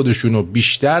 شیطنت‌های خودشونو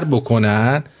بیشتر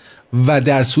بکنن و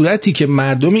در صورتی که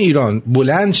مردم ایران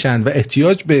بلند شن و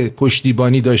احتیاج به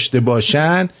پشتیبانی داشته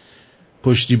باشن،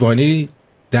 پشتیبانی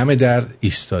دم در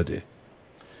ایستاده.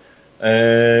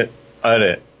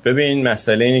 آره ببین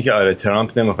مسئله اینه که آره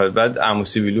ترامپ نمیخواد. بعد عمو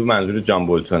سیبیلو منظور جان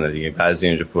بولتونه دیگه، بعضی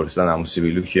اینجا پرسیدن عمو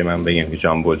سیبیلو که من بگم که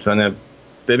جان بولتونه.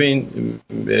 ببین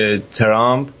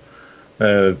ترامپ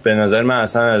به نظر من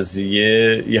اصلا از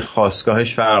یه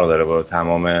خاستگاهش فرق داره با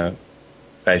تمام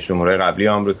رئیس جمهورهای قبلی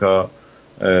آمریکا.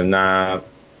 نه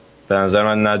به نظر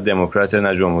من نه دموکرات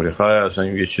نه جمهوری خواه، اصلا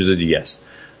یه چیز دیگه است.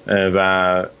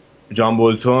 و جان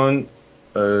بولتون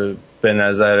به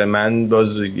نظر من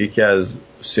باز یکی از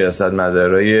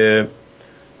سیاستمدارای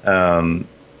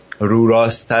رو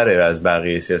راست‌تره از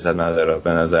بقیه سیاستمدارا به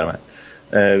نظر من.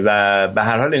 و به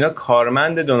هر حال اینا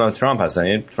کارمند دونالد ترامپ هستن.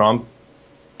 یعنی ترامپ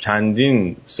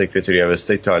چندین سکرتری اف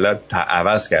استیت تا حالا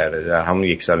عوض کرده در همون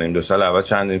 1 سال این 2 سال اول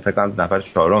چندین، فکر کنم نفر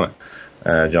 4م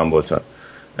جان بولتون.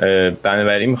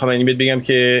 بنابراین میخوام اینی بگم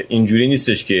که اینجوری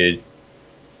نیستش که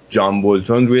جان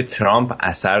بولتون روی ترامپ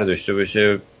اثر داشته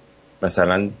باشه،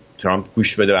 مثلا ترامپ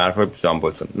گوش بده به حرف جان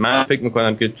بولتون. من فکر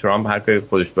میکنم که ترامپ هر کاری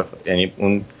خودش یعنی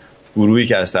اون گروهی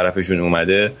که از طرفشون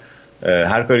اومده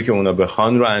هر کاری که اونا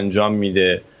بخوان رو انجام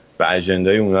میده و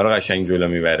اجندای اونا رو قشنگ جلو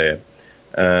میبره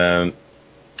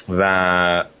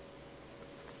و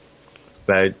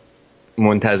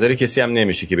منتظر کسی هم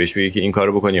نمیشه که بهش بگه که این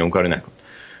کارو بکن یا اون کارو نکن.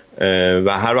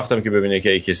 و هر وقت هم که ببینه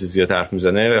که کسی زیاد حرف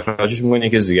میزنه اخراجش میکنه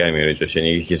که دیگه میاره جاش،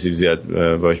 یعنی کسی زیاد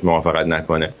باهاش موافقت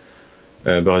نکنه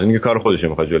به خاطر اینکه کار خودش رو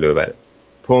میخواد جلو ببره.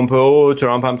 پومپئو و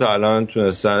ترامپ هم تا الان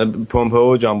تونستن،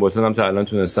 پومپئو و جان بولتون هم تا الان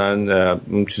تونستن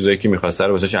اون چیزایی که می‌خواستن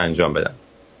رو واسش انجام بدن.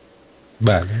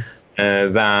 بله.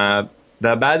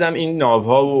 و بعدم این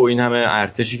ناوها و این همه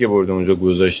ارتشی که برده اونجا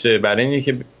گذاشته برای اینه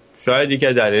که شاید یکی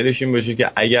از دلایلش این باشه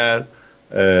که اگر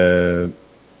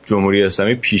جمهوری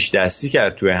اسلامی پیش دستی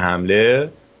کرد توی حمله،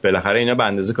 بالاخره اینا به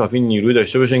اندازه کافی نیروی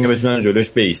داشته باشن که بتونن جلوش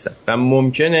بایستن و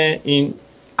ممکنه این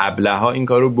ابله‌ها این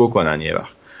کارو بکنن یه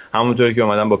وقت. همونطوری که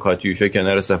اومدن با کاتیوشا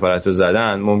کنار سفارت رو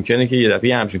زدن، ممکنه که یه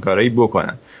دفعه همچین کارایی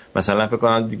بکنن. مثلا فکر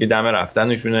کنن دیگه دم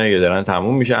رفتنشونه یا دارن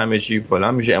تموم میشه همه چی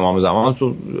فلان میشه، امام زمان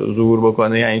ظهور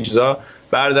بکنه یا این چیزا،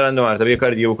 بردارن 2 مرتبه یه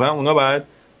کار دیگه بکنن. اونا بعد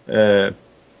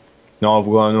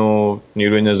ناوگان و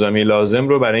نیروی نظامی لازم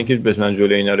رو برای اینکه بتونن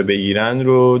جلوی اینا رو بگیرن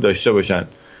رو داشته باشن.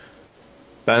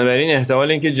 بنابراین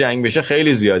احتمال اینکه جنگ بشه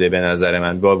خیلی زیاده به نظر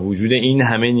من، با وجود این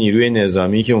همه نیروی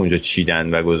نظامی که اونجا چیدن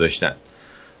و گذاشتن.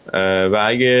 و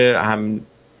اگه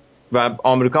و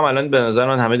آمریکا الان به نظر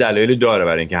من همه دلایلی داره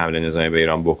برای اینکه حمله نظامی به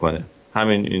ایران بکنه.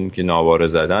 همین این که ناوار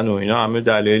زدن و اینا همه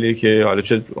دلایلی که حالا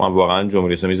چه واقعا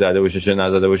جمهوری اسلامی زده باشه چه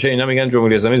نزده باشه، اینا میگن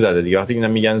جمهوری اسلامی زده دیگه. وقتی اینا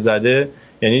میگن زده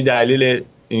یعنی دلیل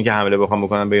اینکه حمله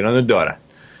بکنن به ایران رو دارن.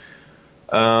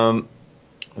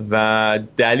 و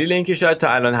دلیل اینکه شاید تا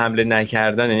الان حمله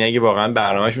نکردن، یعنی اگه واقعا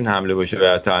برنامه‌شون حمله باشه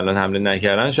و تا الان حمله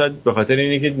نکردن، شاید به خاطر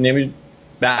اینه که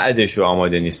بعدش رو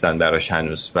آماده نیستن براش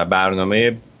هنوز و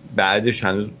برنامه بعدش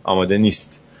هنوز آماده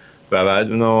نیست و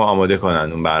بعد اونو آماده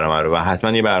کنن اون برنامه رو و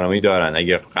حتما یه برنامه‌ای دارن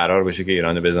اگه قرار باشه که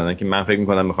ایرانو بزنن، که من فکر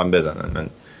می‌کنم می‌خوام بزنن. من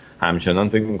همچنان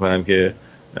فکر می‌کنم که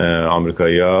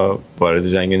آمریکایی‌ها وارد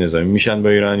جنگ نظامی میشن با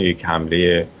ایران، یک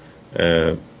حمله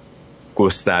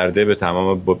گسترده به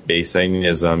تمام بیس‌های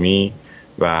نظامی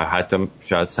و حتی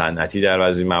شاید صنعتی در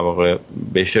بعضی مواقع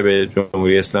بشه به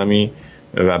جمهوری اسلامی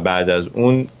و بعد از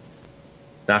اون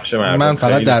نقش مردم. من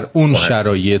فقط در اون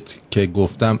شرایط که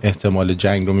گفتم احتمال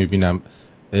جنگ رو میبینم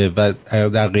و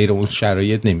در غیر اون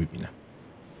شرایط نمیبینم.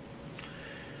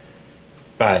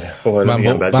 بله خب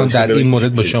من در این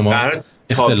مورد با شما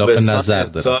اختلاف نظر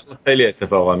دارم. خیلی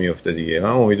اتفاقا میفته دیگه. من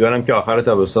امیدوارم که آخر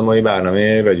تابستان ما این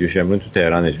برنامه رادیو شمرون تو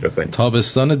تهران اجرا کنیم.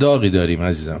 تابستان داغی داریم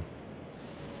عزیزم.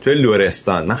 تو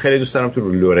لرستان. من خیلی دوست دارم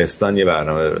تو لرستان یه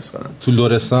برنامه درست کنم. تو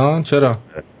لرستان چرا؟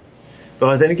 به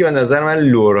خاطر اینکه به نظر من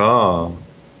لورا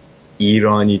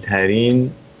ایرانی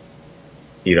ترین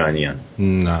ایرانیان.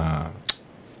 نه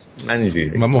من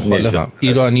اینجوری من مخالفم.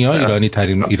 ایرانی‌ها ایرانی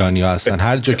ترین ایرانی‌ها هستن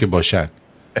هر جا که باشن.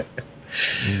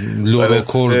 لور و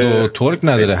کرد و ترک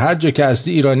نداره، هر جا که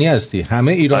هستی ایرانی هستی،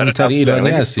 همه ایرانی ترین ایرانی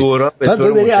هستی. تو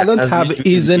داری الان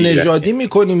تبعیض نژادی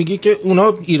میکنی، میگی که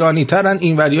اونا ایرانی ترن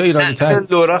اینوریا ایرانی ترن.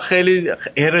 لورا خیلی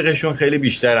ارقشون خیلی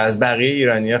بیشتر از بقیه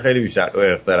ایرانی‌ها، خیلی بیشتر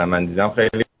ارق دارن. من دیدم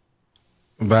خیلی.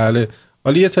 بله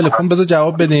حالا یه تلفن بذار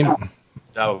جواب بدیم.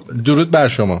 درود بر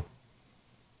شما.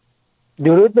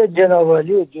 درود به جناب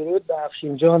عالی، درود به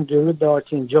افشین جان، درود به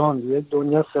آرتین جان. یک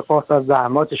دنیا سپاس از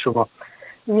زحمات شما.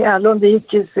 این الان به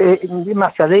یک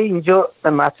مسئله اینجا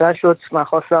مطرح شد، من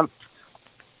خواستم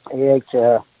یک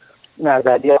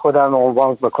نظریه خودم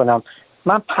عنوان بکنم.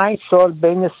 من 5 سال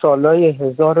بین سالهای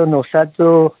 1997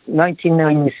 و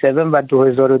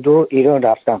 2002 ایران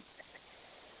رفتم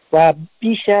و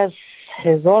بیش از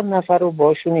 1000 نفر رو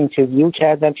باشون اینترویو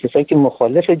کردم، کسایی که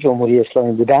مخالف جمهوری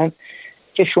اسلامی بودن،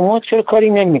 که شما چرا کاری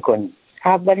نمی کنید.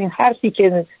 اولین حرفی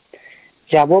که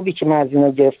جوابی که من از اینا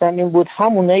گرفتم این بود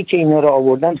همونایی که اینا رو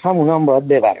آوردن همونا هم باید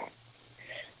ببرن.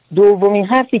 دومین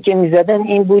حرفی که می زدن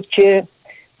این بود که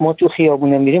ما تو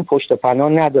خیابونه میریم پشت پناه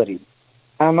نداریم،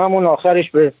 هممون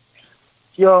آخرش به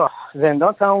یا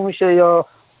زندان تموم میشه یا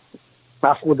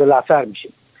مفقود الاثر میشه.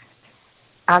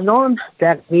 الان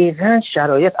دقیقاً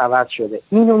شرایط عوض شده.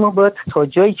 اینو ما باید تا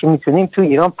جایی که میتونیم تو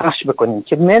ایران پخش بکنیم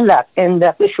که ملت این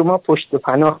دفعه شما پشت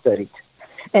پناه دارید.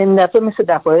 این دفعه مثل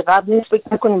دفعه قبل نیست فکر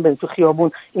نکنیم بریم تو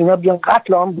خیابون اینا بیان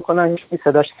قتل عام بکنن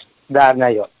صداش در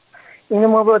نیاد. اینو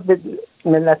ما باید به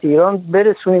ملت ایران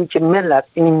برسونیم که ملت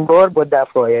این بار با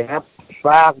دفعه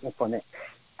فرق میکنه.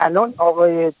 الان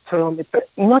آقای ترامپ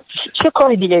اینا چه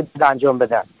کاری دیگه انجام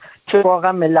بدن که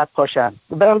واقعا ملت پاشن؟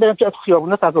 برم که از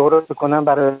خیابونا تظاهرات بکنن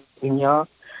برای اینیا؟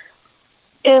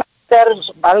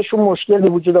 برایشون مشکل به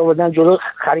وجود آوردن، جلو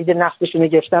خرید نفتشون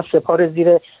گرفتن، سپار زیر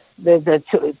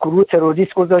گروه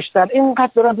تروریست گذاشتن، اینقدر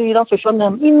دارن به ایران فشار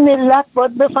میارن. این ملت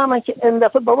باید بفهمن که این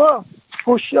دفعه بابا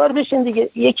هوشیار بشین دیگه،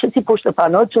 یک کسی پشت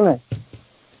پناهتونه،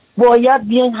 باید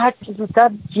بیاین هر چیز زودتر.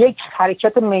 یک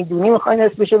حرکت میدونی میخواین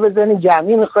اسمشو بزنین،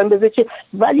 جمعی میخواین بزنین،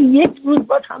 ولی یک روز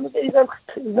باید همه بریدن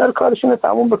اینا رو کارشون رو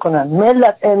تموم بکنن.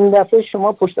 ملت این دفعه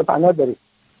شما پشت پناه دارید،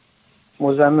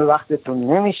 مزاحم وقتتون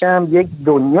نمیشم. یک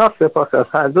دنیا سپاس از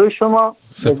هر دوی شما.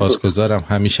 سپاسگزارم.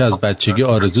 همیشه از بچگی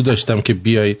آرزو داشتم که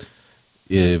بیایید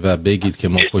و بگید که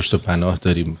ما پشت پناه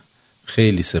داریم.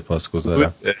 خیلی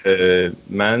سپاسگزارم.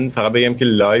 من فقط بگم که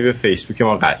لایو فیسبوک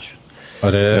ما قطع شد.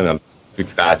 آره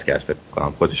قطع کرد، فکر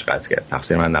کنم خودش قطع کرد،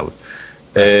 تقصیر من نبود.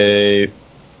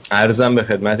 عرضم به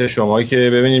خدمت شما که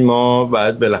ببینید ما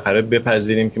باید بالاخره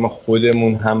بپذیریم که ما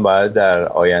خودمون هم باید در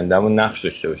آیندهمون نقش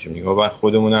داشته باشیم. ما باید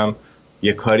خودمون هم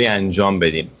یه کاری انجام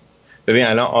بدیم. ببین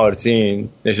الان آرتین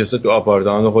نشسته تو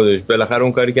آپارتمان خودش، بالاخره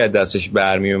اون کاری که از دستش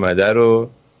برمی اومده رو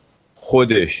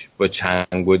خودش با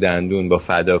چنگ و دندون با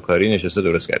فداکاری نشسته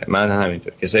درست کرده. من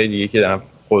همینطور، کسای دیگه که دارم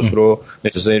خسرو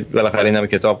نشسته بالاخره این همه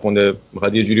کتاب خونده،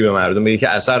 میخواد یه جوری به مردم بگه که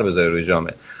اثر بذاره روی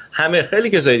جامعه. همه خیلی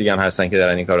کسای دیگه هم هستن که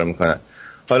دارن این کارو میکنن.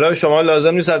 حالا شما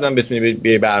لازم نیست حتما بتونی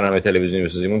به برنامه تلویزیونی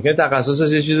بسازی، ممکنه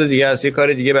تخصصت یه چیز دیگه است، یه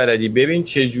کار دیگه بلدی. ببین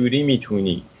چه جوری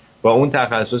میتونی با اون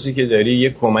تخصصی که داری یه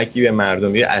کمکی به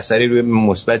مردم، یه اثری روی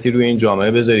مثبتی روی این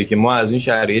جامعه بذاری که ما از این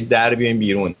شرایط در بیایم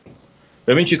بیرون.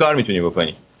 ببین چی کار میتونی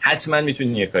بکنی. حتما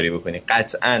میتونی یه کاری بکنی،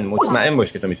 قطعا مطمئن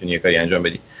باش که تو میتونی یه کاری انجام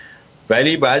بدی،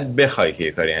 ولی باید بخوای که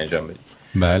یه کاری انجام بدی.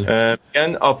 بله.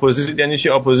 یعنی اپوزیت یعنی چی؟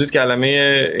 اپوزیت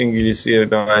کلمه انگلیسی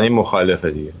به معنی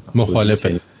مخالفه دیگه.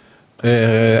 مخالفه.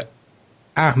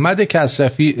 احمد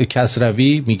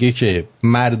کسروی میگه که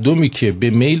مردمی که به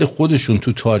میل خودشون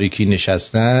تو تاریکی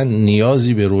نشستن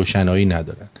نیازی به روشنایی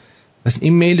ندارن. پس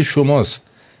این میل شماست.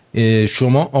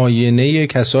 شما آینه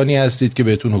کسانی هستید که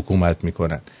بهتون حکومت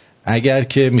میکنن. اگر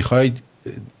که میخواید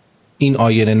این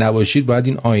آینه نباشید باید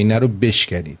این آینه رو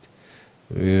بشکنید.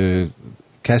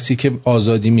 کسی که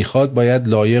آزادی میخواد باید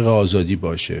لایق آزادی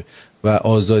باشه و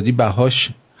آزادی بهاش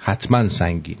حتما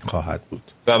سنگین خواهد بود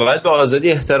و باید به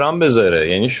آزادی احترام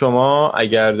بذاره. یعنی شما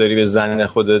اگر داری به زن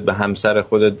خودت، به همسر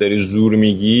خودت داری زور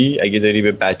میگی، اگه داری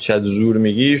به بچت زور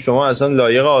میگی، شما اصلا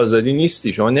لایق آزادی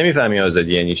نیستی. شما نمیفهمی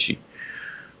آزادی یعنی چی.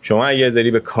 شما اگر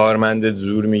داری به کارمندت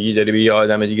زور میگی، داری به یه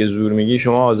آدم دیگه زور میگی،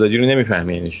 شما آزادی رو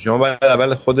نمیفهمی یعنی چی. شما باید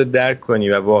اول خودت درک کنی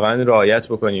و واقعا رعایت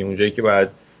بکنی اونجایی که باید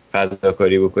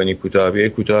فداکاری بکنی،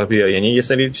 کوتاه بیا. یعنی یه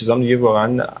سری چیزام دیگه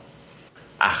واقعا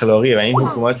اخلاقیه و این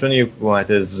حکومت چون یک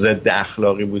حکومت ضد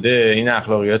اخلاقی بوده، این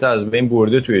اخلاقیات از بین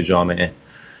برده توی جامعه.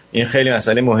 این خیلی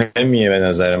مسئله مهمیه به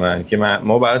نظر من که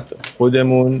ما باید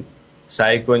خودمون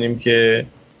سعی کنیم که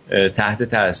تحت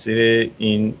تاثیر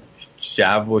این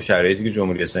جو و شرایطی که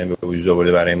جمهوری اسلامی به وجود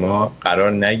آورده برای ما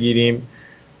قرار نگیریم.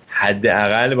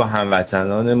 حداقل با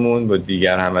هموطنانمون، با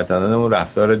دیگر هموطنانمون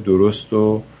رفتار درست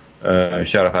و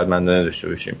شرافتمندانه داشته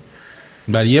باشیم.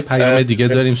 برای یه پیام دیگه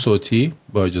داریم صوتی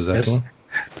با اجازهتون.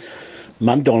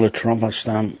 من دونالد ترامپ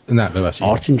هستم. نه ببخشید.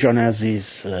 آرتین جان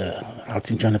عزیز،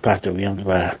 آرتین جان پهلویان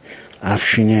و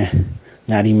افشین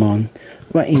نریمان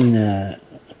و این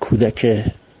کودک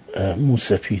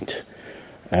موسفید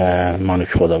مانک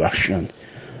خدا بخشیان،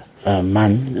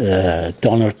 من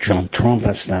دونالد جان ترامپ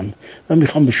هستم و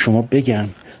میخوام به شما بگم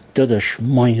داداش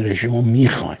ما این رژیم رو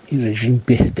میخوایم. این رژیم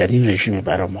بهترین رژیم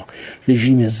برای ما،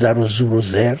 رژیم زر و زور و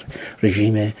زر،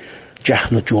 رژیم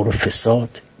جهل و جور و فساد،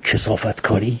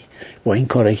 کثافتکاری. با این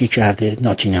کارایی که کرده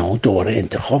ناتینیاهو دوباره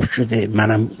انتخاب شده،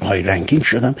 منم های رنگین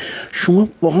شدم. شما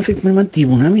واقعا فکر می‌کنید من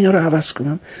دیوونم اینا رو عوض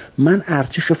کنم؟ من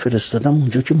ارتش رو فرستادم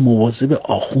اونجا که مواظب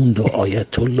آخوند و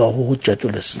آیت الله و حجت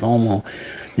الاسلام و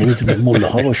نمیدونم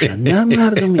مولاها باشن. نه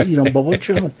مردم ایران بابا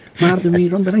جان، مردم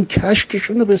ایران برن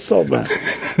کشکشون رو بسابن.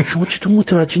 شما چطور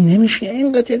متوجه نمیشین؟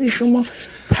 اینقدر یعنی شما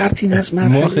پرتین از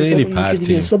مردم. ما خیلی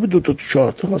پرتین. حساب 2 تا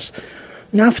 4 تاست.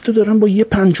 نفتو دارن با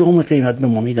 1/5 قیمت به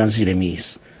ما میدن زیر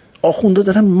میز. آخوندا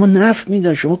دارن به ما نفت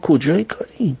میدن. شما کجای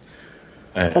کارین؟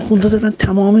 آخوندا دارن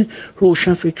تمام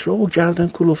روشنفکرها و گردن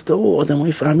کلفتا و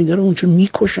آدمای فهمیده رو اونجا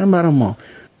میکشن برای ما.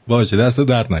 باشه دست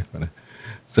درد نکنه.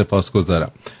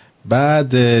 سپاسگزارم.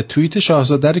 بعد توییت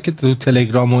شاهزاده رو که تو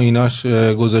تلگرام و ایناش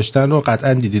گذاشتن رو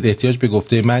قطعا دیدید. احتیاج به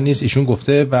گفته من نیست. ایشون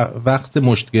گفته وقت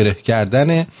مشت گره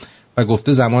کردنه و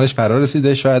گفته زمانش فرا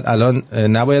رسیده. شاید الان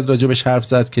نباید راجبش حرف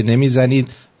زد که نمیزنید،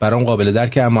 برام قابل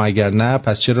درکه، اما اگر نه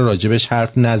پس چرا راجبش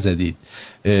حرف نزدید؟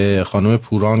 خانم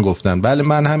پوران گفتن. بله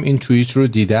من هم این توییت رو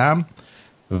دیدم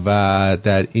و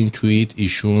در این توییت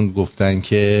ایشون گفتن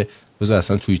که بذار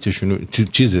اصلا توییتشون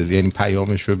یعنی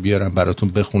پیامش رو بیارم براتون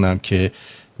بخونم که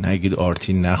نگید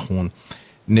آرتین نخون.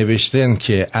 نوشتن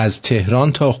که از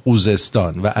تهران تا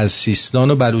خوزستان و از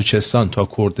سیستان و بلوچستان تا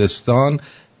کردستان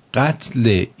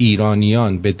قتل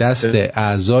ایرانیان به دست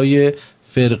اعضای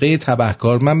فرقه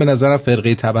تبهکار، من به نظرم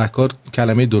فرقه تبهکار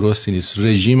کلمه درستی نیست،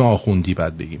 رژیم آخوندی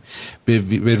باید بگیم،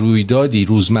 به رویدادی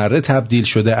روزمره تبدیل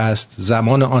شده است.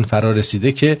 زمان آن فرا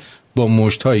رسیده که با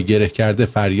مشت‌های گره کرده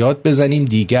فریاد بزنیم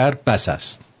دیگر بس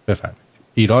است. بفرمایید.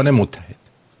 ایران متحد.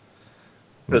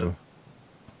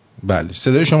 بله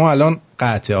صدای شما الان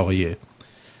قطع آقای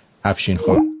افشین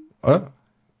خان.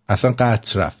 اصلا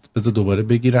قطع رفت. بذار دوباره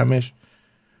بگیرمش.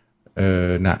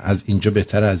 نه از اینجا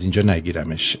بهتره، از اینجا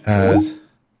نگیرمش. از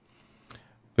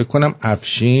بکنم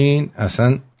افشین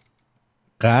اصلا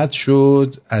قطع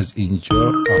شد از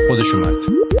اینجا. خودش اومد.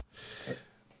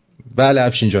 بله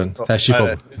افشین جان تشریف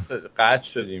آورد. قطع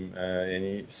شدیم،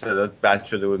 یعنی صدا بد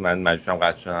شده بود، من مجبورم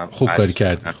قطع شدم. خوب کاری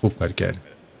کردی، خوب کاری کردی.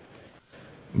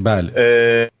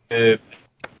 بله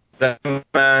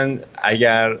من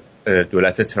اگر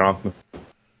دولت ترامپ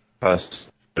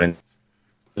می‌خواست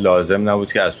لازم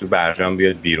نبود که از تو برجام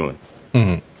بیاد بیرون.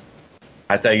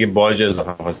 حتی اگه باج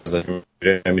اضافه خواست ازشون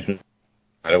بگیره میتونه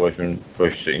باشون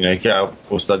پشت اینایی که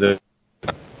استاد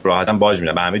راحتاً باج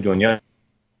میدن، به همه دنیا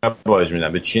باج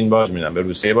میدن، به چین باج میدن، به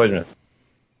روسیه باج میدن،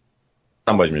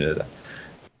 هم باج میدادن.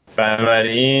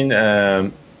 بنابراین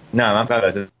نه من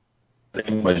فقط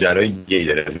این ماجرای دیگه‌ای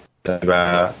داره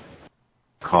و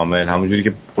کامل همونجوری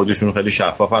که خودشون خیلی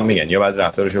شفاف هم میگن، یا باید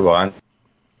رفتارشو واقعا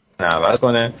عوض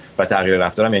کنه و تغییر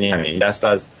رفتارم یعنی همین دست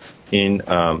از این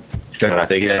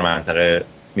شرایطی که در منطقه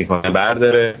میکنه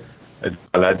برداره،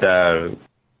 دولت در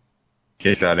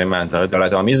کشورهای منطقه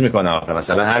دولت آمیز میکنه، آخه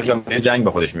مثلا هر جا جنگ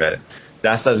به خودش میبره،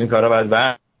 دست از این کارا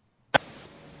باید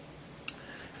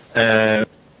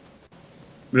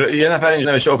یه نفر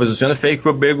اینجا نوشته اپوزیسیون فیک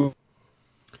رو بگو.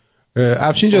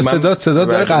 افشین جان صدا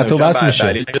داره قطع و وصل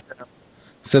میشه.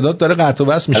 صدات داره قطع و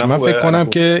وصل میشه. من فکر کنم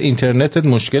که اینترنتت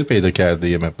مشکل پیدا کرده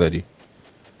یه مقداری.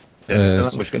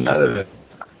 مشکل نداره.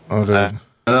 آره.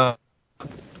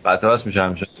 قطع و وصل میشه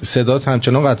همیشه. صدات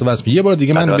همچنان قطع و وصل میشه. یه بار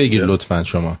دیگه من بگیر لطفاً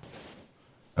شما.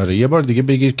 آره یه بار دیگه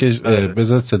بگیر که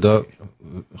بذار صدا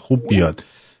خوب بیاد.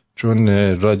 چون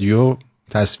رادیو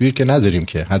تصویر که نداریم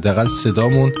که حداقل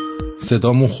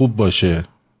صدامون خوب باشه.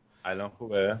 الان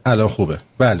خوبه؟ الان خوبه.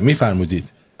 بله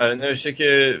میفرمودید. نوشته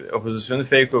که اپوزیسیون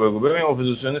فیک رو بگو. ببین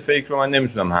اپوزیسیون فیک رو من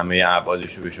نمیتونم همه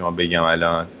ابعادش رو به شما بگم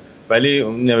الان، ولی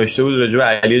نوشته بود راجع به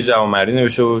علی جوانمردی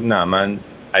نوشته بود. نه من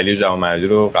علی جوانمردی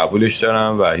رو قبولش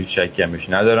دارم و هیچ شکی همش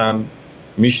ندارم،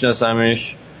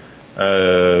 میشناسمش.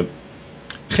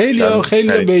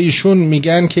 خیلی به ایشون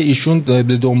میگن که ایشون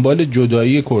به دنبال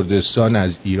جدایی کردستان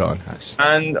از ایران هست.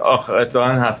 من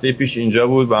اتفاقا هفته پیش اینجا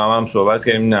بود با هم صحبت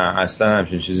کردیم. نه اصلا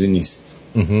همچین چیزی نیست.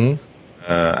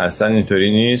 اصلا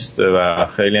اینطوری نیست و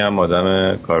خیلی هم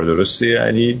آدم کار درستی،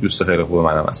 علی دوست خیلی خوب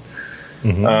منم هست.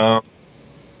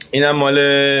 اینم مال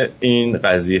این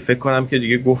قضیه. فکر کنم که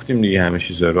دیگه گفتیم دیگه همه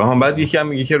چیزا رو. هم بعد یکی هم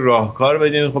میگه که راهکار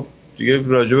بدین. خب دیگه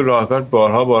راجع به راهکار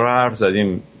بارها حرف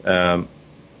زدیم.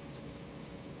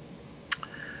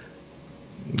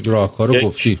 راهکار رو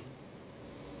گفتی.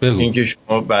 این که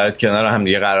شما باید کنار هم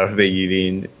دیگه قرار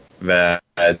بگیرین و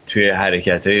توی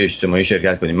حرکت‌های اجتماعی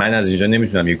شرکت کنیم. من از اینجا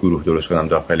نمیتونم یه گروه درست کنم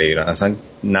داخل ایران، اصلا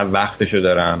نه وقتشو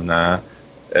دارم نه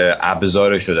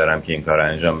ابزارشو دارم که این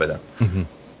کارو انجام بدم.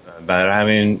 برای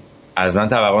همین از من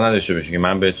توقع نداشته باشین که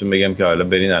من بهتون بگم که حالا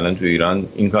برین الان تو ایران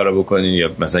این کارو بکنین یا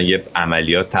مثلا یه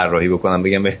عملیات طراحی بکنم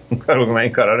بگم برین این کارو بکنم. من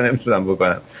این کارا رو نمیتونم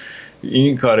بکنم.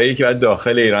 این کارهایی که باید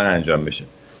داخل ایران انجام بشه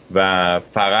و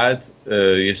فقط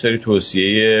یه سری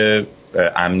توصیه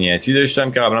امنیتی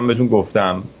داشتم که قبلا بهتون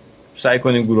گفتم. سعی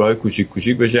کنین گروه‌های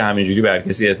کوچیک بشه، همینجوری به هر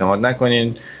کسی اعتماد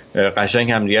نکنین،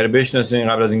 قشنگ همدیگه رو بشناسین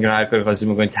قبل از اینکه هر کاری خاصی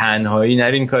می‌کنین. تنهایی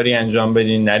نرین کاری انجام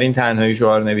بدین، نرین تنهایی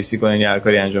شعار نویسی کنین یا هر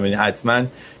کاری انجام بدین. حتما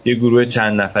یه گروه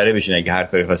چند نفره بشین اگه هر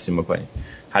کاری خاصی می‌کنین،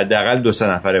 حداقل 2-3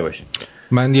 نفره باشین.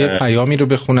 من یه پیامی رو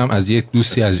بخونم از یک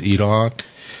دوستی از ایران.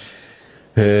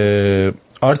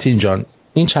 آرتین جان،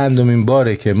 این چندمین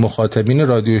باره که مخاطبین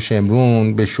رادیو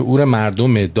شمرون به شعور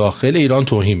مردم داخل ایران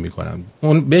توهین میکنن.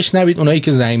 بشنوید اونایی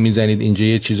که زنگ میزنید اینجا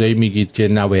یه چیزایی میگید که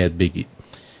نباید بگید.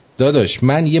 داداش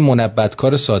من یه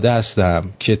منبتکار ساده هستم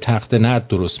که تخت نرد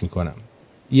درست میکنم.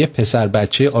 یه پسر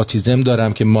بچه آتیزم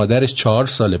دارم که مادرش 4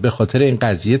 ساله به خاطر این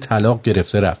قضیه طلاق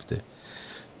گرفته رفته.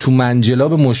 تو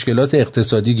منجلاب مشکلات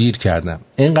اقتصادی گیر کردم.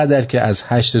 اینقدر که از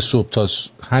 8 صبح تا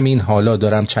همین حالا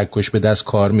دارم چکش به دست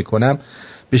کار میکنم.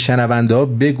 به شنونده ها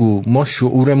بگو ما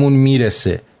شعورمون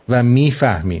میرسه و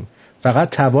میفهمیم فقط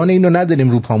توان اینو نداریم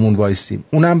رو پامون وایسیم،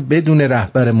 اونم بدون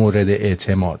رهبر مورد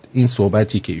اعتماد. این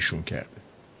صحبتی که ایشون کرده.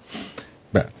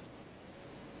 بله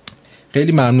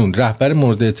خیلی ممنون. رهبر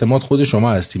مورد اعتماد خود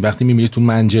شما هستیم. وقتی میمیری تو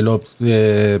منجلاب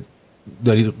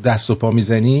داری دست و پا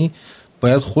میزنی،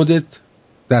 باید خودت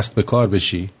دست به کار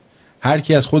بشی. هر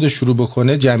کی از خودش شروع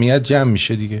بکنه جمعیت جمع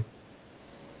میشه دیگه.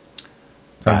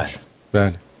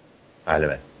 بله.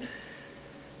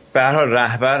 به هر حال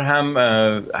رهبر هم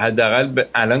حداقل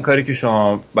الان کاری که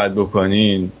شما باید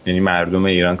بکنین، یعنی مردم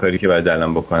ایران کاری که باید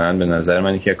الان بکنن، به نظر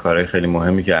من یکی از کارهای خیلی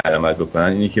مهمی که الان باید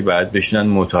بکنن اینه که باید بشینن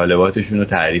مطالباتشون رو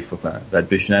تعریف بکنن. باید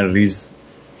بشینن ریز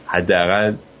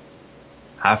حداقل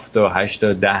 7 تا 8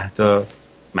 تا 10 تا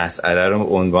مسئله رو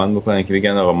عنوان بکنن که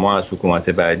بگن آقا ما از حکومت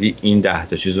بعدی این 10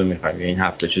 تا چیزو می‌خوایم یا این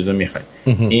 7 تا چیزو می‌خوایم.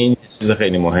 این چیز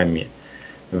خیلی مهمیه.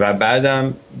 و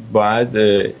بعدم باید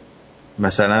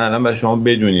مثلا الان باید شما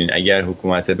بدونین اگر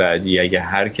حکومت بعدی، اگر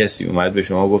هر کسی اومد به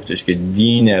شما گفتش که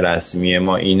دین رسمی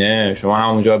ما اینه، شما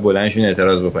همونجا بلندشین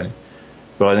اعتراض بکنین.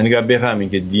 به خاطر اینکه بفهمین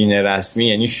که دین رسمی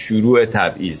یعنی شروع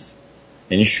تبعیض،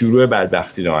 یعنی شروع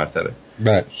بدبختی دو مرتبه.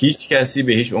 هیچ کسی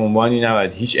به هیچ عنوانی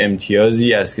نباید هیچ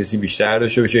امتیازی از کسی بیشتر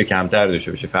داشته باشه یا کمتر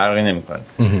داشته باشه، فرقی نمیکنه.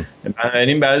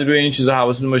 بنابراین بعد روی این چیزا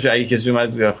حواستون باشه. اگه کسی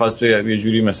اومد خواست یه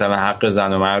جوری مثلا حق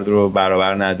زن و مرد رو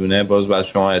برابر ندونه، باز باید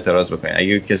شما اعتراض بکنید.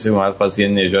 اگه کسی اومد خواست یه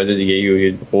نژاد دیگه یا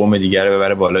یه قوم دیگه رو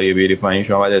ببره بالا یا بیاری پایین،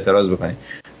 شما باید اعتراض بکنید.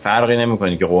 فرقی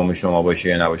نمیکنه که قوم شما باشه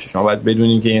یا نباشه. شما باید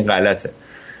بدونید که این غلطه.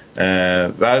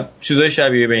 و چیزای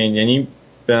شبیه به این، یعنی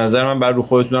به نظر من بر رو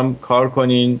خودتون کار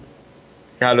کنین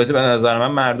که البته به نظر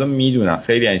من مردم میدونن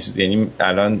خیلی این چیز. یعنی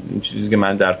الان چیزی که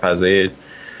من در فضای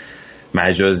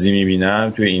مجازی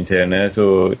میبینم توی اینترنت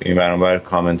و این برانور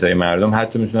کامنت های مردم،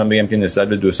 حتی میتونم بگم که نسبت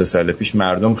به 2-3 سال پیش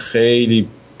مردم خیلی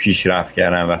پیشرفت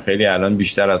کردن و خیلی الان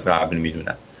بیشتر از قبل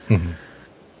میدونن.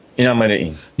 این هم مال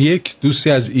این. یک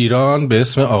دوستی از ایران به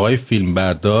اسم آقای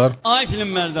فیلمبردار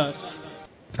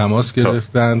تماس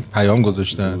گرفتن، پیام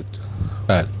گذاشتن.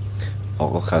 بله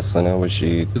آقا خسته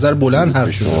نباشید. بذار بلند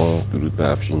حرف شما. درود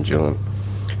به افشین جان،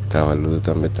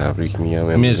 تولدتان به تبریک میگم.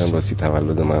 امروز واسه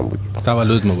تولد من بود.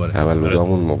 تولد مبارک.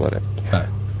 تولدامون مبارک.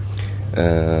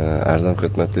 عرضم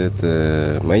خدمتت،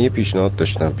 من یه پیشنهاد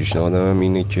داشتم. پیشنهادم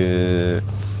اینه که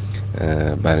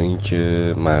برای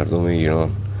اینکه مردم ایران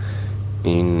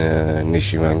این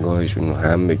نشیمنگاهشون رو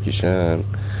هم بکشن،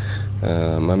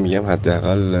 من میگم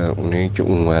حداقل اونایی که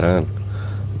اونورن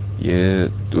یه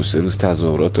 2-3 روز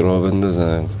تظاهرات را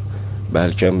بندازن،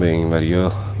 بلکه به این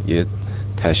وریا یه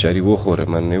تشری بخوره.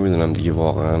 من نمیدونم دیگه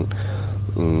واقعا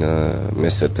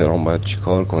مستر ترامپ باید چی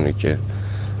کار کنه که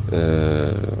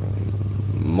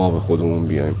ما به خودمون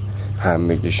بیایم هم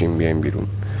بکشیم بیایم بیرون.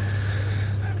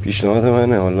 پیشنهاد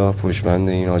منه، حالا پشتبند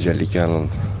این آجلی که الان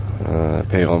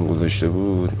پیغام گذاشته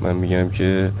بود، من میگم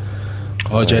که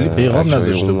آجلی پیغام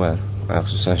نذاشته بود،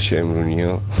 مخصوصا شمرونی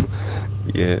ها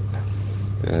یه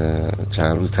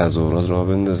چند روز تظاهرات را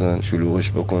بندازن،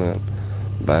 شلوغش بکنن،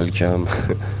 بلکه هم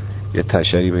یه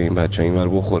تشری به این بچه این ور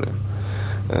بخوره.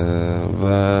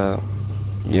 و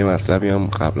یه مطلبی هم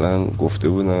قبلا گفته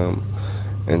بودم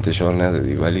انتشار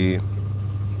ندادی، ولی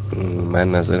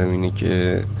من نظرم اینه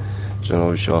که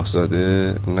جناب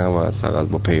شاهزاده نباید فقط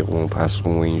با پیغام و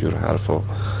پسخون و اینجور حرفا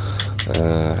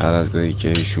هر از گاهی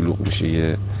که شلوغ میشه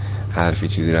یه حرفی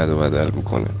چیزی رد و بدل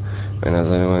میکنه. به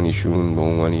نظر من ایشون به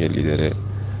عنوان یه لیدر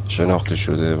شناخته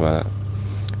شده و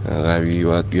قوی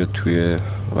باید بیاد توی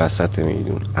وسط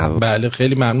میدون. بله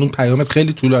خیلی ممنون. پیامت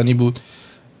خیلی طولانی بود.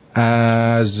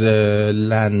 از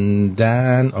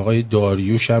لندن آقای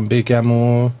داریوش هم بگم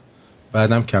و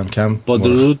بعدم کم کم با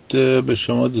درود به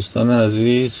شما دوستان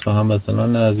عزیز و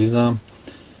هموطنان عزیزم.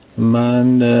 من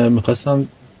میخواستم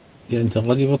یه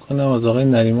انتقادی بکنم از آقای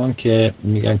نریمان که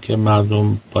میگن که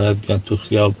مردم باید بیان تو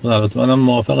خیابون. البته منم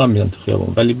موافقم بیان تو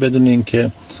خیابون، ولی بدون این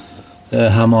که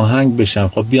هماهنگ بشن.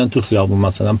 خب بیان تو خیابون،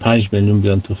 مثلا 5 میلیون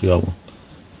بیان تو خیابون،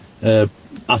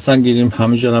 اصلا گیریم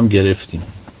همه جا هم گرفتیم،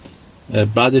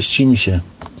 بعدش چی میشه؟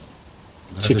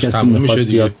 چه کسی میخواد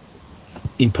بیاد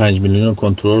این 5 میلیون رو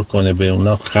کنترل کنه، به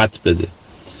اونا خط بده؟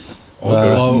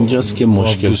 اینجاست که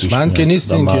مشکل پیش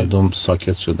میاد. مردم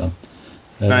ساکت شدن.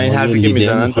 نه این حرفی که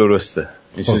میزنن درسته،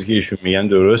 این چیزی که ایشون میگن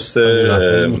درسته.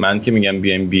 من که میگم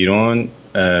بیایم بیرون،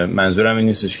 منظورم این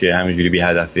نیستش که همینجوری بی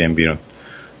هدف بیایم بیرون.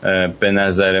 به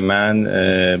نظر من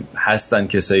هستن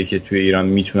کسایی که توی ایران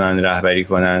میتونن رهبری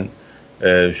کنن.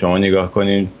 شما نگاه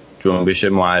کنین جنبش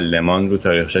معلمان رو،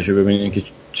 تاریخچه‌ش رو ببینین که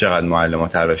چقدر معلمان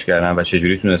تلاش کردن و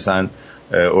چجوری تونستن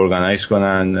ارگانایز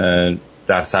کنن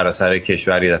در سراسر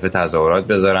کشور یه دفعه تظاهرات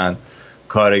بذارن.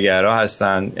 کارگرها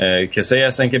هستن، کسایی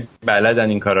هستن که بلدن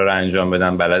این کارا رو انجام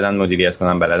بدن، بلدن مدیریت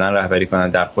کنن، بلدن رهبری کنن.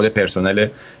 در خود پرسنل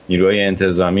نیروهای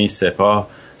انتظامی، سپاه،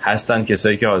 هستن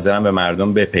کسایی که حاضرن به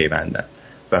مردم بپیوندن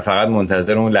و فقط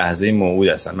منتظر اون لحظه موعود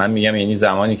هستن. من میگم یعنی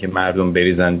زمانی که مردم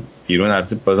بریزن بیرون،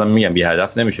 البته بازم میگم بی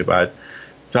هدف نمیشه، بعد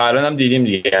تا الان هم دیدیم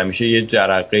دیگه همیشه یه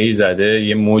جرقه‌ای زده،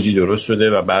 یه موجی درست شده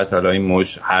و بعد حالا این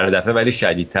موج هر دفعه ولی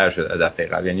شدیدتر شده از دفعه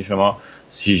قبل. یعنی شما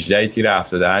 18 تیر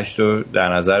 78 رو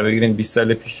در نظر بگیرین، 20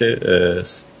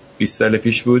 سال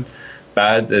پیش بود،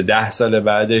 بعد 10 سال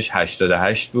بعدش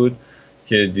 88 بود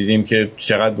که دیدیم که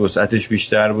چقدر وسعتش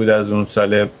بیشتر بود از اون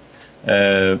سال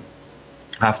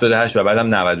 78 و بعدم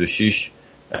 96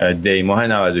 دی ماه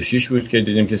 96 بود که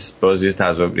دیدیم که بازی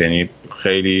تضاد یعنی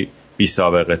خیلی بی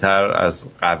سابقه تر از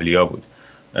قبلیا بود.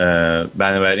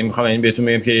 بنابراین میخوام این بهتون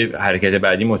بگم که حرکت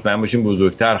بعدی مطمئن باشیم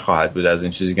بزرگتر خواهد بود از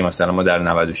این چیزی که مثلا ما در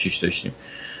 96 داشتیم.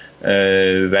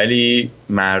 ولی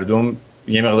مردم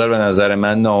یه مقدار به نظر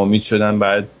من ناامید شدن،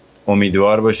 بعد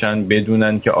امیدوار باشن،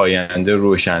 بدونن که آینده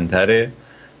روشن‌تره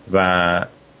و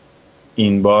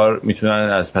این بار میتونن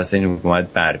از پس این حکومت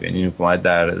بر بیان. این حکومت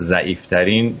در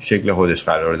ضعیف‌ترین شکل خودش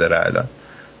قرار داره الان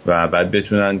و بعد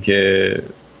بتونن که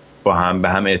با هم به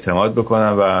هم اعتماد بکنن.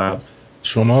 و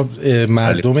شما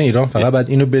مردم ایران فقط باید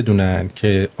اینو بدونن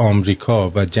که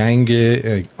آمریکا و جنگ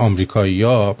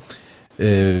آمریکایی‌ها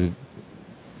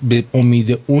به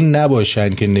امید اون نباشن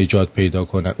که نجات پیدا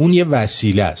کنن، اون یه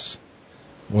وسیله است.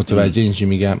 متوجه این چی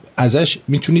میگم؟ ازش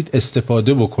میتونید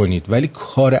استفاده بکنید ولی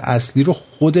کار اصلی رو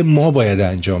خود ما باید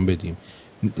انجام بدیم،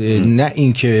 نه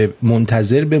اینکه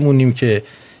منتظر بمونیم که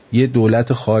یه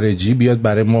دولت خارجی بیاد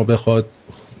برای ما بخواد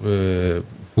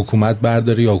حکومت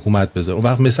برداره یا حکومت بذاره. اون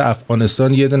وقت مثل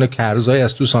افغانستان یه دونه کرزای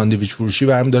از تو ساندویچ فروشی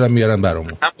برام دارن میارن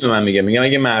برامون. من میگم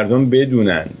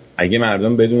اگه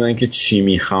مردم بدونن که چی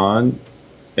میخوان،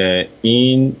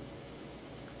 این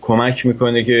کمک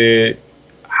میکنه که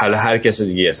حالا هر کس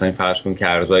دیگه اصلا فرض کن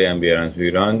کرزایی هم بیارن تو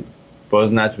ایران،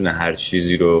 باز نتونه هر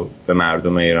چیزی رو به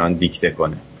مردم ایران دیکته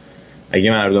کنه.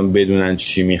 اگه مردم بدونن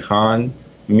چی میخوان،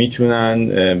 میتونن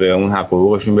به اون حق و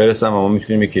حقوقشون برسن و ما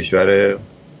میتونیم یک کشور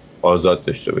آزاد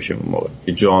داشته باشیم، اون موقع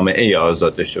یک جامعه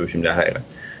آزاد داشته باشیم در حقیقت.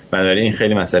 بنابراین این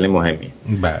خیلی مسئله مهمیه.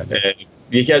 بله.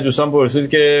 یکی از دوستان پرسید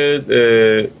که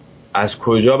از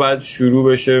کجا باید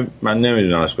شروع بشه. من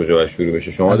نمیدونم از کجا باید شروع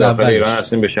بشه. شما داخل ایران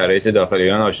هستین، به شرایط داخل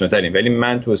ایران آشناترین، ولی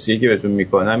من توصیه که بهتون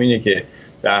میکنم اینه که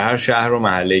در هر شهر و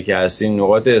محله‌ای که هستین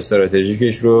نقاط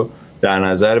استراتژیکش رو در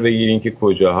نظر بگیرین که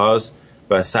کجاهاست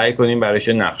و سعی کنین برایش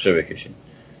نقشه بکشین.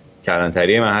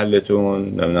 کلانتری محلتون،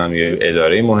 نمیدونم یه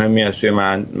اداره مهمی هست توی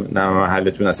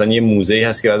محلتون، اصلا یه موزه‌ای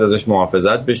هست که باید ازش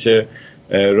محافظت بشه،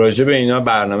 راجع به اینا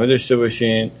برنامه داشته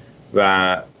باشین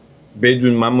و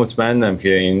بدون من مطمئنم که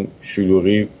این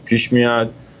شلوغی پیش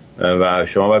میاد و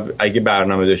شما اگه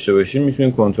برنامه داشته باشین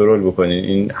میتونین کنترل بکنین.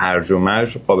 این هرج و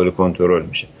مرج قابل کنترل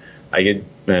میشه. اگه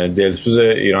دلسوز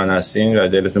ایران هستین و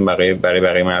دلتون برای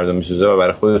بقیه مردم میسوزه و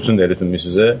برای خودتون دلتون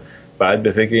میسوزه، بعد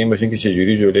به فکر این باشین که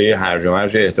چجوری جلوی هرج و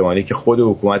مرج احتمالی که خود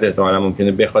حکومت احتمالاً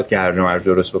ممکنه بخواد که هرج و مرج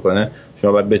درست بکنه،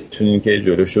 شما باید بتونین که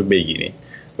جلوش رو بگیرین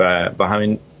و با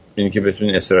همین اینکه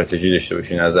بتونین استراتژی داشته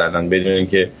باشین از الان، بدونین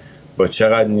که با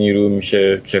چقدر نیرو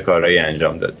میشه چه کارهایی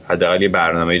انجام داد، حداقل یه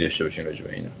برنامه‌ای داشته باشین راجع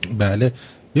به اینا. بله.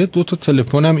 یه دو تا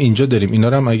تلفن هم اینجا داریم، اینا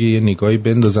رو هم اگه یه نگاهی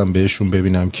بندازم بهشون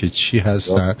ببینم که چی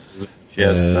هستن.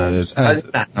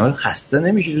 برنامه خسته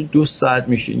نمیشی؟ 2 ساعت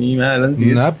میشینی؟ من الان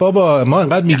دیگه نه بابا، ما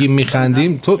انقدر میگیم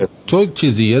میخندیم، تو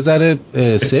چیزی یه ذره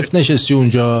سفت نشستی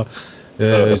اونجا،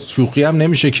 شوخی هم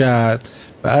نمیشه کرد.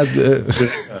 بعد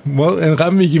ما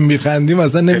انقدر میگیم میخندیم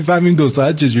اصلا نمیفهمیم 2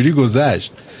 ساعت چجوری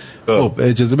گذشت. خب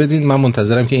اجازه بدین من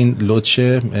منتظرم که این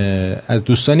لطشه از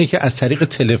دوستانی که از طریق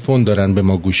تلفن دارن به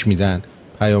ما گوش میدن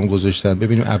پیام گذاشتن.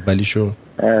 ببینیم اولیشو.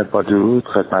 با درود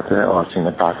خدمت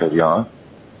آرتین پرتویان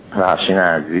و افشین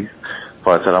عزیز.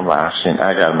 با احترام و افشین،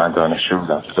 اگر من دانشجو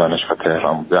بودم تو دانشگاه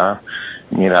تهران بودم،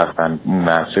 میرفتم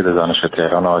مسجد دانشگاه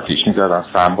تهران آتیش می‌زدن،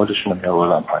 سمبولشون رو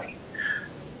می‌آوردن پایین.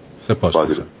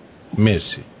 سپاسگزارم.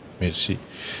 مرسی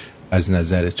از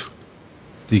نظرتون.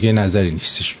 دیگه نظری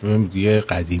نیستش، دیگه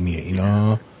قدیمیه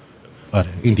اینا. آره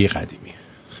این دیگه قدیمیه.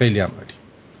 خیلی هم عالی،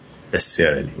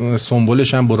 بسیار عالی.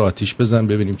 سمبولش هم برو آتیش بزن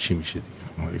ببینیم چی میشه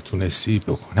دیگه. ما تونستی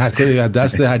بکن، هر کی از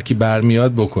دست هر کی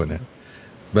برمیاد بکنه.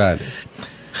 بله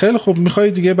خیلی خوب،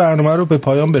 میخوای دیگه برنامه رو به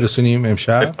پایان برسونیم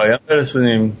امشب؟ به پایان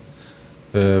برسونیم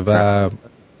و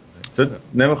تو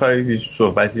نمیخوای هیچ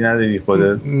صحبتی نداری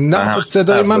خودت؟ نه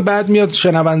صدای من بد میاد،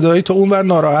 شنونده‌های تو اونور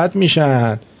ناراحت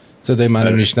میشن، صدای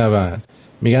منو میشنون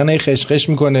میگن ای خشخش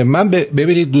میکنه. من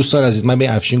ببینید دوستان عزیز، من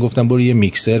به افشین گفتم برو یه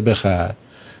میکسر بخر،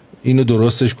 اینو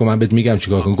درستش کن من بهت میگم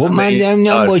چیکار کن. گفت من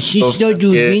نمیدونم با 6 تا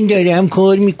دوربین دارم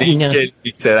کار میکنم.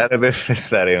 میکسر رو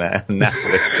بفرست برای من. نه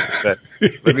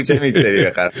بگو چه میکسری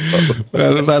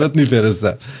بخرم برات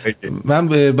میفرستم. من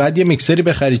بعد یه میکسری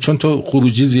بخری چون تو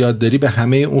خروجی زیاد داری، به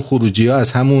همه اون خروجی ها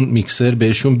از همون میکسر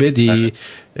بهشون بدی.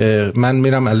 من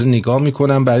میرم الان نگاه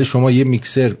میکنم برای شما یه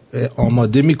میکسر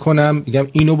آماده میکنم، میگم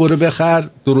اینو برو بخر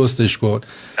درستش کن.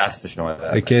 دست شما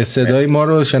که صدای ما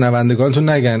رو شنوندگانتون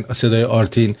نگن صدای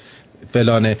آرتین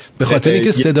فلانه، به خاطر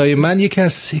اینکه صدای من یکی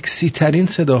از سکسی ترین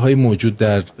صداهای موجود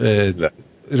در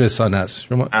رسانه است.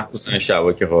 شما مخصوصا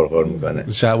شبا که خورخور میکنه.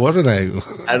 شبا رو نگو.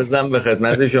 عرضم به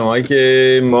خدمت شما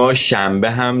که ما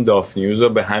شنبه هم داف نیوز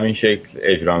رو به همین شکل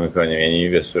اجرا میکنیم، یعنی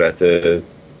به صورت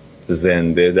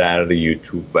زنده در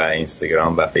یوتیوب و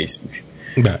اینستاگرام و فیسبوک.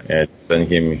 دوستانی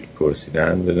که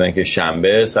میپرسیدن بدونن که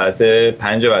شنبه ساعت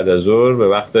 5 بعد از ظهر به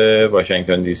وقت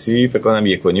واشنگتن دی سی، فکر کنم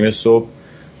 1:30 صبح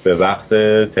به وقت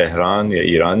تهران یا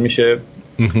ایران میشه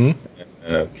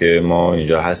که ما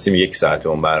اینجا هستیم. 1 ساعت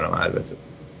اون برنامه البته.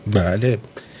 بله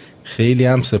خیلی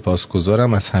هم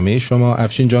سپاسگزارم از همه شما.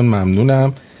 افشین جان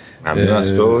ممنونم. ممنون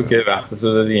از تو که وقت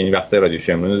تو دادی، یعنی وقت رادیو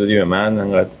شمرون دادی به من.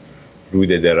 انقدر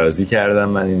روده درازی کردم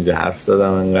من اینجا حرف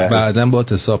زدم، انقدر بعداً با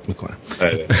حساب میکنم.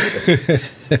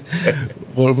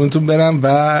 قربونتون برم و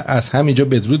از همینجا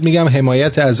بدرود میگم.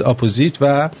 حمایت از اپوزیت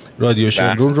و رادیو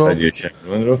شمرون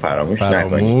رو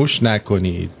فراموش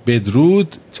نکنید.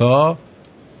 بدرود تا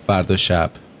فردا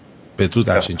شب. بدرود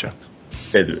افشین جان.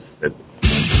 بدرود.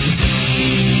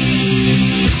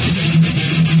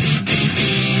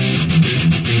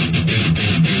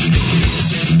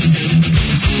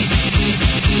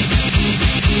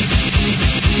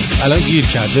 الان گیر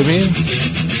کرد ببین.